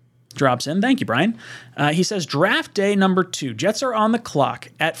drops in. Thank you, Brian. He says, draft day number 2. Jets are on the clock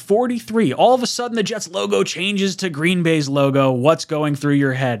at 43. All of a sudden, the Jets logo changes to Green Bay's logo. What's going through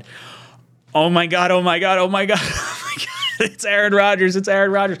your head? Oh, my God. Oh, my God. Oh, my God. Oh, my God. It's Aaron Rodgers. It's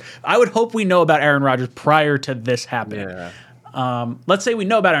Aaron Rodgers. I would hope we know about Aaron Rodgers prior to this happening. Yeah. Let's say we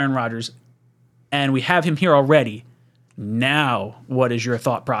know about Aaron Rodgers and we have him here already. Now, what is your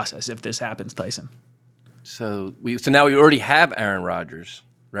thought process if this happens, Tyson? So now we already have Aaron Rodgers,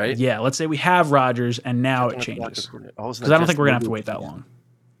 right? Yeah, let's say we have Rodgers and now it changes. Because I don't think we're going to have to wait that long.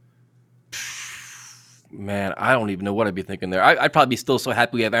 Man, I don't even know what I'd be thinking there. I'd probably be still so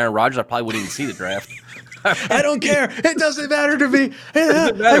happy we have Aaron Rodgers, I probably wouldn't even see the draft. I don't care. It doesn't matter to me.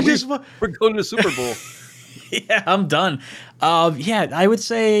 We're going to the Super Bowl. Yeah, I'm done. I would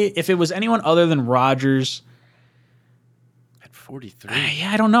say if it was anyone other than Rodgers. At 43.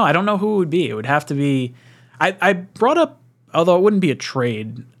 I don't know. I don't know who it would be. It would have to be. I brought up, although it wouldn't be a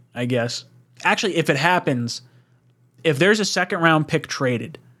trade, I guess. Actually, if it happens, if there's a second-round pick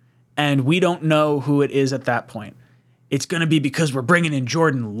traded and we don't know who it is at that point, it's going to be because we're bringing in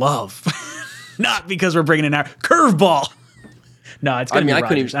Jordan Love. Not because we're bringing in our curveball. No, it's going to be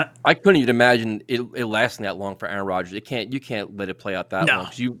Rodgers. I couldn't even imagine it lasting that long for Aaron Rodgers. You can't let it play out that long.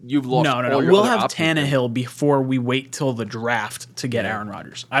 You've lost. No. We'll have Tannehill before we wait till the draft to get Aaron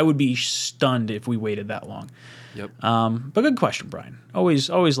Rodgers. I would be stunned if we waited that long. Yep. But good question, Brian. Always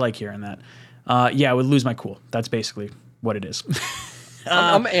like hearing that. I would lose my cool. That's basically what it is.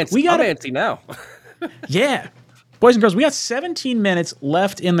 I'm antsy now. Yeah. Boys and girls, we got 17 minutes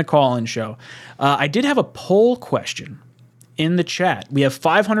left in the call-in show. I did have a poll question in the chat. We have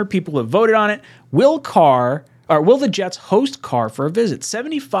 500 people who voted on it. Will the Jets host Carr for a visit?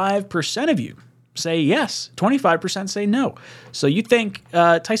 75% of you say yes. 25% say no. So you think,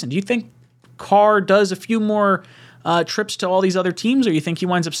 Tyson, do you think Carr does a few more trips to all these other teams, or you think he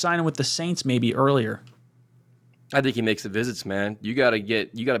winds up signing with the Saints maybe earlier? I think he makes the visits, man. You got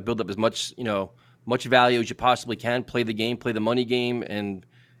to build up as much, much value as you possibly can, play the game, play the money game, and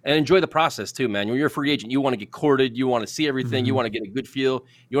enjoy the process too, man. When you're a free agent, you want to get courted, you want to see everything, you want to get a good feel,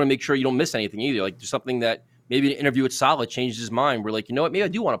 you want to make sure you don't miss anything either. Like there's something that maybe an interview with Saleh changed his mind. We're like, you know what, maybe I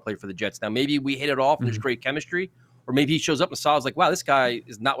do want to play for the Jets now. Maybe we hit it off and there's great chemistry, or maybe he shows up and Saleh's like, wow, this guy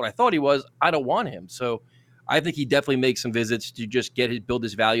is not what I thought he was. I don't want him. So I think he definitely makes some visits to just build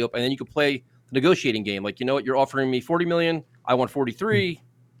his value up, and then you can play the negotiating game. Like, you know what, you're offering me $40 million, I want 43,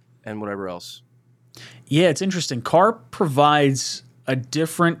 and whatever else. Yeah, it's interesting. Carr provides a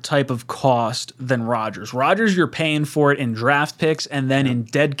different type of cost than Rodgers. Rodgers, you're paying for it in draft picks and then in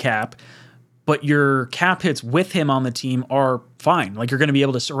dead cap, but your cap hits with him on the team are fine. Like, you're going to be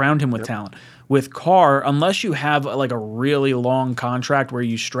able to surround him with talent. With Carr, unless you have like a really long contract where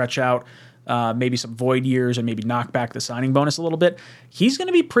you stretch out maybe some void years and maybe knock back the signing bonus a little bit, he's going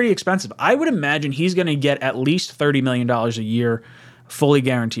to be pretty expensive. I would imagine he's going to get at least $30 million a year fully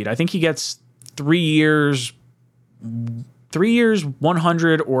guaranteed. I think he gets 3 years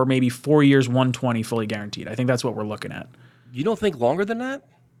 100, or maybe 4 years 120 fully guaranteed. I think that's what we're looking at. You don't think longer than that?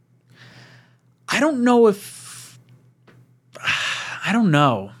 I don't know.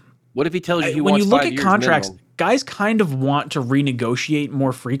 What if he tells you he when wants you look 5 at years contracts, minimum? Guys kind of want to renegotiate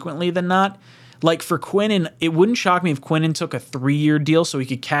more frequently than not. Like for Quinnen, it wouldn't shock me if Quinnen took a 3-year deal so he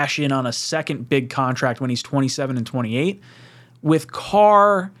could cash in on a second big contract when he's 27 and 28. With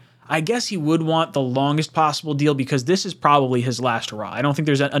Carr, I guess he would want the longest possible deal because this is probably his last hurrah. I don't think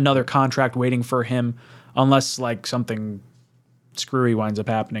there's another contract waiting for him unless like something screwy winds up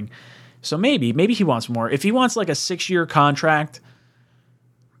happening. So maybe he wants more. If he wants like a 6-year contract,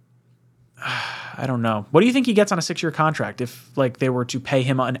 I don't know. What do you think he gets on a 6-year contract if like they were to pay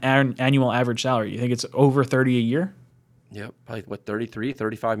him an annual average salary? You think it's over 30 a year? Yeah, probably 33,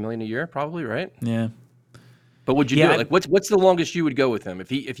 35 million a year, probably, right? Yeah. But would you do it? Like what's the longest you would go with him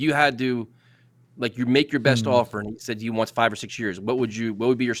if you had to Like you make your best offer, and he said he wants 5 or 6 years. What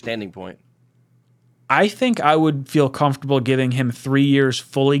would be your standing point? I think I would feel comfortable giving him 3 years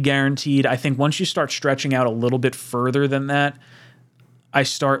fully guaranteed. I think once you start stretching out a little bit further than that, I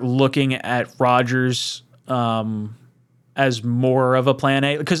start looking at Rodgers as more of a plan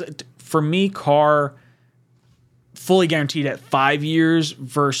A. Because for me, Carr fully guaranteed at 5 years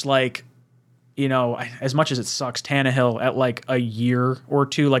versus like, you know, as much as it sucks, Tannehill at like a year or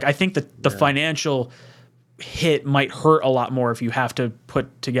two. Like I think that the financial hit might hurt a lot more if you have to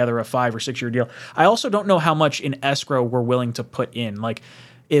put together a 5 or 6 year deal. I also don't know how much in escrow we're willing to put in. Like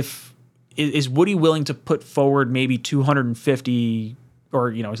is Woody willing to put forward maybe 250 or,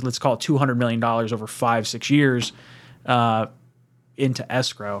 you know, let's call it $200 million over 5-6 years into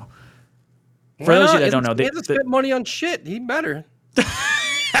escrow. For those of you that don't know, he hasn't spent money on shit. He better.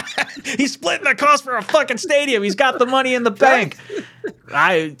 He's splitting the cost for a fucking stadium. He's got the money in the bank.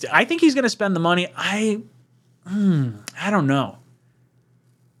 I think he's going to spend the money. I don't know.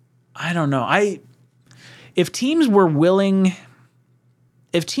 If teams were willing,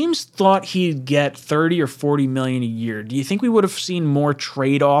 if teams thought he'd get 30 or 40 million a year, do you think we would have seen more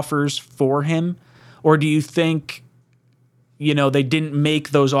trade offers for him? Or do you think, you know, they didn't make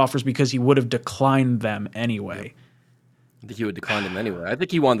those offers because he would have declined them anyway? I think he would decline them anyway. I think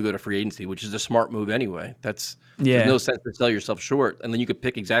he wanted to go to free agency, which is a smart move anyway. There's no sense to sell yourself short, and then you could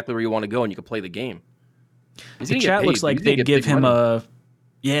pick exactly where you want to go and you could play the game. The chat looks like they'd give him a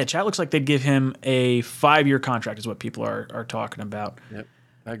chat looks like they'd give him a 5-year contract is what people are talking about. Yep,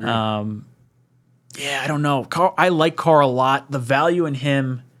 I agree. I don't know. I like Carr a lot. The value in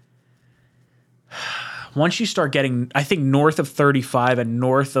him, once you start getting, I think, north of 35 and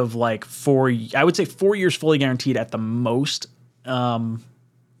north of like 4, I would say 4 years fully guaranteed at the most. And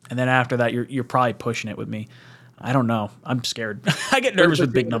then after that, you're probably pushing it with me. I don't know. I'm scared. I get nervous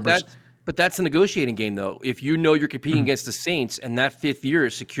with big numbers. But that's a negotiating game, though. If you know you're competing against the Saints and that 5th year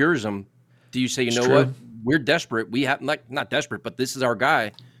secures them, do you say, you know what? We're desperate. We have not desperate, but this is our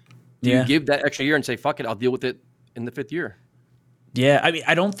guy. Do you give that extra year and say, fuck it, I'll deal with it in the 5th year? Yeah, I mean,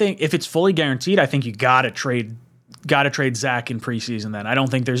 I don't think if it's fully guaranteed, I think you gotta trade Zach in preseason. Then I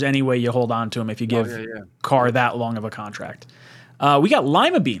don't think there's any way you hold on to him if you give Carr that long of a contract. We got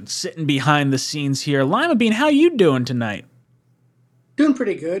Lima Bean sitting behind the scenes here. Lima Bean, how you doing tonight? Doing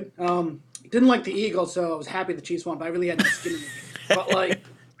pretty good. Didn't like the Eagles, so I was happy the Chiefs won. But I really had no skin in the game. But like,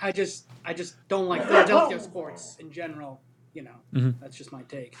 I just don't like Philadelphia sports in general. You know, that's just my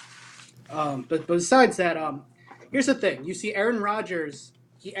take. But besides that, here's the thing. You see Aaron Rodgers,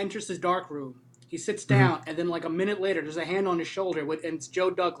 he enters his dark room. He sits down, and then like a minute later, there's a hand on his shoulder, and it's Joe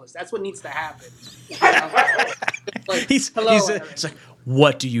Douglas. That's what needs to happen. Like, he's like,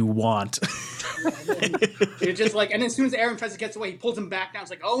 what do you want? You're just like, and as soon as Aaron tries to get away, he pulls him back down.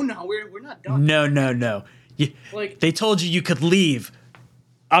 It's like, oh no, we're not done. No. They told you could leave.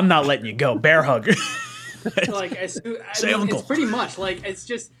 I'm not letting you go. Bear hug. Like, it's pretty much like it's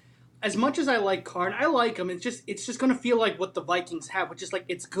just. As much as I like Carr, and I like him, it's just going to feel like what the Vikings have, which is like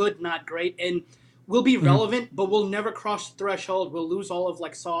it's good, not great, and we'll be relevant, but we'll never cross the threshold. We'll lose all of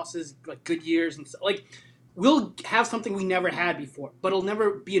like Sauce's like good years and like we'll have something we never had before, but it'll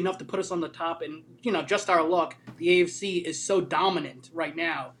never be enough to put us on the top. And you know, just our luck, the AFC is so dominant right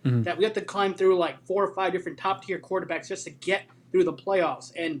now that we have to climb through like 4 or 5 different top tier quarterbacks just to get through the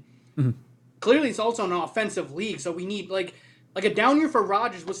playoffs. And clearly, it's also an offensive league, so we need like a down year for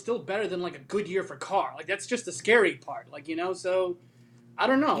Rodgers was still better than like a good year for Carr. Like that's just the scary part. Like, you know, so I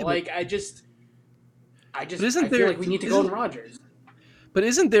don't know. I feel like we need to go on Rodgers. But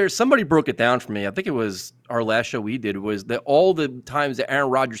isn't there, somebody broke it down for me. I think it was our last show we did, was that all the times that Aaron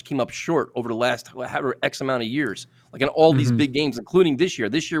Rodgers came up short over the last X amount of years, like in all these big games, including this year.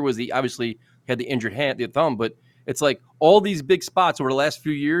 This year was obviously had the injured hand, the thumb, but it's like all these big spots over the last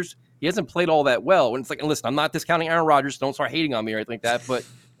few years, he hasn't played all that well. And it's like, and listen, I'm not discounting Aaron Rodgers. Don't start hating on me or anything like that. But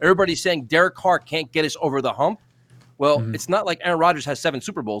everybody's saying Derek Carr can't get us over the hump. Well, it's not like Aaron Rodgers has 7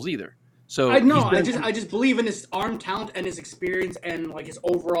 Super Bowls either. So I know. I just believe in his arm talent and his experience and like his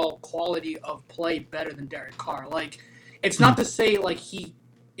overall quality of play better than Derek Carr. Like, it's not to say like he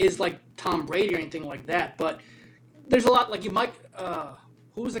is like Tom Brady or anything like that, but there's a lot like you might.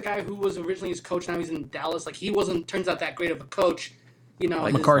 Who was the guy who was originally his coach? Now he's in Dallas. Like he turns out that great of a coach. You know,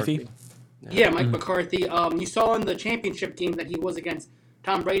 Mike McCarthy. Yeah, Mike McCarthy. You saw in the championship game that he was against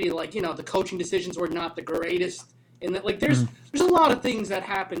Tom Brady. Like, you know, the coaching decisions were not the greatest. And that, like, there's a lot of things that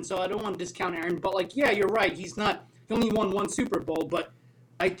happen. So I don't want to discount Aaron, but like, yeah, you're right. He only won 1 Super Bowl, but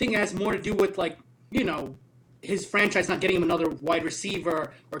I think it has more to do with like, you know, his franchise not getting him another wide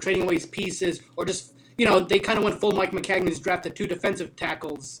receiver or trading away his pieces or just they kind of went full Mike McCagnon, drafted 2 defensive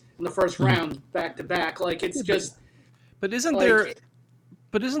tackles in the first round back to back. Like, it's just. But isn't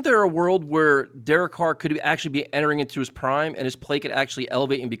there a world where Derek Carr could actually be entering into his prime and his play could actually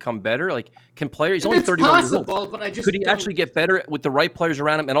elevate and become better? Like, can players? He's only 31 years old. But I just could he actually get better with the right players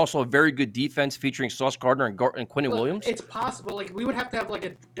around him and also a very good defense featuring Sauce Gardner and Quinnen Williams? It's possible. Like, we would have to have like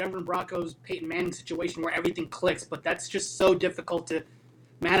a Denver Broncos Peyton Manning situation where everything clicks, but that's just so difficult to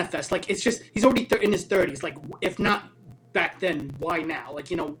manifest. Like, it's just he's already in his 30s. Like, if not back then, why now? Like,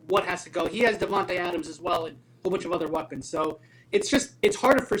 what has to go? He has Devontae Adams as well and a whole bunch of other weapons. So. It's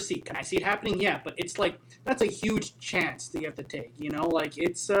hard to foresee. Can I see it happening? Yeah, but it's like that's a huge chance that you have to take. Like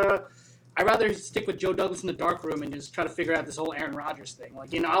it's. I'd rather stick with Joe Douglas in the dark room and just try to figure out this whole Aaron Rodgers thing. Like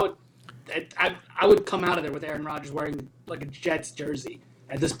I would come out of there with Aaron Rodgers wearing like a Jets jersey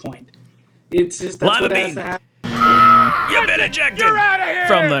at this point. It's just that's what has to happen. You've been ejected. You're out of here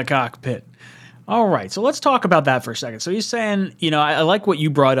from the cockpit. All right, so let's talk about that for a second. So he's saying, I like what you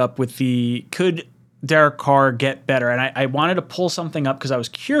brought up with could Derek Carr get better? And I wanted to pull something up because I was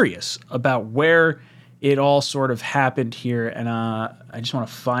curious about where it all sort of happened here. And I just want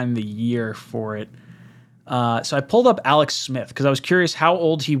to find the year for it. So I pulled up Alex Smith because I was curious how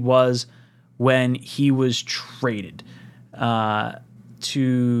old he was when he was traded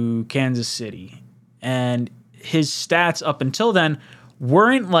to Kansas City. And his stats up until then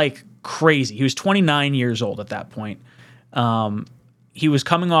weren't like crazy. He was 29 years old at that point. He was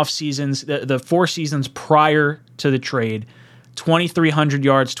coming off seasons, the 4 seasons prior to the trade, 2,300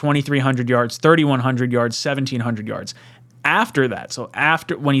 yards, 2,300 yards, 3,100 yards, 1,700 yards. After that,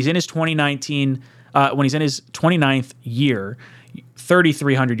 when he's in his 29th year,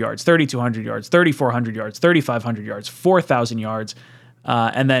 3,300 yards, 3,200 yards, 3,400 yards, 3,500 yards, 4,000 yards,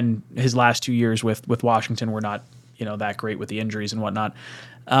 and then his last 2 years with Washington were not that great with the injuries and whatnot.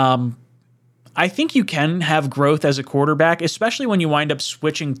 I think you can have growth as a quarterback, especially when you wind up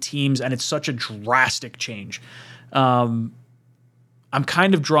switching teams and it's such a drastic change. I'm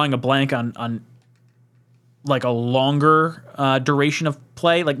kind of drawing a blank on like a longer duration of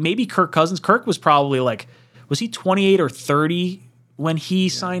play. Like maybe Kirk Cousins. Kirk was probably was he 28 or 30 when he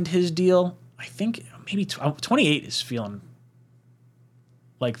signed his deal? I think maybe 28 is feeling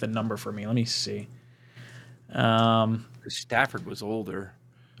like the number for me. Let me see. Stafford was older.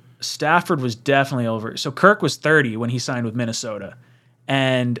 Stafford was definitely over. So Kirk was 30 when he signed with Minnesota.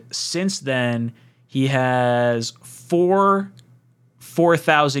 And since then, he has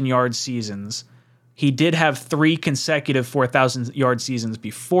 4,000-yard seasons. He did have 3 consecutive 4,000-yard seasons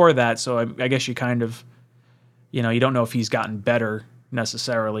before that. So I guess you kind of, you don't know if he's gotten better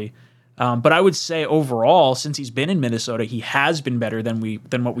necessarily. But I would say overall, since he's been in Minnesota, he has been better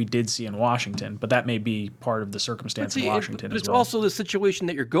than what we did see in Washington. But that may be part of the circumstance in Washington but as it's well. also the situation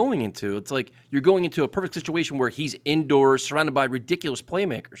that you're going into. It's like you're going into a perfect situation where he's indoors, surrounded by ridiculous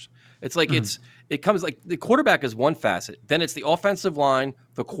playmakers. It's like it comes like the quarterback is one facet. Then it's the offensive line,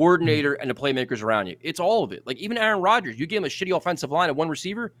 the coordinator, and the playmakers around you. It's all of it. Like even Aaron Rodgers, you give him a shitty offensive line and one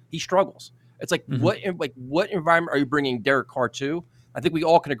receiver, he struggles. It's like what environment are you bringing Derek Carr to? I think we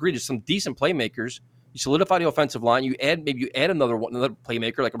all can agree there's some decent playmakers. You solidify the offensive line. You add another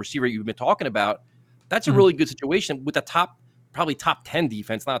playmaker like a receiver you've been talking about. That's a really good situation with a probably top 10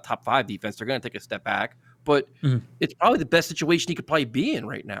 defense, not a top 5 defense. They're going to take a step back, but it's probably the best situation he could probably be in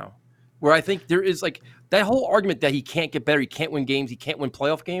right now. Where I think there is like that whole argument that he can't get better, he can't win games, he can't win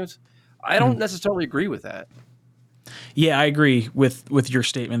playoff games. I don't necessarily agree with that. Yeah, I agree with your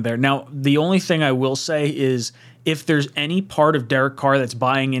statement there. Now, the only thing I will say is if there's any part of Derek Carr that's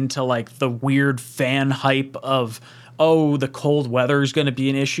buying into like the weird fan hype of, the cold weather is going to be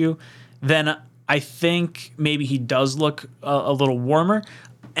an issue, then I think maybe he does look a little warmer.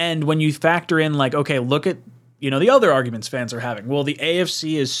 And when you factor in like, okay, look at, the other arguments fans are having. Well, the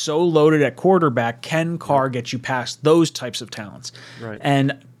AFC is so loaded at quarterback. Can Carr get you past those types of talents? Right.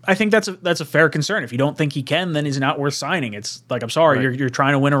 And I think that's a fair concern. If you don't think he can, then he's not worth signing. It's like, I'm sorry, you're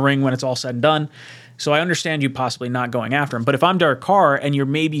trying to win a ring when it's all said and done. So I understand you possibly not going after him. But if I'm Derek Carr and you're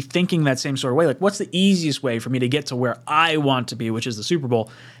maybe thinking that same sort of way, like what's the easiest way for me to get to where I want to be, which is the Super Bowl?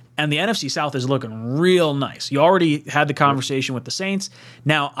 And the NFC South is looking real nice. You already had the conversation with the Saints.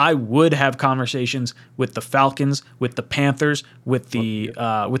 Now I would have conversations with the Falcons, with the Panthers, with the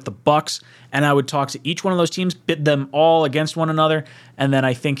Bucks, and I would talk to each one of those teams, bid them all against one another, and then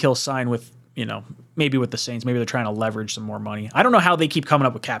I think he'll sign with, maybe with the Saints. Maybe they're trying to leverage some more money. I don't know how they keep coming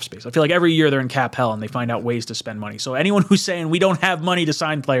up with cap space. I feel like every year they're in cap hell and they find out ways to spend money. So anyone who's saying we don't have money to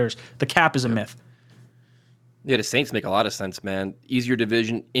sign players, the cap is a myth. Yeah, the Saints make a lot of sense, man. Easier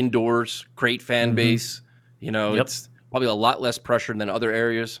division, indoors, great fan base. It's probably a lot less pressure than other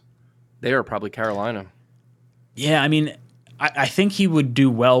areas. They are probably Carolina. Yeah, I mean, I think he would do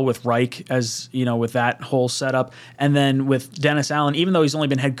well with Reich as, with that whole setup. And then with Dennis Allen, even though he's only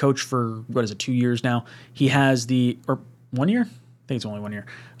been head coach for, 2 years now, he has or 1 year? I think it's only 1 year.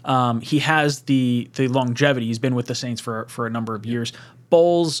 He has the longevity. He's been with the Saints for a number of years.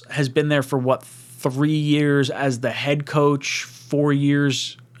 Bowles has been there for 3 years as the head coach, 4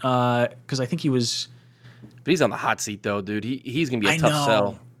 years, because I think he was. But he's on the hot seat though, dude. He's gonna be a tough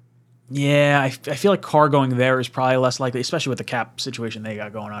sell. Yeah, I feel like Carr going there is probably less likely, especially with the cap situation they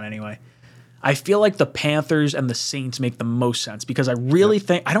got going on anyway. I feel like the Panthers and the Saints make the most sense because I really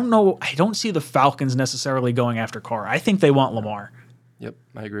think I don't see the Falcons necessarily going after Carr. I think they want Lamar. Yep,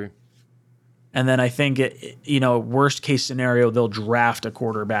 I agree. And then I think worst case scenario they'll draft a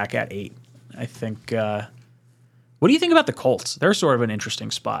quarterback at 8. I think. What do you think about the Colts? They're sort of an interesting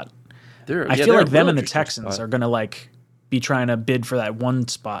spot. I feel like them and the Texans are going to be trying to bid for that one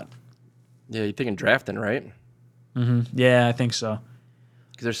spot. Yeah, you're thinking drafting, right? Mm-hmm. Yeah, I think so.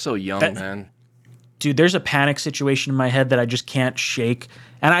 Because they're so young, man. Dude, there's a panic situation in my head that I just can't shake.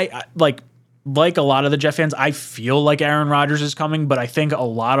 And I like a lot of the Jet fans, I feel like Aaron Rodgers is coming, but I think a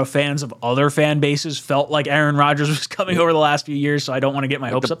lot of fans of other fan bases felt like Aaron Rodgers was coming over the last few years, so I don't want to get my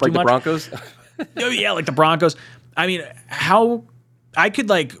hopes up too much. Like the Broncos? Oh, yeah, like the Broncos. I mean, how I could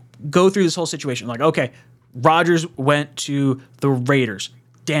go through this whole situation. Okay, Rodgers went to the Raiders.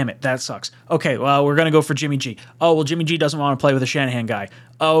 Damn it, that sucks. Okay, well, we're going to go for Jimmy G. Oh, well, Jimmy G doesn't want to play with a Shanahan guy.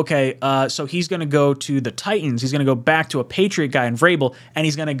 Oh, okay, so he's going to go to the Titans. He's going to go back to a Patriot guy in Vrabel, and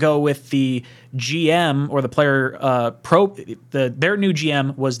he's going to go with the GM or the player their new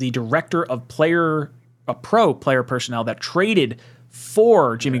GM was the director of pro player personnel that traded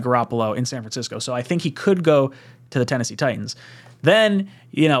for Jimmy Garoppolo in San Francisco. So I think he could go to the Tennessee Titans. Then,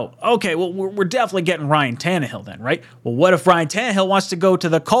 okay, well, we're definitely getting Ryan Tannehill then, right? Well, what if Ryan Tannehill wants to go to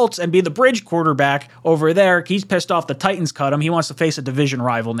the Colts and be the bridge quarterback over there? He's pissed off the Titans cut him. He wants to face a division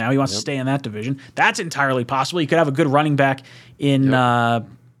rival now. He wants to stay in that division. That's entirely possible. You could have a good running back in the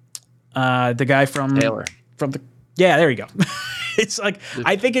guy from Taylor. Yeah, there you go. It's I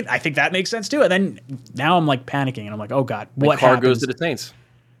think that makes sense too. And then now I'm panicking and I'm like, oh God, what happens? Carr goes to the Saints.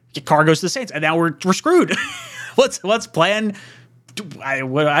 Carr goes to the Saints, and now we're screwed. What's plan? I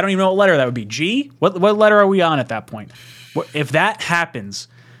don't even know what letter that would be. G? What letter are we on at that point? If that happens,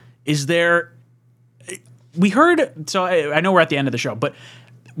 is there? We heard. So I know we're at the end of the show, but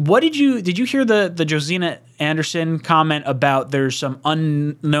what did you hear the Josina Anderson comment about? There's some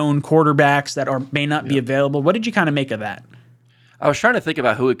unknown quarterbacks that may not be available. What did you kind of make of that? I was trying to think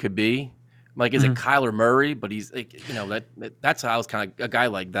about who it could be. Is it Kyler Murray? But he's that's how I was kind of a guy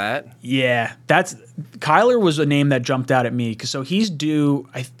like that. Yeah, Kyler was a name that jumped out at me so he's due.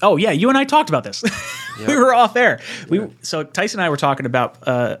 You and I talked about this. Yep. We were off air. So Tyson and I were talking about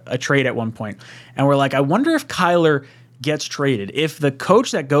a trade at one point, and we're like, I wonder if Kyler gets traded. If the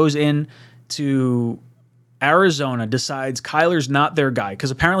coach that goes in to Arizona decides Kyler's not their guy, because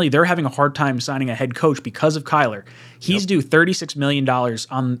apparently they're having a hard time signing a head coach because of Kyler. He's due $36 million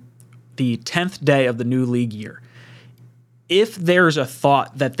on the 10th day of the new league year. If there's a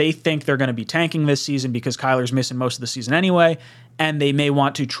thought that they think they're going to be tanking this season because Kyler's missing most of the season anyway, and they may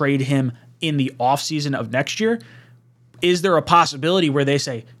want to trade him in the offseason of next year, is there a possibility where they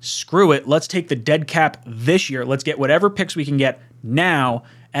say, screw it, let's take the dead cap this year, let's get whatever picks we can get now,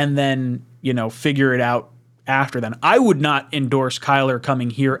 and then, figure it out after then? I would not endorse Kyler coming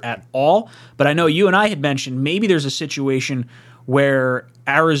here at all, but I know you and I had mentioned maybe there's a situation where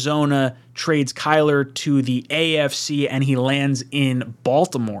Arizona trades Kyler to the AFC and he lands in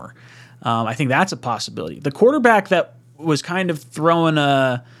Baltimore. I think that's a possibility. The quarterback that was kind of throwing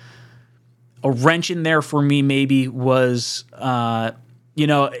a wrench in there for me maybe was, how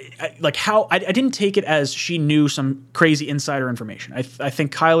I didn't take it as she knew some crazy insider information. I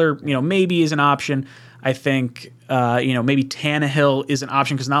think Kyler, maybe is an option. I think, maybe Tannehill is an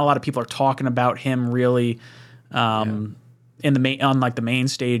option because not a lot of people are talking about him really. In the main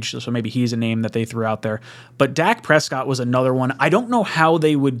stage, so maybe he's a name that they threw out there. But Dak Prescott was another one. I don't know how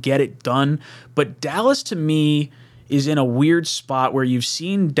they would get it done, but Dallas to me is in a weird spot where you've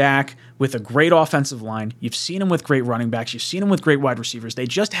seen Dak with a great offensive line, you've seen him with great running backs, you've seen him with great wide receivers. They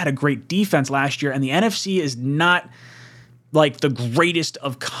just had a great defense last year, and the NFC is not the greatest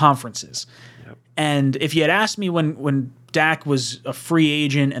of conferences. Yep. And if you had asked me when Dak was a free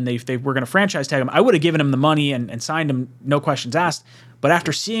agent and they were going to franchise tag him, I would have given him the money and signed him, no questions asked. But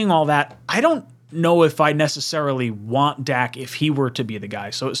after seeing all that, I don't know if I necessarily want Dak if he were to be the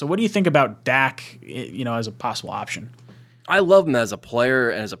guy. So what do you think about Dak, as a possible option? I love him as a player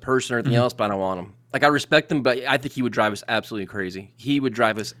and as a person and everything else, but I don't want him. Like, I respect him, but I think he would drive us absolutely crazy. He would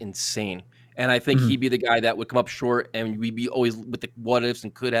drive us insane. And I think he'd be the guy that would come up short, and we'd be always with the what ifs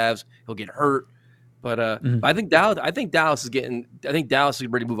and could haves. He'll get hurt. But I think Dallas is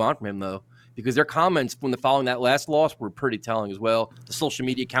ready to move on from him, though, because their comments when following that last loss were pretty telling as well. The social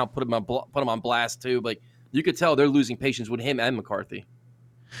media account put him on blast too. Like, you could tell they're losing patience with him and McCarthy.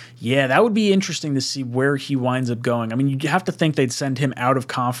 Yeah, that would be interesting to see where he winds up going. I mean, you have to think they'd send him out of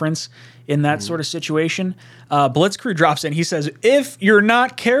conference in that sort of situation. Blitzkrieg drops in. He says, if you're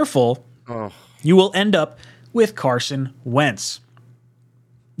not careful, you will end up with Carson Wentz.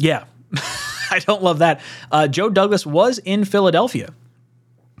 Yeah, I don't love that. Joe Douglas was in Philadelphia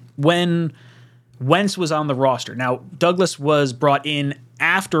when Wentz was on the roster. Now, Douglas was brought in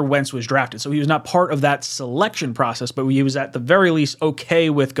after Wentz was drafted, so he was not part of that selection process, but he was at the very least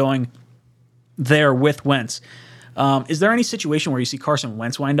okay with going there with Wentz. Is there any situation where you see Carson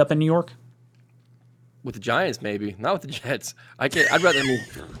Wentz wind up in New York? With the Giants, maybe. Not with the Jets. I'd rather,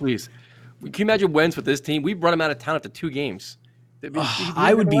 please. Can you imagine Wentz with this team? We'd run him out of town after 2 games.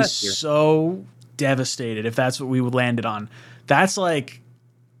 I would be so devastated if that's what we would landed on. That's like,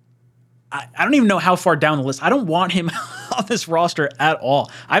 I don't even know how far down the list. I don't want him on this roster at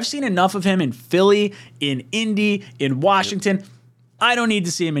all. I've seen enough of him in Philly, in Indy, in Washington. I don't need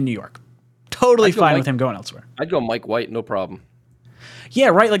to see him in New York. Totally fine with him going elsewhere. I'd go Mike White, no problem. Yeah,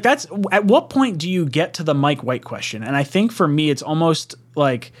 right. Like, that's at what point do you get to the Mike White question? And I think for me, it's almost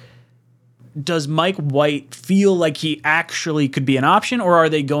like, does Mike White feel like he actually could be an option, or are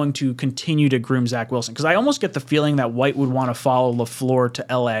they going to continue to groom Zach Wilson? Because I almost get the feeling that White would want to follow LaFleur to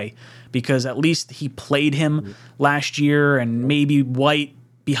LA, because at least he played him last year, and maybe White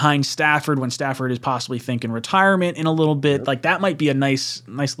behind Stafford when Stafford is possibly thinking retirement in a little bit. Like, that might be a nice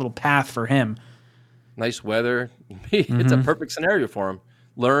little path for him. Nice weather. It's a perfect scenario for him.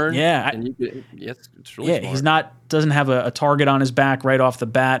 Learn. Yeah. And it's really smart. He's doesn't have a target on his back right off the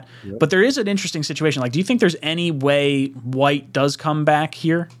bat. Yep. But there is an interesting situation. Like, do you think there's any way White does come back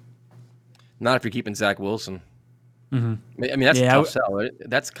here? Not if you're keeping Zach Wilson. Mm-hmm. I mean, that's a tough sell. Right?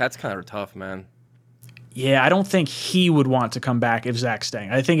 That's kind of tough, man. Yeah, I don't think he would want to come back if Zach's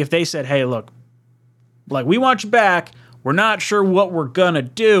staying. I think if they said, hey, look, like, we want you back, we're not sure what we're going to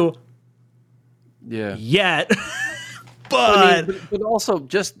do yet. But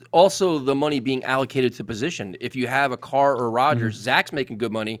also the money being allocated to position. If you have a Carr or Rodgers, Zach's making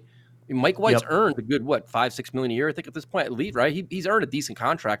good money. I mean, Mike White's earned a good, $5-6 million a year, I think, at this point, at least, right? He's earned a decent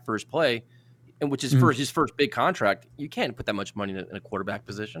contract for his play, and which is his first big contract. You can't put that much money in a quarterback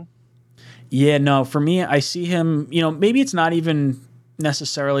position. Yeah, no, for me, I see him, maybe it's not even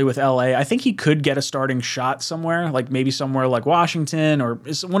necessarily with LA. I think he could get a starting shot somewhere, like maybe somewhere like Washington, or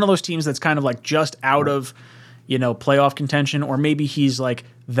it's one of those teams that's kind of like just out of playoff contention, or maybe he's like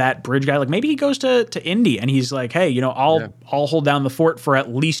that bridge guy. Like, maybe he goes to Indy and he's like, hey, I'll hold down the fort for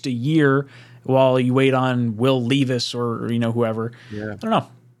at least a year while you wait on Will Levis or whoever. Yeah. I don't know.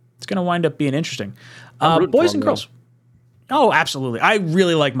 It's going to wind up being interesting. Boys and girls. Oh, absolutely. I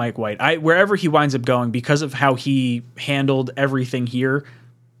really like Mike White. Wherever he winds up going, because of how he handled everything here,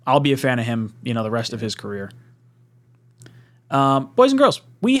 I'll be a fan of him, the rest of his career. Boys and girls,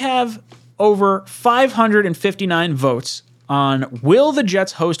 we have over 559 votes on will the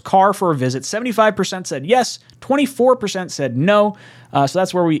Jets host Carr for a visit. 75% said yes, 24% said no. So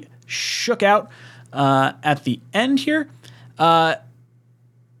that's where we shook out at the end here.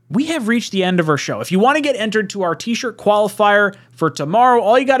 We have reached the end of our show. If you want to get entered to our t-shirt qualifier for tomorrow,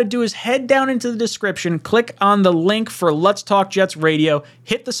 all you got to do is head down into the description, click on the link for Let's Talk Jets Radio,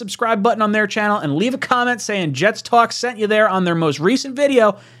 hit the subscribe button on their channel, and leave a comment saying Jets Talk sent you there on their most recent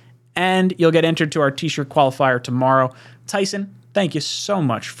video, and you'll get entered to our t-shirt qualifier tomorrow. Tyson, thank you so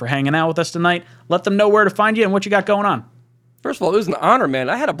much for hanging out with us tonight. Let them know where to find you and what you got going on. First of all, it was an honor, man.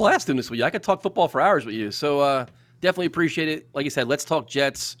 I had a blast doing this with you. I could talk football for hours with you, so definitely appreciate it. Like I said, Let's Talk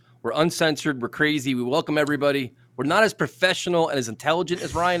Jets. We're uncensored. We're crazy. We welcome everybody. We're not as professional and as intelligent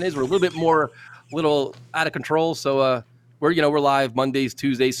as Ryan is. We're a little bit more, out of control. So we're live Mondays,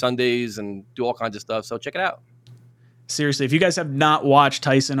 Tuesdays, Sundays, and do all kinds of stuff. So check it out. Seriously, if you guys have not watched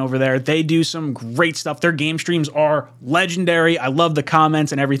Tyson over there, they do some great stuff. Their game streams are legendary. I love the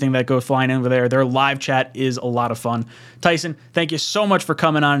comments and everything that goes flying over there. Their live chat is a lot of fun. Tyson, thank you so much for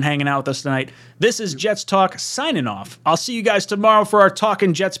coming on and hanging out with us tonight. This is Jets Talk signing off. I'll see you guys tomorrow for our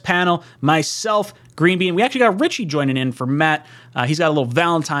Talking Jets panel. Myself, Greenbean. We actually got Richie joining in for Matt. He's got a little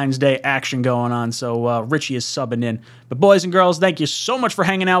Valentine's Day action going on, so Richie is subbing in. But boys and girls, thank you so much for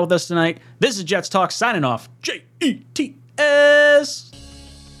hanging out with us tonight. This is Jets Talk signing off. Jets.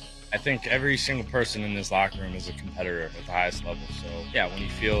 I think every single person in this locker room is a competitor at the highest level. So, yeah, when you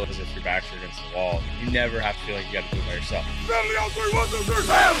feel as if your backs are against the wall, you never have to feel like you got to do it by yourself.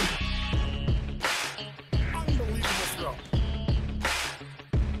 Unbelievable throw.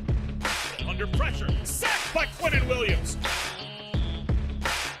 Under pressure. Sacked by Quinnen Williams.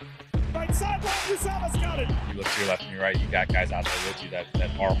 Right sideline, Uzomah's got it. You look to your left and your right, you got guys out there with you that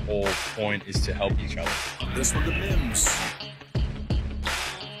our whole point is to help each other. This one to Mims.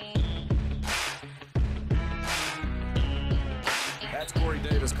 That's Corey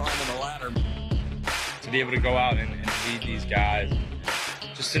Davis climbing the ladder. To be able to go out and lead these guys,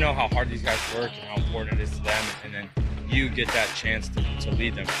 just to know how hard these guys work and how important it is to them, and then you get that chance to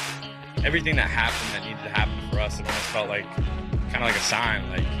lead them. Everything that happened that needed to happen for us, it almost felt like kind of like a sign,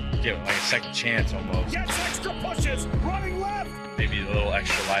 like get like a second chance almost. Gets extra pushes, running left. Maybe a little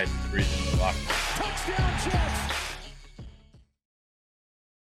extra life to breathe in the locker room. Touchdown, Jets.